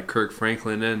Jesus" by Kirk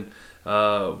Franklin, and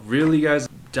really, guys,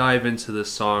 dive into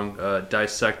this song,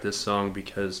 dissect this song,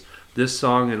 because this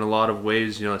song, in a lot of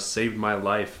ways, you know, saved my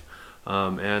life,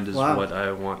 and is what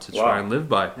I want to try and live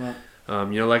by.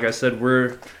 You know, like I said,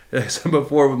 like I said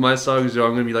before with my songs, you know,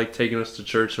 I'm gonna be like taking us to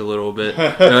church a little bit. You know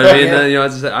what I mean? Yeah. You know,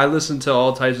 as I said, I listen to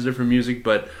all types of different music,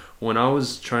 but when I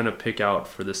was trying to pick out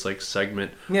for this like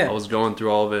segment, I was going through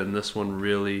all of it, and this one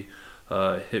really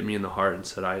hit me in the heart and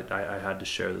said I had to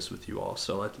share this with you all.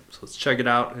 So let's check it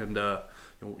out, and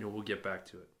we'll get back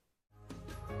to it.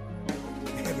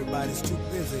 Everybody's too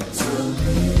busy.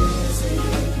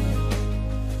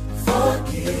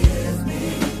 Forgive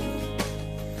me.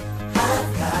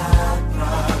 I've got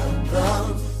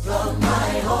problems of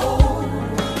my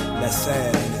own. That's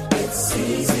sad, ain't it? It's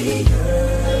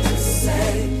easier to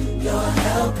say your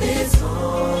help is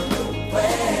on the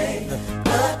way,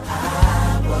 but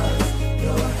I was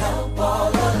your help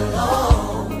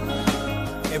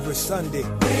Sunday.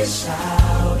 We're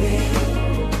shouting,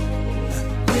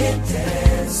 we're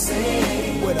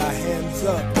dancing, with our hands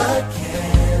up. but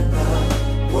can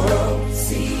the world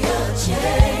see a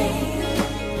change?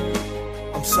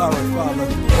 I'm sorry, Father.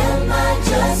 Am I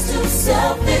just too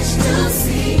selfish to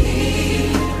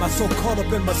see Am I so caught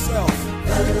up in myself?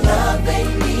 the love they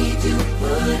need you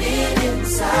put it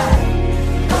inside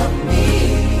of me?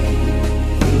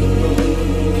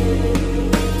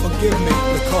 Forgive me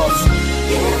because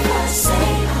If I say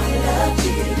I love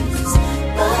Jesus,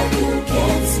 but you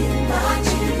can't see my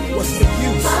Jesus, what's the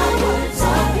use? my words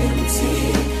are empty.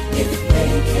 If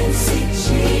they can see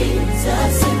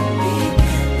Jesus in me,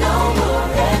 no more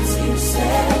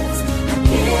excuses. I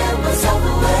give myself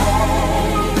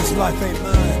away This life ain't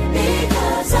mine.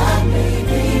 because I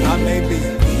may be be.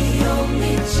 the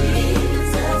only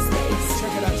Jesus they see.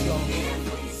 Check it out, y'all. If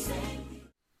we say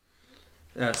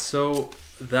Yeah, so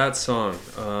that song,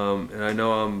 and I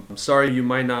know I'm sorry you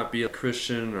might not be a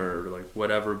Christian or like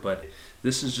whatever, but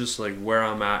this is just like where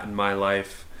I'm at in my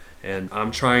life, and I'm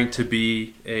trying to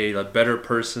be a better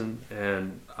person,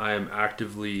 and I am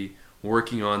actively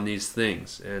working on these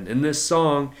things. And in this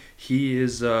song,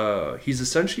 he's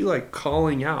essentially like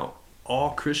calling out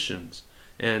all Christians,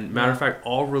 and matter of fact,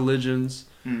 all religions.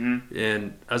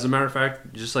 And as a matter of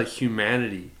fact, just like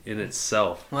humanity in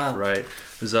itself, Wow. right?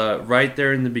 Because right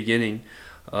there in the beginning,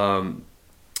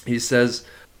 he says,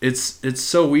 it's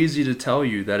so easy to tell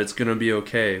you that it's going to be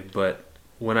okay, but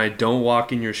when I don't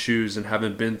walk in your shoes and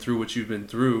haven't been through what you've been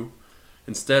through,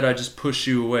 instead I just push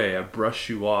you away. I brush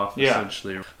you off,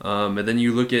 essentially. And then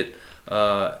you look at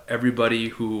everybody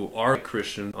who are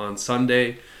Christian on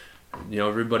Sunday, you know,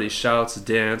 everybody shouts,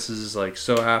 dances, like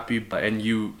so happy, and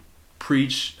you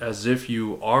preach as if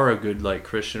you are a good like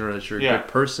Christian or that you're a good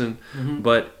person.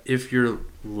 But if your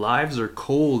lives are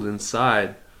cold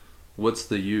inside, what's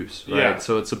the use, right?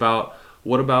 So it's about,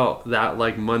 what about that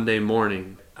like Monday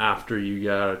morning after you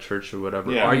get out of church or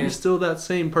whatever? Are you still that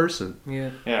same person?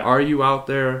 Are you out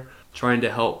there trying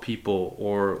to help people,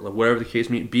 or whatever the case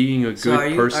may be, being a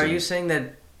good person? Are you saying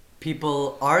that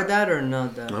people are that or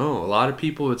not that? No, a lot of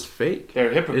people, it's fake.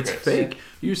 They're hypocrites. It's fake.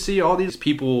 You see all these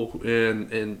people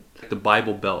in the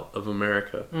Bible Belt of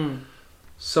America.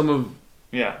 Some of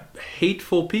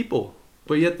hateful people,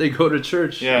 but yet they go to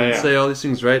church and say all these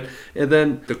things, right? And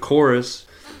then the chorus,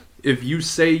 if you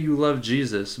say you love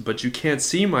Jesus, but you can't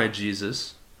see my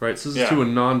Jesus, right? So this is to a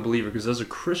non-believer, because as a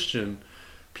Christian,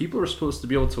 people are supposed to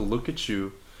be able to look at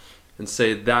you and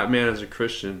say, that man is a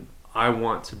Christian. I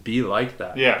want to be like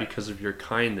that because of your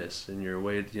kindness and your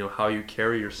way, you know, how you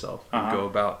carry yourself and go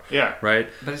about, right?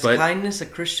 But is kindness a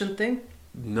Christian thing?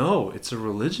 No, it's a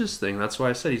religious thing. That's why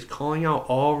I said he's calling out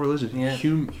all religions,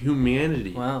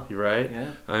 humanity, right?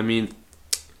 I mean,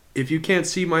 if you can't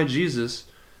see my Jesus,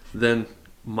 then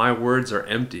my words are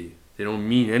empty. They don't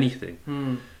mean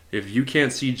anything. If you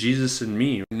can't see Jesus in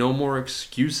me, no more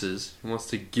excuses. He wants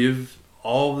to give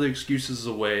all the excuses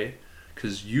away,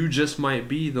 because you just might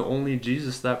be the only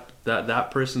Jesus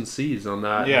that person sees on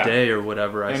that day or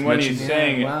whatever. And when he's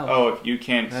saying, if you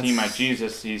can't see my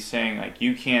Jesus, he's saying like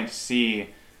you can't see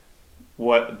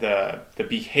what the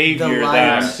behavior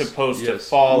that I'm supposed to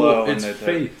follow. Well, it's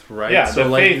faith, right? Yeah, so the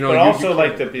like, faith, you know, but also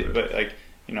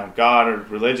like God or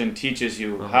religion teaches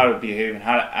you how to behave and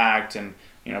how to act, and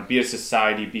you know, be a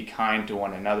society, be kind to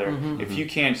one another. If you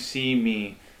can't see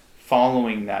me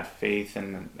following that faith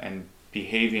and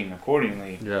behaving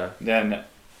accordingly, then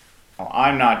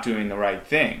I'm not doing the right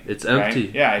thing. It's empty.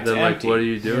 Right? Yeah, it's then, empty. Like, what are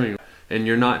you doing? And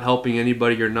you're not helping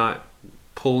anybody. You're not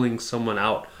pulling someone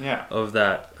out of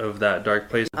that dark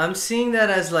place. I'm seeing that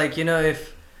as like, you know,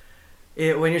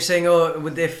 when you're saying,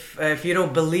 if you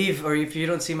don't believe or if you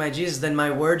don't see my Jesus, then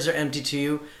my words are empty to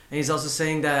you. And he's also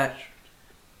saying that,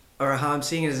 or how I'm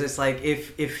seeing it is, it's like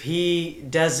if he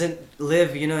doesn't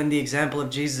live, you know, in the example of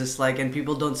Jesus, like, and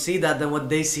people don't see that, then what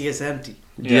they see is empty.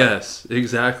 Yes,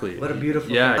 exactly. What a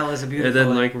beautiful. Yeah, that was a beautiful. And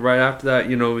then like right after that,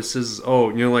 you know, it says,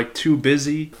 like, too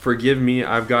busy. Forgive me.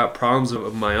 I've got problems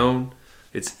of my own.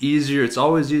 It's easier. It's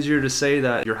always easier to say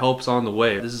that your help's on the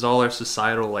way. This is all our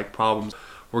societal like problems.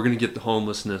 We're gonna get the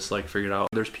homelessness like figured out.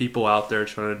 There's people out there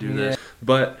trying to do this,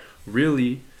 but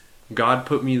really, God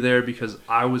put me there because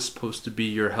I was supposed to be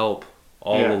your help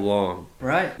all along.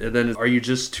 Right. And then are you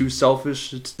just too selfish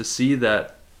to see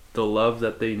that the love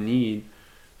that they need,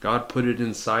 God put it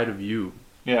inside of you?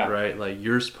 Yeah. Right? Like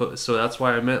you're supposed. So that's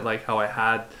why I meant like how I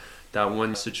had that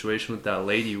one situation with that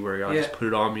lady where God just put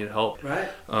it on me to help. Right.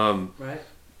 Right.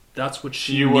 That's what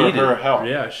she needed. You were her help.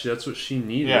 Yeah, that's what she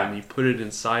needed, and he put it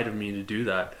inside of me to do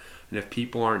that. And if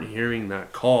people aren't hearing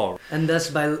that call, and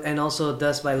also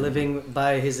by living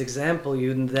by his example,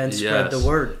 you then spread the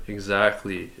word.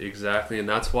 Exactly, and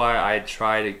that's why I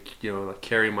try to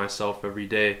carry myself every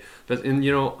day. And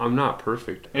I'm not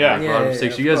perfect. Yeah,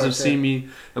 you guys have seen me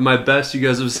at my best. You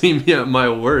guys have seen me at my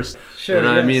worst. Sure. And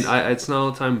yes. I mean, it's not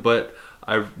all the time, but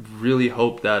I really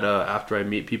hope that after I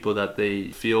meet people, that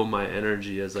they feel my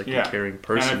energy as like a caring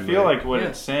person. And I feel like what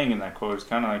it's saying in that quote is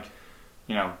kind of like,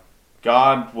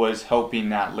 God was helping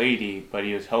that lady, but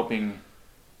he was helping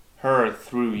her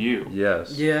through you.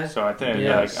 Yes. Yeah. So I think,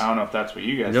 I don't know if that's what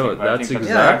you guys think, but that's I think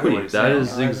exactly what that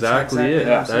is exactly it.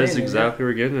 Yeah. That is exactly what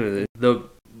we're getting at. The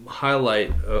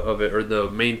highlight of it, or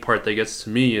the main part that gets to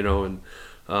me, and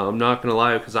I'm not gonna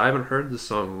lie, because I haven't heard this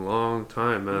song in a long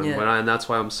time, man. And that's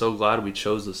why I'm so glad we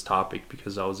chose this topic,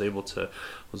 because I was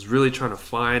really trying to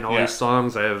find all these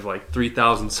songs. I have like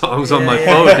 3,000 songs on my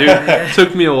phone, dude. It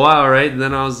took me a while, right? And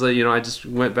then I was like, I just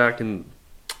went back and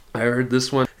I heard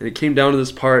this one, and it came down to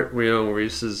this part where he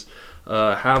says,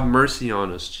 have mercy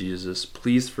on us, Jesus.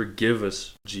 Please forgive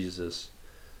us, Jesus.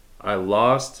 I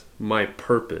lost my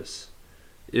purpose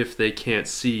if they can't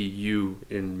see you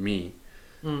in me.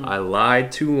 I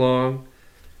lied too long,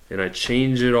 and I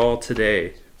change it all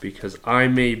today, because I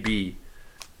may be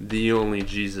the only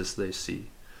Jesus they see.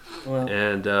 Wow.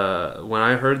 And when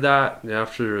I heard that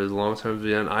after a long time,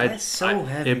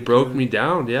 it broke me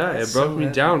down. Yeah, it broke me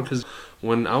down, because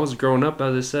when I was growing up,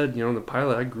 as I said, the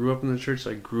pilot, I grew up in the church.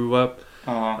 I grew up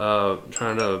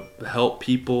trying to help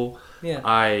people. Yeah.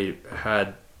 I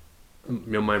had,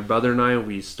 my brother and I,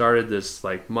 we started this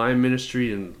like my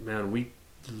ministry, and man, we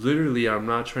literally, I'm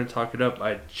not trying to talk it up,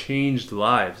 I changed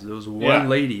lives. There was one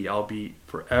lady, I'll be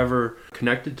forever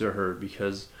connected to her,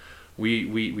 because we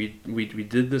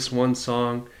did this one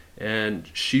song, and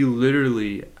she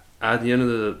literally, at the end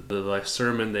of the like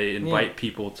sermon, they invite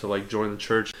people to like join the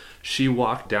church. She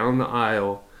walked down the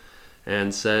aisle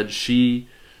and said she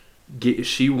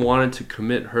wanted to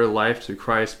commit her life to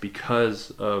Christ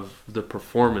because of the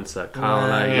performance that Kyle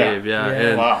and I gave.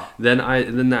 And then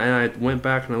I went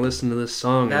back and I listened to this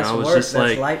song, and I was just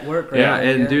like, light work,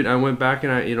 right? Dude, I went back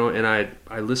and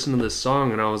I listened to this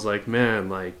song, and I was like, man,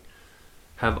 like,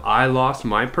 have I lost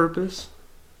my purpose?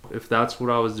 If that's what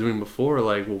I was doing before,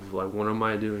 like what am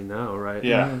I doing now, right?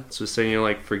 Yeah. So saying,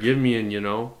 like, forgive me,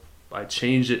 and I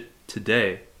changed it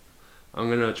today. I'm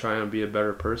going to try and be a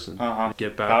better person.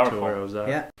 Get back to where I was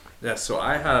at. Yeah, so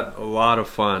I had a lot of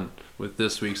fun with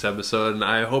this week's episode, and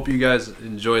I hope you guys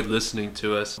enjoyed listening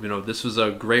to us. This was a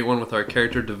great one with our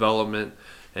character development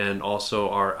and also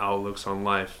our outlooks on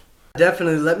life.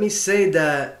 Definitely. Let me say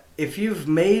that if you've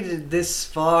made it this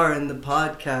far in the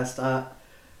podcast,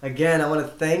 again, I want to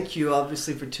thank you,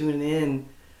 obviously, for tuning in.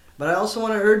 But I also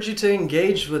want to urge you to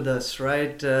engage with us,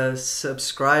 right?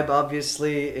 Subscribe,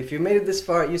 obviously. If you made it this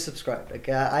far, you subscribed.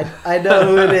 Okay, I know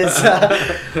who it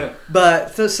is. But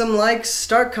some likes,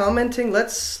 start commenting.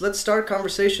 Let's start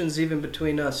conversations even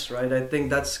between us, right? I think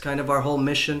that's kind of our whole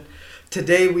mission.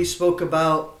 Today we spoke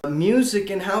about music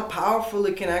and how powerful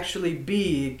it can actually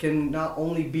be. It can not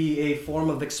only be a form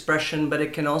of expression, but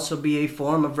it can also be a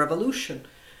form of revolution.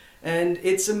 And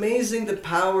it's amazing the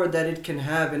power that it can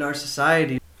have in our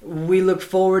society. We look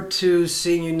forward to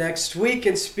seeing you next week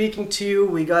and speaking to you.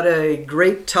 We got a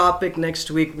great topic next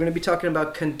week. We're going to be talking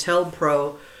about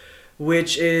CONTELPRO,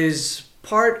 which is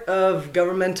part of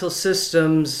governmental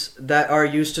systems that are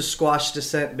used to squash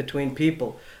dissent between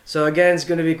people. So again, it's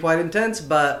going to be quite intense,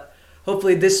 but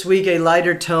hopefully this week a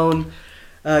lighter tone,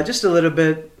 just a little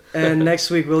bit. And next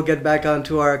week we'll get back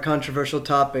onto our controversial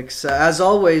topics. As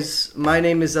always, my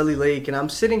name is Eli Lake, and I'm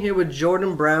sitting here with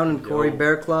Jordan Brown and Corey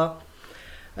Bearclaw.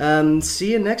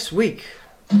 See you next week.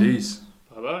 Peace.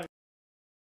 Bye-bye.